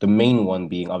club. The main one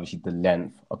being obviously the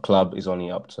length. A club is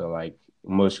only up to like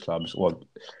most clubs, well,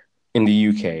 in the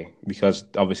UK, because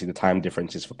obviously the time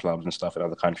differences for clubs and stuff in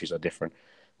other countries are different.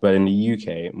 But in the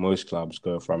UK, most clubs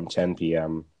go from 10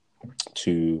 p.m.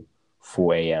 to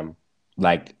 4 a.m.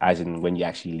 Like, as in when you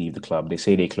actually leave the club. They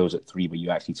say they close at 3, but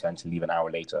you actually tend to leave an hour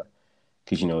later.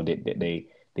 Because, you know, they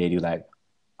do like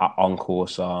encore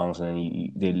songs, and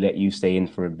then they let you stay in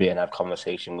for a bit and have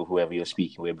conversation with whoever you're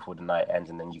speaking with before the night ends,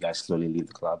 and then you guys slowly leave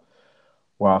the club.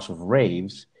 Whereas with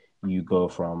raves, you go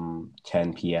from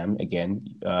 10 p.m.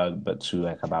 again, but to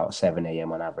like about 7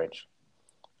 a.m. on average.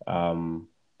 And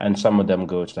some of them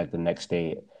go to like the next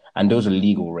day. And those are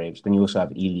legal raves. Then you also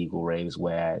have illegal raves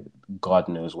where God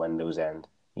knows when those end.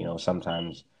 You know,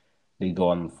 sometimes they go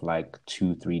on for like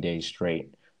 2-3 days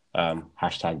straight.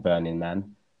 Hashtag Burning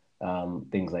Man.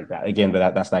 Things like that. Again,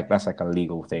 but that's like a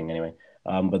legal thing anyway.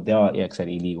 But there are, like I said,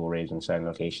 illegal raves in certain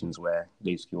locations where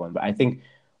they just go on. But I think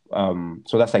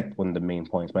so that's like one of the main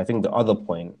points. But I think the other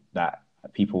point that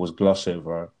people was gloss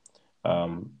over,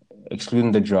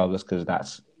 excluding the drugs, because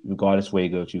that's regardless where you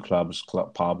go to, clubs,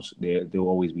 pubs, there will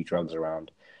always be drugs around.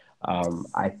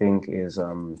 I think is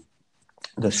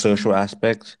the social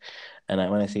aspect. And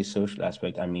when I say social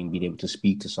aspect, I mean being able to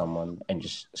speak to someone and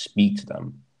just speak to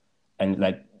them and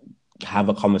like have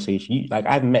a conversation. Like,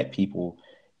 I've met people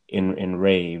in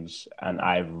raves, and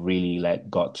I've really like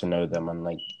got to know them, and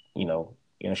like, you know,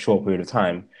 in a short period of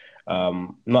time.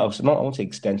 Not I won't say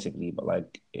extensively, but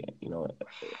like, you know,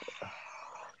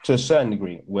 to a certain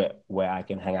degree, where I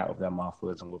can hang out with them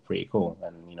afterwards, and we're pretty cool.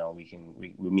 And you know,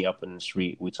 we meet up in the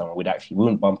street with someone. We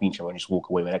wouldn't bump each other and just walk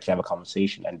away. We'd actually have a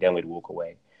conversation, and then we'd walk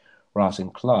away. Whereas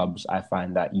in clubs, I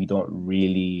find that you don't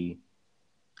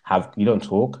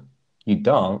talk, you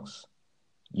dance.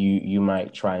 You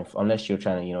might try and, unless you're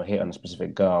trying to, you know, hit on a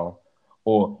specific girl,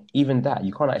 or even that,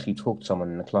 you can't actually talk to someone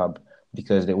in the club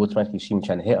because they automatically assume you're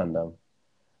trying to hit on them,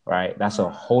 right? That's a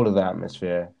whole other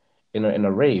atmosphere. In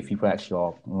a rave, people actually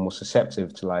are more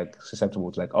susceptible to like,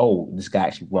 oh, this guy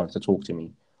actually wants to talk to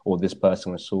me, or this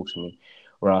person wants to talk to me.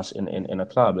 Whereas in a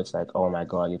club, it's like, oh my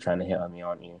God, you're trying to hit on me,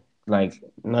 aren't you? Like,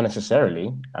 not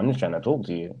necessarily. I'm just trying to talk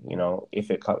to you. You know, if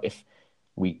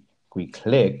we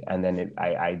click and then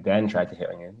I then try to hit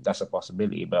on you, that's a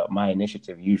possibility. But my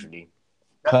initiative usually,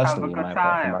 personally,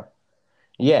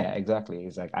 yeah, exactly.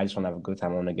 It's like, I just want to have a good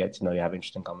time. I want to get to know you, have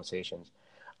interesting conversations.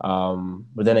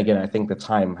 But then again, I think the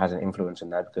time has an influence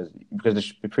in that because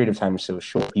the period of time is so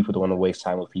short. People don't want to waste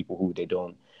time with people who they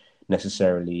don't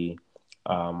necessarily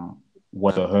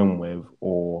want to go home with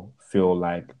or feel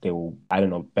like they will, I don't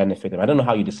know, benefit them. I don't know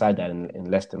how you decide that in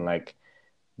less than like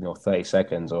 30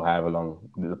 seconds or however long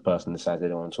the person decides they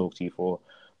don't want to talk to you for.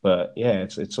 But yeah,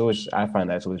 it's always, I find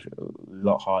that it's always a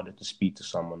lot harder to speak to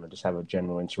someone or just have a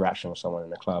general interaction with someone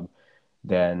in a club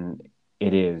than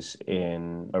it is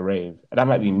in a rave. And that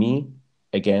might be me,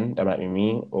 again, that might be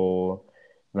me, or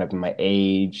it might be my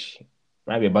age, it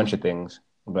might be a bunch of things.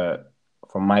 But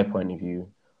from my point of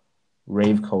view,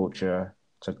 rave culture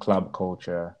to club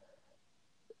culture,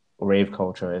 rave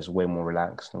culture is way more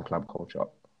relaxed than club culture.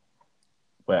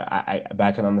 But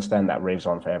I can understand that raves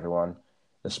aren't for everyone,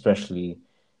 especially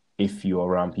if you're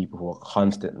around people who are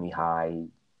constantly high,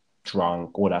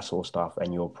 drunk, all that sort of stuff,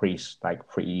 and you're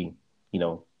pretty, you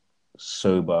know,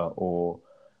 sober or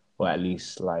at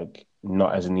least like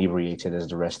not as inebriated as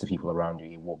the rest of the people around you,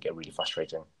 it will get really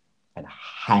frustrating and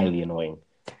highly annoying.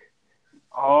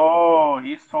 Oh,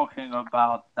 he's talking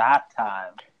about that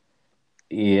time.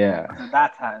 Yeah. Was it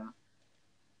that time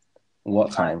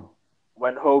What time?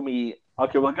 when homie?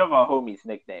 Okay, we'll give our homies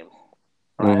nicknames.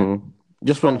 Right. Mm-hmm.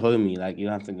 Just when homie, like you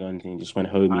don't have to go anything. Just when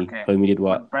homie, Okay. homie did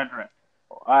what? When brethren.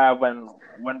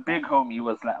 When big homie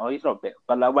was like, oh, he's not big,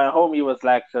 but like when homie was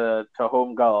like to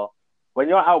home girl, when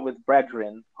you're out with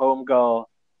brethren, home girl,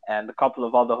 and a couple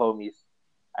of other homies,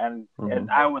 and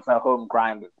I was at home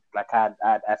grinding, like I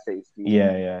had essays.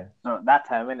 Yeah. So that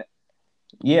time, innit?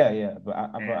 Yeah. But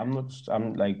I'm not.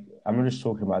 I'm not just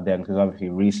talking about them because obviously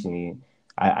recently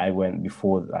I went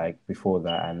before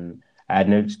that and I had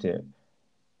noticed it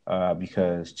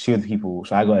because two of the people.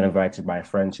 So I got invited by a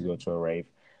friend to go to a rave,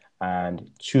 and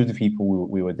two of the people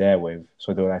we were there with.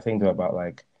 So there were, I think there were about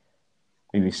like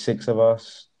maybe six of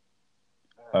us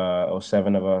or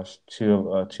seven of us. Two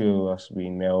of us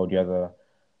being male, the other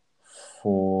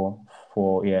four,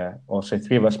 yeah. Or so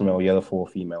three of us male, the other four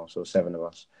female. So seven of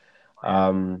us.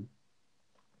 And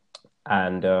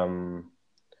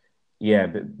yeah,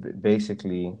 but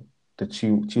basically the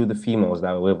two of the females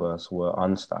that were with us were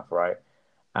on stuff, right?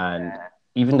 And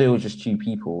even though it was just two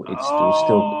people, it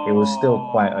was still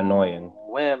quite annoying.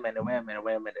 Wait a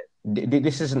minute.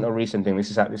 This isn't a recent thing.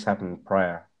 This happened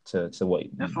prior to what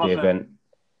the event.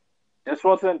 This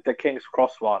wasn't the King's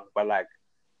Cross one, but like.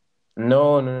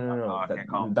 No. Oh, okay,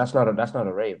 That's not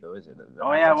a rave though, is it?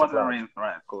 Oh yeah, it wasn't a rave,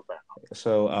 right? Cool.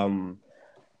 So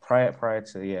prior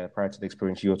to the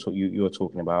experience you were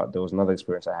talking about, there was another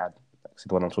experience I had,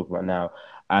 the one I'm talking about now,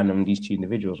 and these two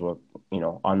individuals were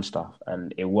on stuff,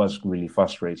 and it was really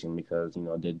frustrating because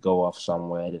they'd go off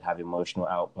somewhere, they'd have emotional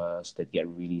outbursts, they'd get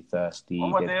really thirsty.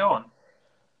 What were they on?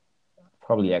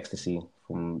 Probably ecstasy.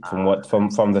 From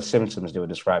the symptoms they were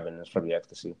describing, it's probably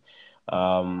ecstasy.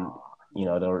 They're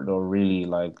really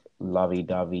like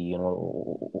lovey-dovey,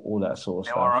 all that sort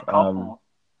of stuff. They were a couple.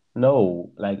 No,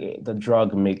 like the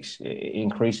drug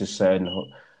increases certain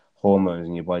hormones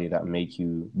in your body that make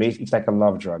you. Basically, it's like a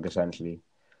love drug, essentially.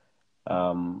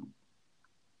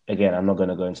 Again, I'm not going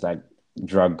to go into like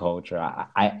drug culture.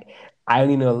 I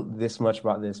only know this much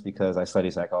about this because I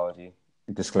study psychology.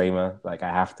 Disclaimer: like I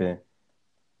have to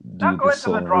do this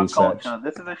sort of research. Culture.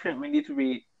 This is the shit we need to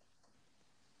be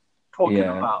talking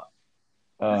about.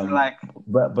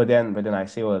 But then I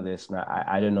say all of this, and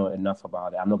I don't know enough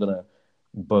about it. I'm not gonna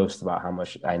boast about how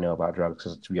much I know about drugs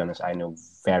because, to be honest, I know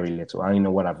very little. I only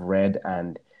know what I've read,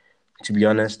 and to be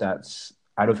honest, I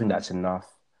don't think that's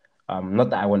enough. Not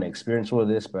that I want to experience all of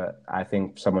this, but I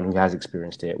think someone who has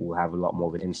experienced it will have a lot more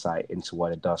of an insight into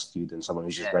what it does to you than someone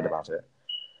who's just read about it.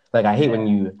 Like I hate when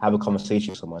you have a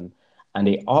conversation with someone and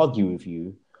they argue with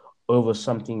you over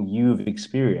something you've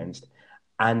experienced,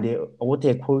 and what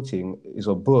they're quoting is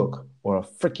a book or a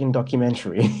freaking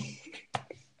documentary.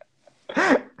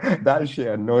 That shit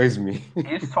annoys me.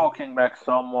 He's talking like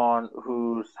someone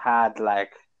who's had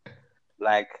like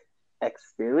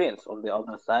experience on the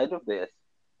other side of this.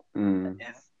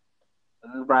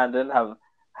 Brandon,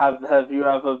 have you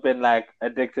ever been like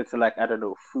addicted to like, I don't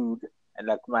know, food, and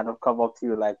like might have come up to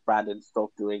you like, Brandon,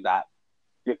 stop doing that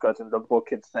because in the book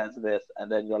it says this,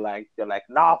 and then you're like,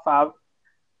 nah, fam,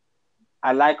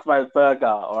 I like my burger,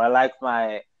 or I like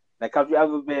my like. Have you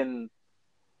ever been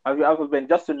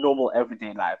just a normal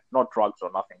everyday life, not drugs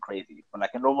or nothing crazy, but like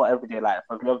a normal everyday life?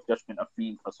 Have you ever just been a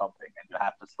fiend for something and you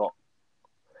had to stop?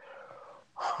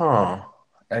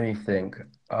 Let me think.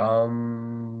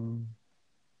 I'm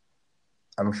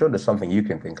sure there's something you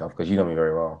can think of because you know me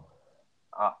very well.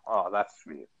 Oh, that's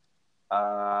sweet.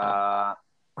 I'm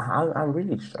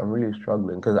really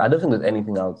struggling because I don't think there's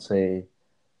anything I would say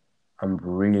I'm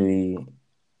really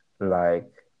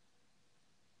like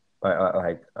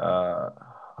like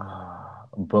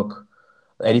book,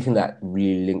 anything that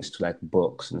really links to like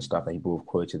books and stuff that people have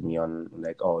quoted me on,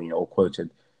 like, oh, or quoted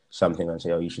something and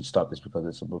say, oh, you should stop this because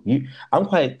it's a book. I'm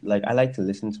quite like, I like to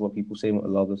listen to what people say a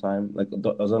lot of the time. Like,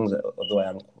 as long as, although I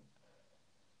am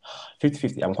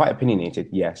 50-50, I'm quite opinionated,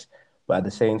 yes. But at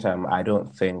the same time, I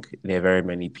don't think there are very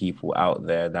many people out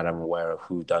there that I'm aware of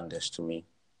who've done this to me.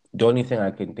 The only thing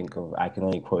I can think of, I can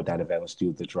only quote that if it was to do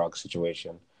with the drug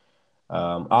situation.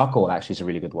 Alcohol actually is a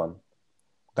really good one.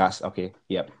 That's okay.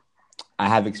 Yep. I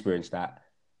have experienced that,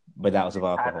 but that was of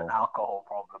Had an alcohol. alcohol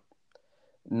problem.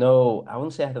 No, I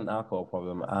wouldn't say I had an alcohol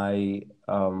problem. I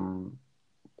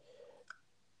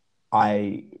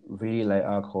really like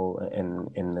alcohol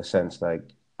in the sense like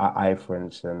I for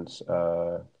instance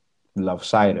love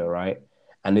cider, right?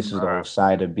 And this is the whole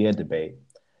cider beer debate.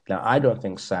 Now I don't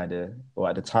think cider, or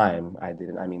at the time I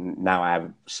didn't. I mean now I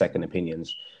have second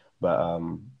opinions, but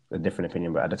a different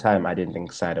opinion. But at the time I didn't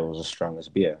think cider was as strong as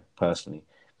beer personally,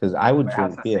 because I would It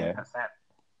has drink the same beer. percent.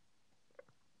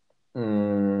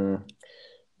 Mm,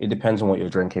 it depends on what you're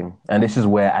drinking, and this is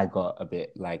where I got a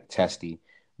bit like testy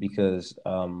because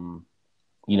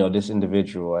this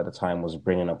individual at the time was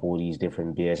bringing up all these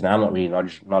different beers, and I'm not really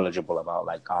knowledgeable about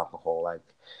like alcohol. Like,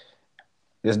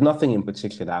 there's nothing in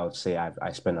particular that I would say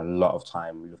I spend a lot of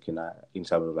time looking at in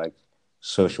terms of like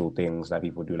social things that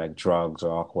people do, like drugs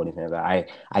or alcohol, anything like that.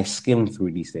 I skim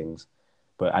through these things,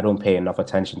 but I don't pay enough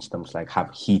attention to them to like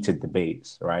have heated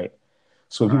debates, right?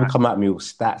 So when people come at me with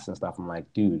stats and stuff, I'm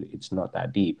like, dude, it's not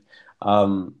that deep.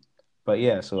 Um, but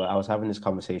yeah, so I was having this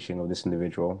conversation with this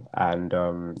individual, and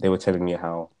they were telling me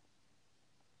how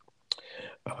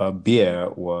beer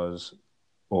was,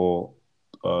 or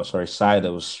sorry,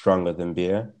 cider was stronger than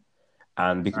beer,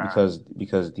 and because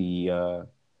the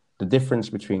difference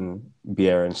between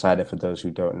beer and cider, for those who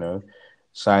don't know,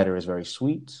 cider is very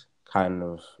sweet, kind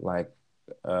of like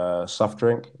soft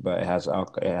drink, but it has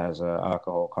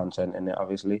alcohol content in it,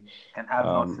 obviously. Can have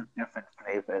lots Um, of different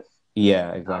flavors.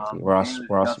 yeah, exactly. Beer is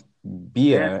Whereas just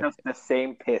beer is beer. just the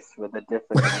same piss with a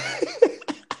different name.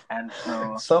 And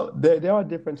so So there are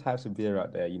different types of beer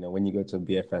out there. When you go to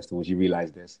beer festivals, you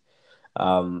realize this.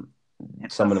 Um,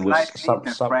 it's a some of them was slightly some.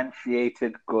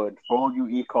 differentiated good for all you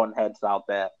econ heads out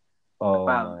there. Oh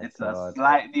Fam, my it's a God!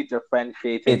 slightly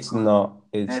differentiated It's good. not.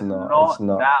 It's There's not. It's not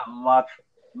not. that much.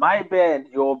 My beer and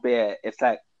your beer, it's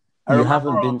like I You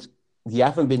remember. haven't been. You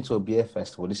haven't been to a beer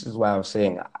festival. This is why I was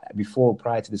saying before,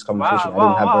 prior to this conversation,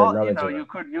 Wow, I didn't have very you knowledge know,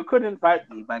 of it. you could invite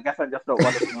me, but I guess I'm just not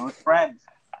one of those friends.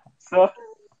 So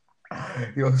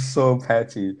You're so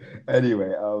petty. Anyway,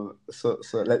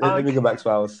 let me okay, go back to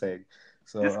what I was saying.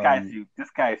 So this guy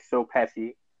is so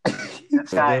petty. This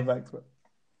so guy, going back to.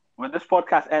 when this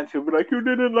podcast ends, he'll be like, "You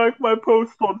didn't like my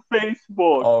post on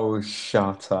Facebook." Oh,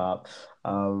 shut up.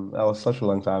 That was such a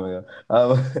long time ago.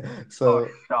 Oh, shut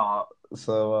up.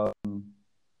 So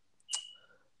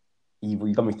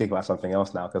you got me thinking about something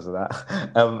else now because of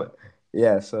that.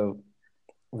 Yeah, so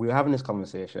we were having this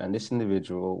conversation, and this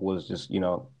individual was just,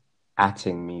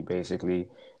 atting me basically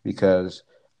because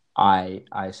I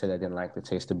said I didn't like the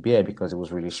taste of beer because it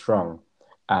was really strong,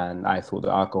 and I thought the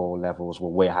alcohol levels were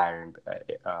way higher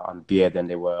on beer than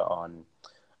they were on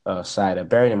cider.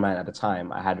 Bearing in mind at the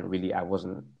time, I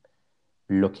wasn't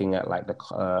looking at like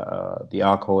the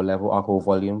alcohol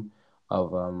volume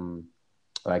of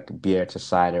like beer to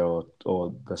cider,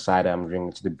 or the cider I'm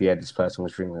drinking to the beer this person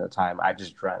was drinking at the time. I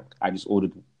just drank. I just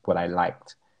ordered what I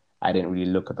liked. I didn't really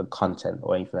look at the content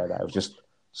or anything like that. It was just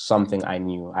something I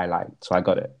knew I liked, so I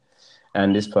got it.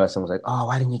 And this person was like, "Oh,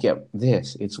 why didn't you get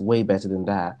this? It's way better than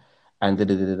that." And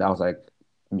I was like,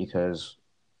 because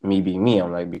me being me,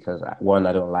 I'm like, because one,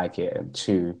 I don't like it, and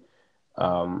two,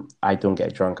 I don't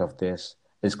get drunk of this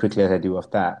as quickly as I do of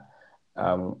that.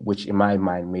 Which in my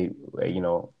mind made,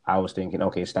 I was thinking,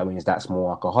 okay, so that means that's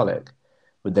more alcoholic.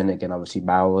 But then again, obviously,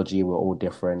 biology, we're all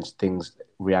different. Things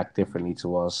react differently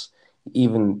to us.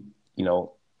 Even,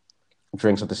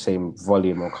 drinks of the same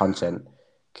volume or content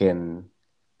can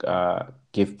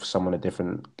give someone a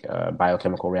different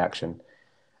biochemical reaction.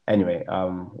 Anyway,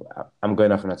 I'm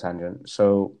going off on a tangent.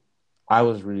 So I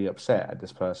was really upset at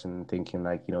this person, thinking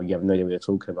like, you have no idea what you're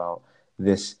talking about.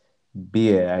 This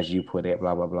beer, as you put it,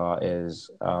 blah blah blah, is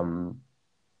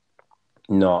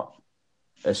not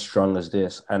as strong as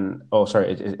this, and oh,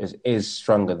 sorry, it is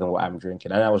stronger than what I'm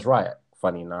drinking, and I was right.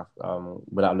 Funny enough,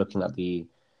 without looking at the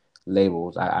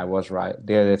labels, I was right.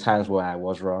 There are times where I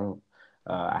was wrong.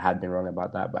 I had been wrong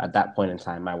about that, but at that point in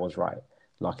time, I was right.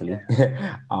 Luckily,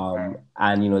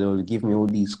 and they would give me all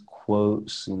these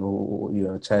quotes,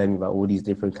 telling me about all these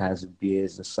different kinds of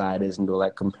beers, the ciders, and they're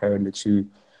like comparing the two.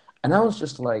 And I was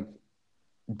just like,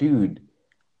 dude,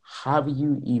 have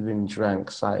you even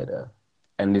drank cider?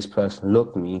 And this person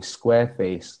looked at me, square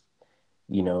face,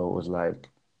 was like,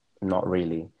 not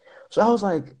really. So I was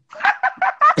like,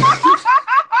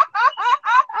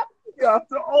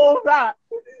 After all that,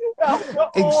 after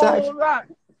exactly. all that.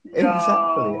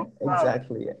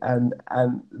 Exactly. And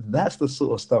that's the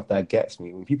sort of stuff that gets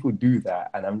me when people do that,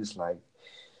 and I'm just like,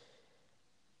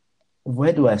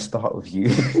 where do I start with you?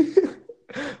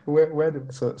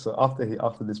 So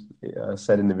after this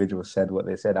said individual said what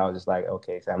they said, I was just like,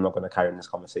 okay, so I'm not going to carry on this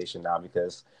conversation now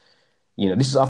because this is after